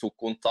igjen tok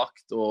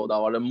kontakt, og da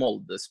var det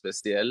Molde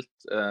spesielt.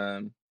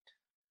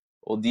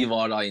 Og de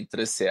var da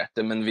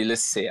interesserte, men ville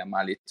se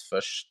meg litt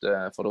først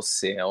for å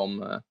se om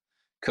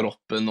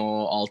kroppen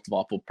og alt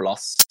var på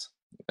plass.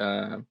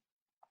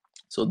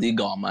 Så de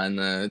ga meg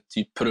en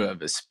typ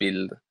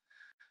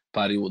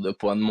prøvespillperiode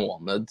på en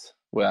måned,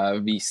 hvor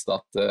jeg viste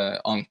at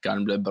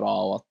ankeren ble bra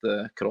og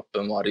at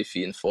kroppen var I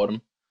fin form.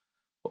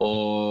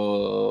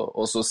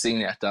 Og så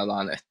signerte jeg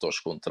da en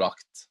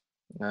 1-årskontrakt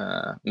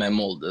med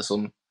Molde,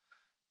 som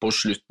på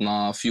slutten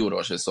av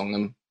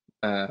fjorårssesongen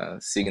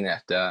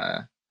signerte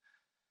jeg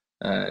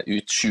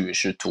ut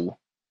 2022.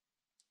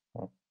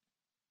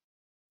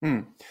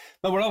 Men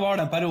hvordan var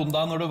den perioden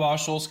da, når du var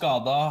så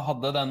skadet,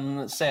 hadde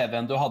den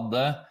CV-en du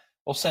hadde,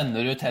 og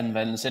sender ut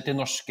henvendelser til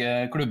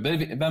norske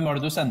klubber? Hvem var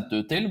det du sendte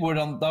ut til?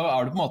 Da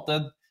du på en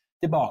måte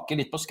tilbake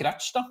litt på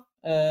scratch da.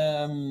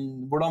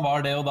 Hvordan var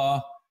det, og da,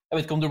 jeg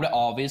vet ikke om du ble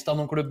avvist av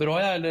noen klubber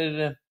også, eller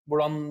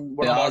hvordan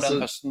var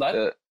den høsten der?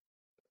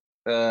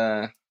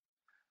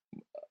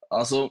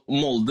 Altså,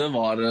 Molde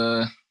var,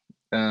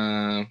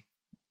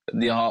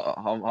 de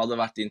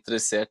hadde vært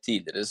interessert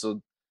tidligere, så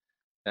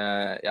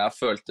jeg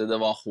følte det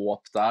var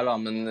håp der da,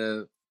 men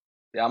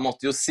jeg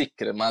måtte jo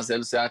sikre meg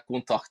selv, så jeg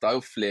kontaktet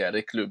jo flere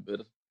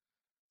klubber.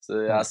 Så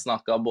jeg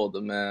snakket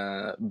både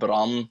med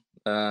Brann,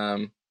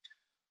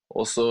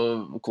 og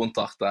så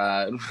kontaktet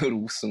jeg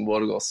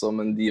Rosenborg også,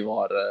 men de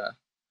var...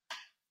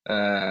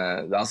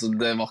 altså,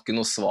 det var ikke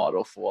noe svar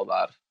å få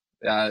der.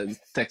 Jeg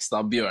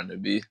tekstet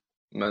Bjørneby,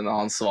 men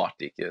han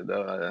svarte ikke.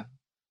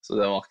 Så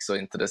det var ikke så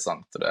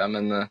interessant, tror jeg.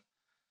 Men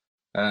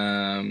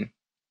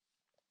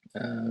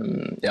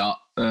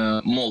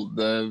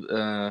Molde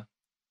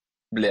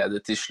ble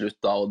det til slutt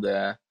da, og det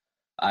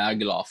jeg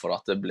glad for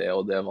at det ble,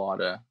 og det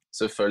var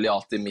selvfølgelig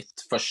alltid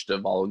mitt første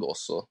valg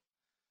også.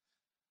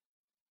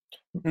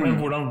 Men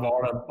hvordan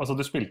var det? Altså,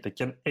 du spilte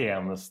ikke en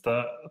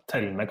eneste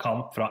tellende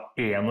kamp fra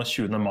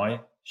 21.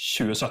 mai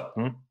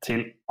 2017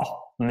 til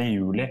 18.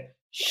 juli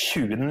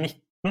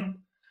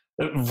 2019.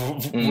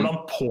 Hvordan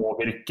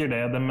påvirker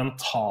det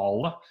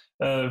mentale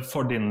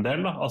for din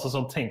del da? Altså,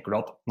 så tenker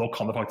du at nå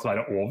kan det faktisk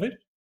være over?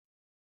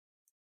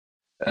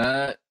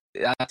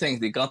 Jeg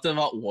tenkte ikke at det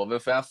var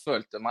over, for jeg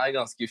følte meg I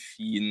ganske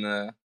fin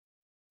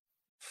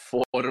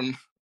form,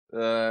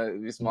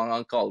 hvis man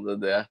kan kalle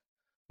det det.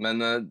 Men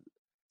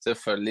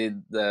selvfølgelig,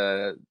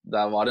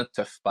 det var en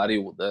tøff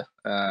periode.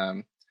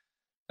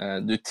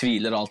 Du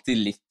tviler alltid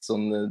litt,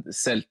 sånn,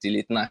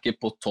 selvtilliten ikke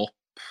på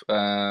topp.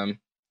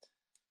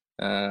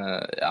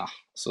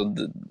 Så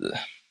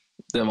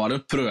det var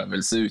en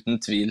prøvelse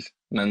uten tvil,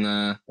 men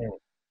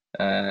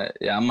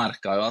jeg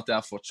merket jo at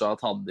jeg fortsatt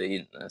hadde det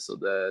inne, så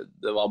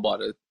det var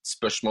bare et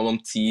spørsmål om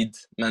tid.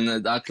 Men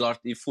det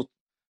klart, I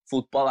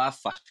fotball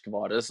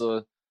ferskvare,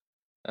 så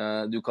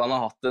du kan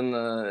ha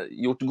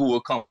gjort gode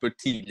kamper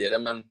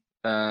tidligere, men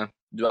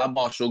du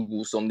bare så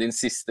god som din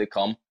siste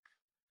kamp.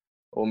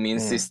 Og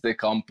min siste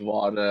kamp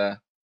var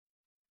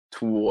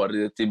 2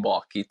 år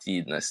tilbake I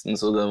tid nesten,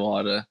 så det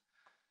var...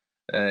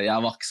 jeg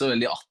var ikke så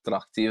veldig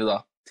attraktiv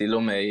da. Til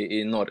og med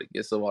I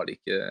Norge så var det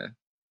ikke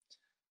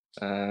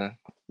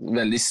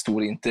veldig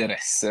stor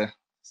interesse,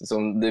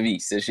 som det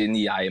viser siden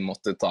jeg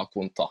måtte ta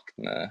kontakt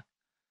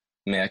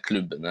med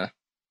klubbene.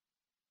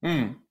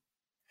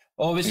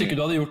 Og hvis ikke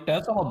du hadde gjort det,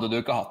 så hadde du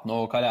ikke hatt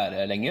noe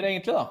karriere lenger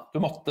egentlig da. Du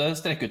måtte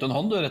strekke ut en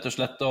hånd, du, rett og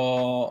slett,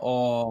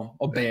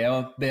 og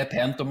be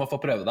pent om å få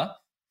prøve deg.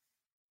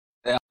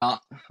 Ja,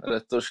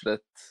 rett og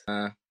slett.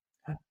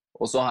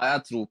 Og så har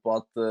jeg tro på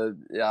at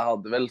jeg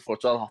hadde vel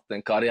fortsatt hatt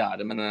en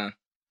karriere, men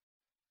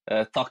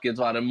takket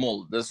være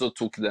Molde så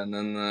tok den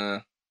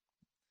en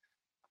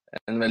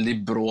veldig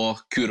brå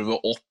kurve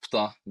opp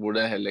da, hvor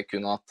det heller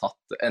kunne ha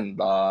tatt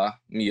enda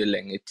mye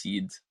lengre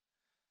tid.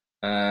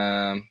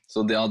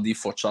 Så det at de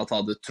fortsatt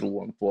hadde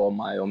troen på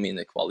meg og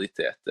mine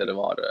kvaliteter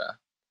var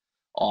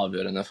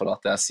avgjørende for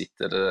at jeg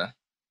sitter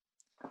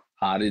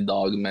her i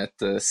dag med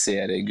et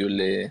seriegull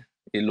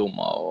i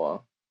lomma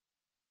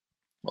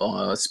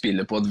og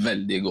spiller på et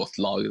veldig godt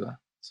lag da,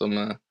 som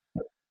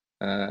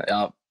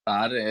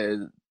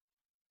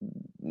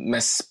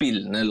mest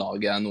spillende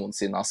laget jeg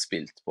noensinne har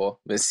spilt på,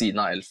 ved siden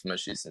av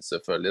Elfenbenskysten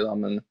selvfølgelig da,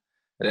 men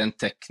rent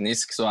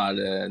teknisk så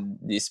det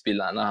de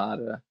spillerne her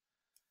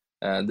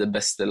det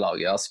beste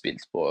laget jeg har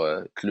spilt på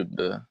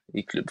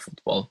i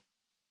klubbfotball.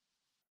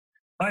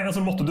 Nei,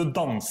 altså måtte du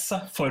danse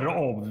for å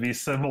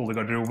overbevise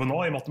Molde-garderoben nå,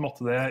 i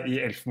måtte det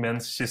i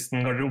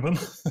Elfenbenskysten-garderoben?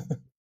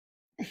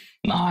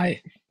 Nei,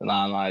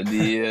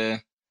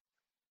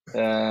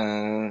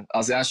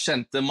 altså jeg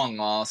kjente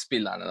mange av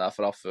spillerne der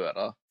fra før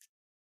av,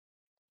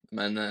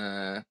 men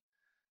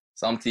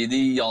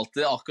samtidig gjaldt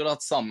det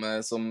akkurat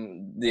samme som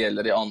det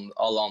gjelder i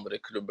alle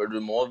andre klubber. Du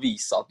må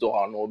vise at du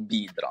har noe å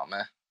bidra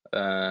med.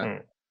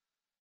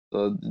 Så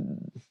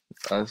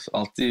det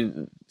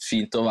alltid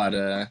fint å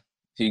være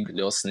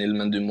hyggelig og snill,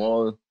 men du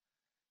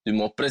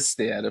må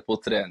prestere på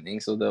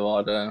trening, så det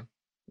var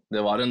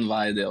en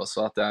vei det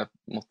også, at jeg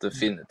måtte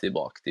finne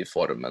tilbake til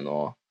formen,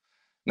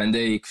 men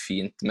det gikk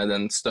fint med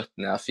den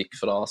støtten jeg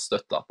fikk fra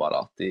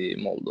støtteapparatet i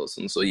Molde, og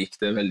sånn, så gikk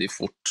det veldig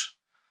fort.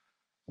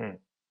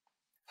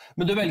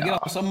 Men du velger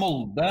altså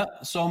Molde,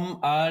 som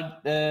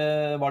var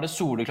det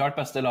soleklart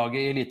beste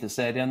laget i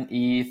Eliteserien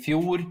i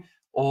fjor,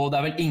 og det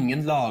vel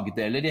ingen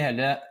lagdeler i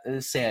hele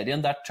serien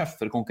der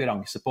tøffere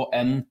konkurranse på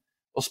enn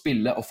å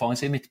spille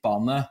offensiv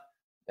midtbane,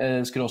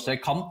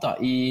 skråstrek kant da,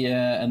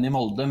 enn i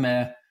Molde,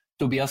 med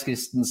Tobias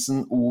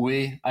Christensen,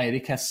 Oi,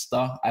 Eirik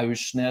Hestad,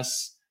 Aursnes,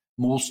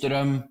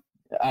 Mostrøm,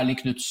 Erling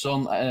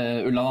Knudsen,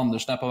 Ulland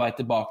Andersen på vei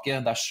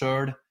tilbake, der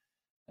selv,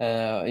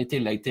 i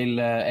tillegg til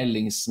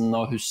Ellingsen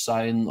og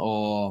Hussein,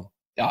 og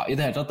ja, i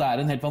det hele tatt,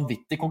 det en helt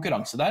vanvittig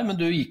konkurranse der, men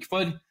du gikk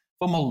for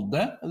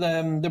Molde,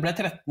 det ble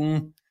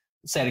 13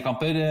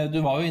 seriekamper, du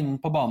var jo inne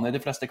på bane i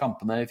de fleste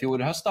kampene i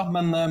fjor høst da,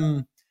 men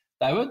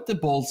det jo et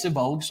ballsy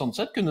valg sånn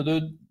sett, kunne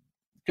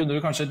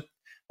du kanskje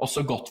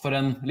også gått for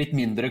en litt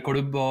mindre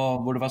klubb,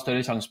 og hvor det var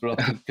større sjanse for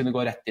at du kunne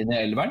gå rett inn i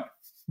elveren?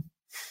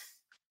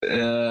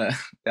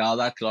 Ja,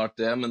 det klart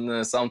det,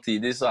 men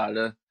samtidig så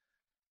det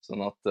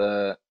sånn at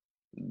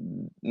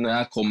når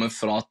jeg kommer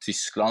fra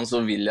Tyskland,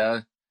 så vil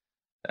jeg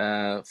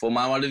for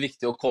meg var det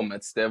viktig å komme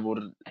et sted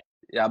hvor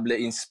jeg ble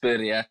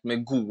inspirert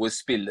med gode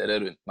spillere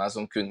rundt meg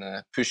som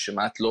kunne pushe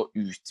meg til å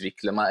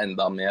utvikle meg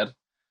enda mer.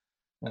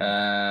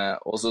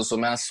 Og så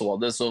som jeg så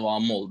det, så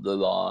var Molde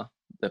da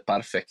det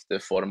perfekte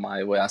for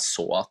meg, hvor jeg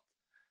så at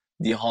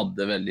de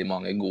hadde veldig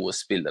mange gode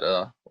spillere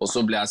da. Og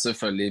så ble jeg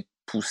selvfølgelig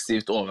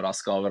positivt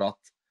overrasket over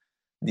at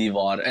de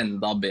var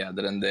enda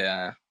bedre enn det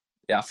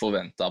jeg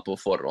forventet på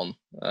forhånd,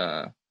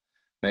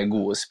 med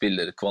gode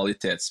spillere,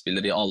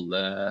 kvalitetsspillere i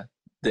alle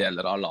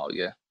deler av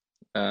laget,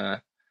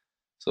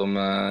 som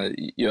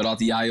gjør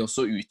at jeg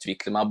også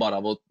utvikler meg bare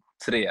av å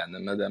trene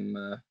med dem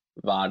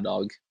hver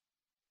dag.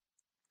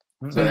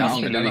 Så jeg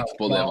angrer ikke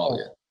på det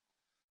valget.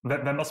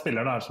 Hvem av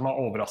spillerne som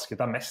har overrasket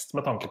deg mest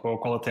med tanke på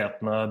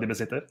kvalitetene de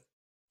besitter?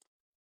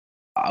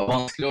 Det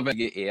vanskelig å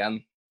velge en.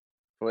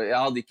 For jeg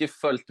hadde ikke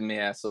følt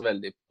med så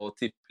veldig på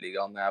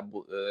tippeligaen når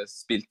jeg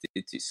spilte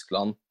i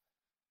Tyskland.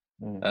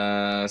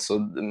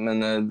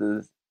 Men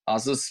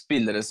altså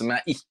spillere som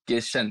jeg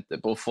ikke kjente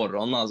på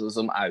forhånd, altså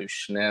som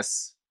Aursnes,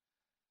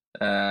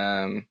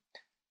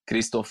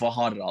 Kristoffer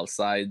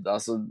Haraldseid,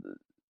 altså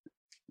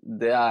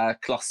det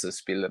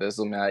klassespillere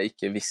som jeg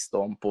ikke visste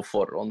om på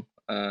forhånd.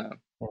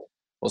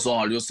 Og så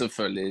har du jo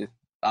selvfølgelig,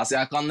 altså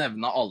jeg kan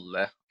nevne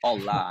alle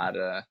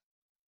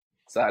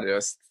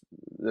seriøst.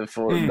 Det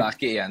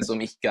ikke en som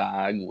ikke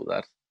god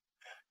der.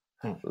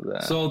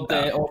 Så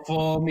det å få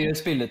mye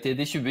spilletid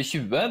i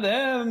 2020, det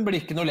blir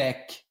ikke noe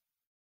lek?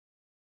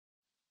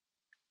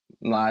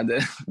 Nei,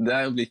 det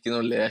blir ikke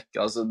noe lek.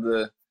 Altså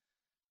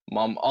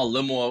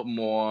alle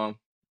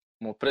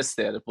må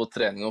prestere på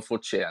trening og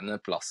fortjene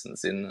plassen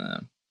sin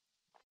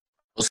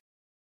og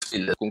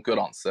spille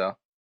konkurranse, ja,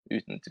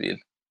 uten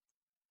tvil.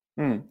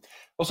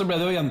 Og så ble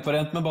det jo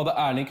gjenforent med både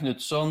Erling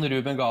Knudsen,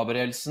 Ruben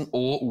Gabrielsen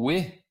og Oi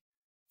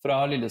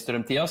fra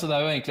Lillestrøm-tida, så det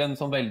jo egentlig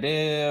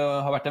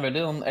har vært en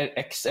veldig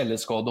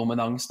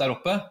ex-LSK-dominans der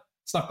oppe.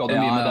 Snakket du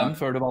mye med dem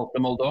før du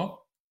valgte Molde også?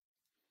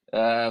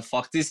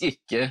 Faktisk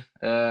ikke.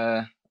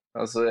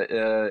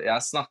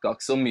 Jeg snakket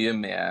ikke så mye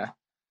med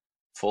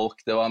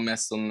folk. Det var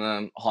mest sånn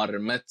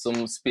Harmet som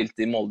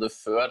spilte i Molde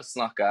før,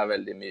 snakket jeg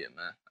veldig mye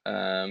med.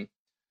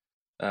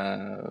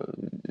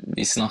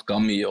 Vi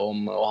snakket mye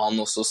om, og han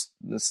også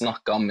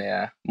snakket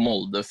med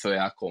Molde før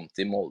jeg kom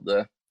til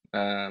Molde,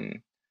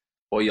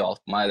 og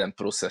hjalp meg i den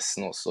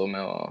prosessen også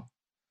med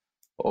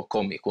å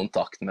komme i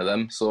kontakt med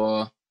dem.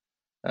 Så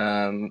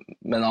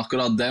Men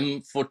akkurat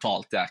dem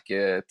fortalte jeg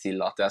ikke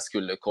til at jeg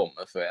skulle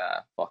komme før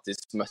jeg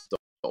faktisk møtte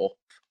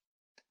opp.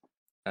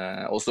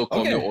 Og så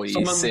kom jo Oi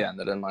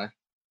senere enn meg.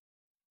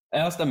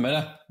 Ja, stemmer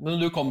det.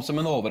 Men du kom som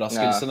en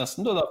overraskelse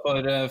nesten, du da,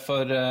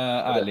 for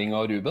Erling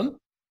og Ruben?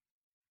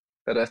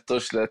 Rett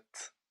og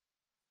slett.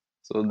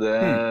 Så det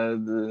er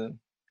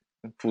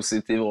en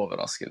positiv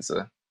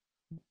overraskelse.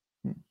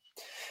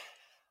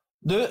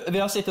 Du, vi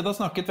har sittet og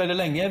snakket veldig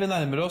lenge, vi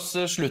nærmer oss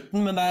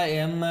slutten, men det er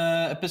en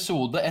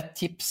episode, et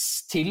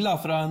tips til da,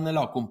 fra en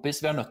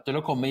lagkompis vi er nødt til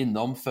å komme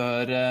innom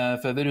før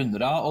vi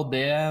runder av, og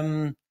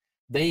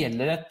det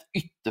gjelder et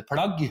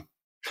ytterplagg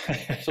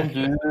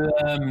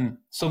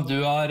som du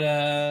har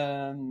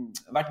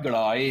vært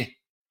glad i.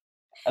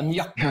 En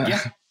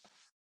jakke.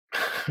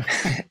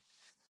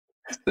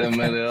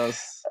 Stemmer det,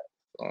 altså.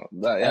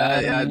 Det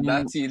er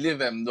tydelig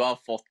hvem du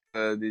har fått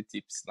de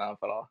tipsene her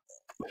fra.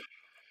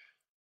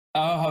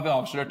 Ja, har vi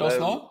avslørt oss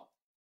nå?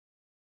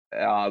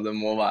 Ja, det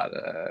må være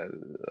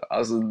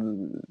altså,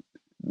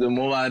 det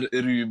må være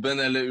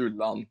Ruben eller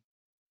Ulland.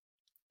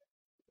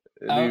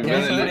 Ruben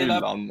eller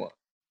Ulland må.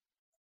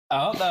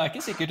 Ja, det er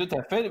ikke sikkert du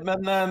treffer,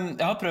 men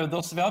vi har prøvd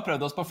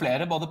oss på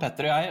flere, både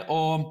Petter og jeg,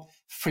 og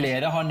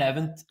flere har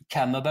nevnt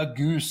Canada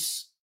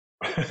Goose.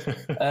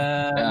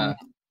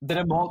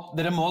 Dere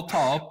må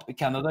ta opp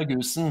Canada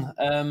Goosen.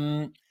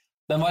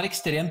 Den var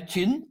ekstremt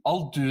tynn,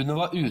 Aldune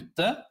var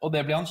ute, og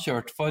det ble han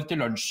kjørt for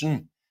til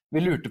lunsjen. Vi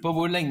lurte på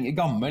hvor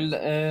gammel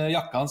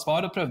jakka hans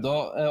var, og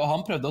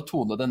han prøvde å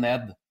tone det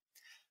ned.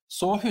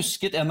 Så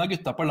husket en av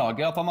gutta på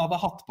laget at han hadde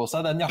hatt på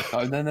seg den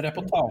jakka under en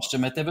reportasje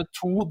med TV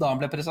 2 da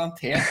han ble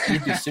presentert i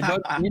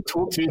Düsseldorf i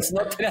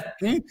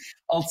 2013,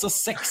 altså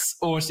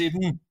 6 år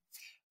siden.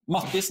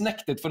 Mattis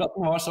nektet for at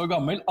den var så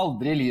gammel,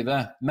 aldri i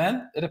livet. Men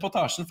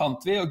reportasjen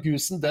fant vi, og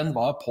Goosen den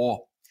var på.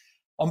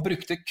 Han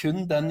brukte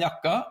kun den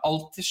jakka,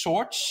 alltid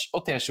shorts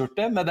og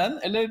t-skjorte med den,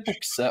 eller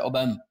bukse og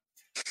den.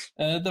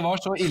 Det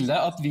var så ille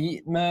at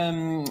de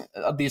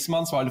som er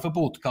ansvarlig for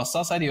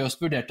botkassa,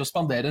 seriøst vurderte å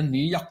spandere en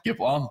ny jakke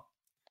på han.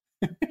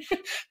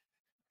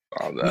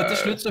 Men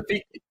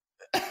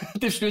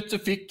til slutt så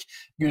fikk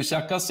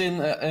Goose-jakka sin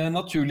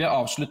naturlige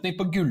avslutning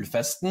på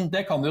gullfesten.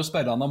 Det kan du jo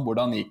spørre han om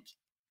hvordan gikk.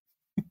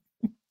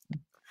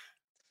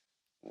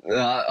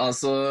 Ja,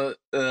 altså,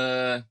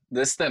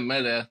 det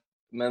stemmer det.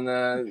 Men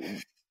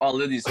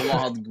alle de som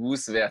har hatt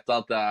Goose vet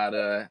at det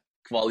er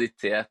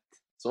kvalitet.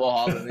 Så å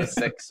ha den i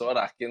 6 år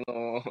er ikke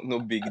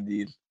noe big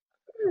deal.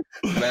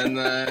 Men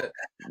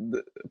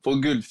på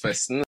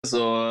gullfesten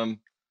så,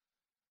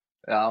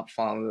 ja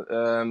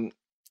faen,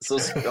 så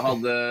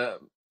hadde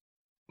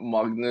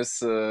Magnus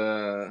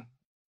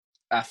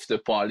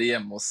afterparty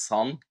hjemme hos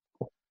han.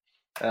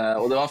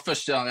 Og det var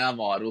første gang jeg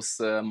var hos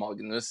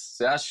Magnus,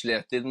 så jeg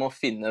slet litt med å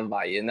finne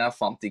veien. Jeg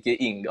fant ikke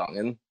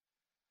inngangen.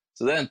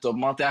 Så det endte opp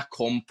med at jeg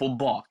kom på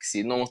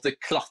baksiden og måtte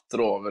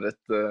klatre over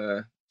et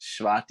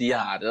svært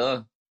gjerde.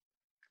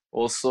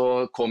 Og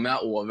så kom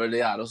jeg over det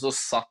gjerdet, og så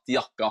satt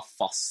jakka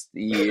fast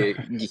i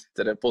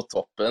gitteret på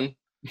toppen.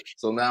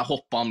 Så når jeg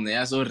hoppet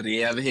ned, så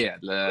rev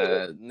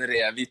den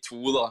rev i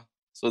 2 da.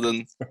 Så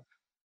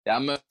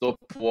jeg møtte opp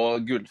på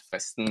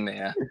gullfesten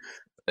med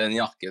en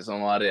jakke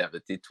som var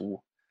revet i 2.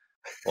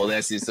 Og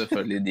det synes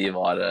selvfølgelig de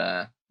var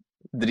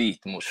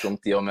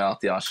dritmorsomt i og med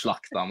at de har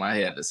slaktet meg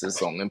hele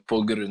sesongen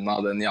på grunn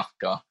av den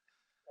jakka.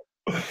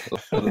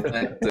 Så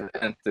det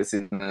endte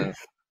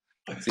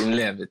sin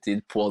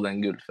levetid på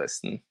den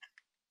gullfesten.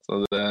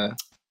 Så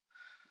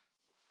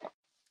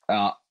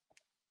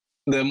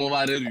det må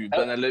være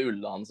Ruben eller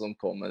Ulland som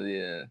kom med de,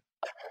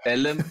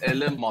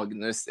 eller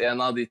Magnus,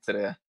 en av de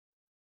 3.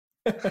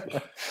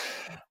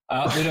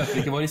 Ja, vi røper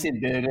ikke våre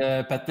kilder,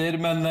 Petter,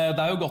 men det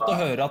er jo godt å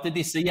høre at i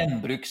disse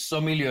gjenbruks-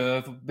 og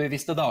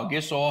miljøbevisste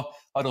dager så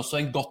har også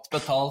en godt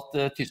betalt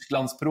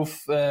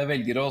tysklandsproff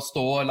velger å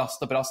stå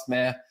last og brast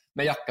med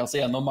jakka si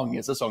gjennom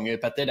mange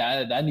sesonger, Petter.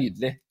 Det er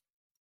nydelig.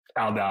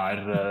 Ja, det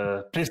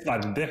er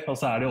prisverdig, og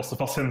så er det også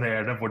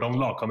fascinerende hvordan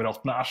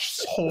lagkameratene er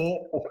så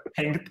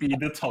opphengt i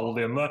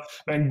detaljene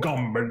med en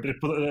gammel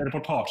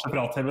reportasje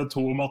fra TV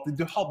 2 om at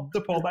du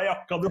hadde på deg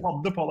jakka,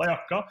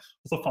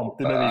 og så fant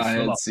de bevisene. Det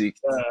er helt sykt.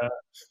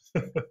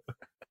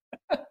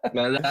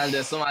 Men det er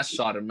det som er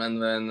charmen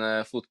ved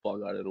en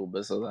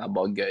fotballgarderobe, så det er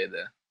bare gøy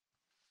det.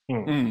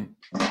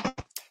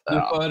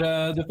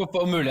 Du får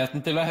få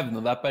muligheten til å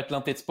hevne deg på et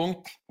eller annet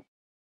tidspunkt.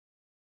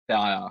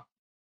 Ja.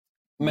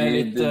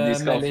 De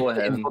skal få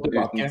hevn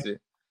uten tvil.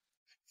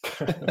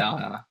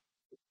 Ja.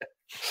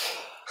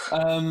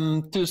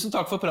 Tusen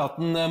takk for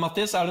praten,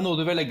 Mattis. Er det noe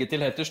du vil legge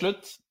til helt til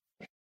slutt?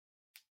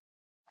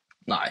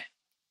 Nei.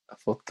 Jeg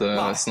har fått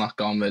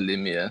snakket om veldig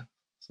mye.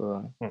 Så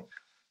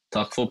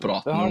takk for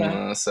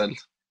praten selv.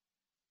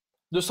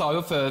 Du sa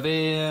jo før vi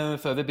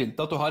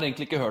begynte at du har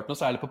egentlig ikke hørt noe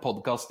særlig på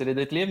podcaster i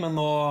ditt liv, men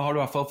nå har du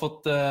i hvert fall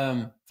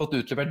fått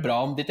utlevert bra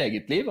om ditt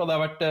eget liv, og det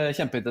har vært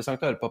kjempeinteressant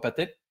å høre på,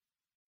 Petter.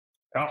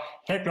 Ja,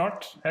 helt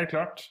klart.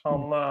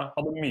 Han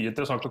hadde mye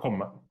interessant å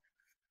komme med.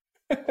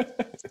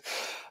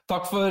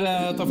 Takk for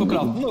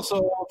praten, og så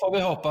får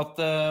vi håpe at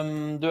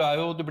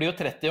du blir jo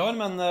 30 år,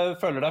 men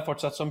føler deg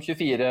fortsatt som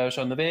 24,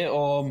 skjønner vi,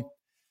 og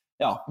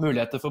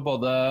muligheter for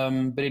både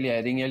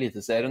briljering I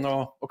eliteserien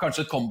og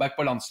kanskje et comeback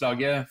på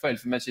landslaget for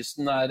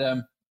Elfenbenskysten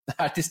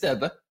til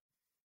stede.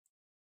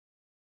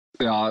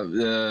 Ja,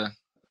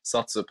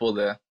 satser på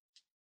det.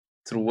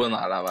 Troen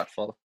det I hvert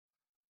fall.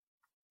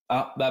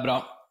 Ja, det bra.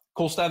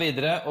 Kos deg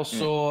videre, og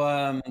så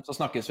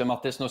snakkes vi,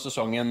 Mattis, når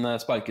sesongen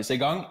sparkes I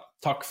gang.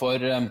 Takk for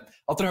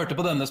at dere hørte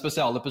på denne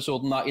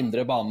spesialepisoden av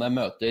Indre Bane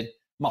møter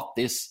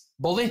Mattis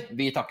Bolli.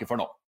 Vi takker for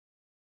nå.